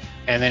him,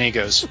 and then he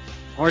goes,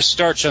 "More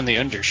starch on the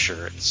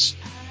undershirts."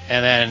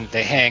 And then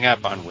they hang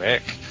up on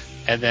Rick,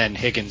 and then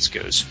Higgins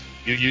goes,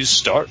 "You use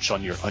starch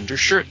on your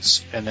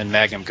undershirts?" And then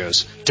Magnum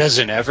goes,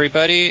 "Doesn't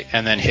everybody?"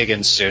 And then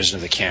Higgins stares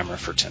into the camera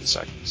for 10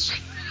 seconds.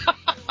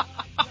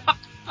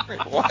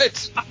 Wait,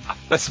 what?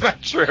 That's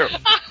not true.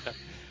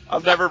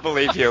 I'll never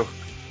believe you.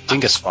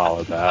 Dingus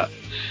followed that.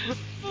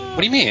 What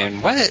do you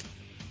mean? What?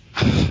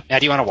 Now,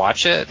 do you want to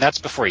watch it? That's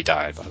before he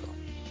died, by the way.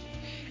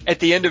 At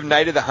the end of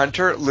Night of the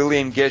Hunter,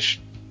 Lillian Gish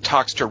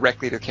talks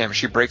directly to the camera.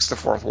 She breaks the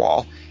fourth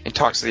wall and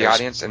talks to the Yes.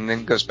 audience and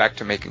then goes back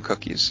to making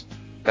cookies.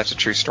 That's a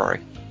true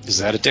story. Is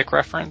that a dick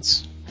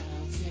reference?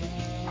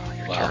 Oh,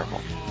 you're Wow.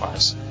 terrible.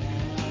 Was.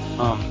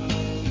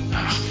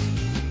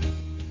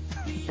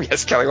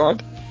 Yes, Kelly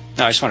Wand?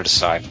 No, I just wanted to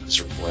sigh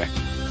miserably.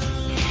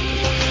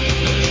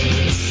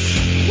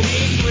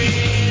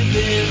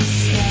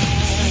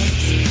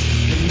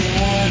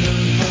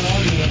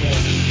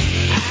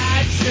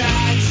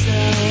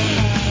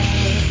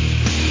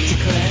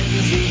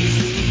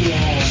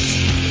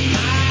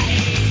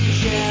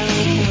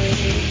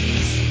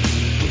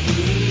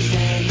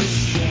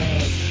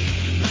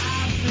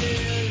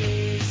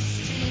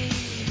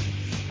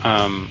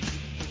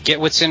 Get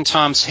what's in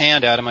Tom's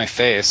hand out of my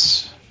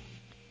face.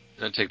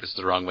 Don't take this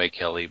the wrong way,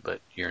 Kelly,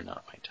 but you're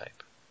not my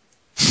type.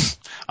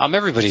 I'm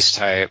everybody's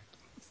type.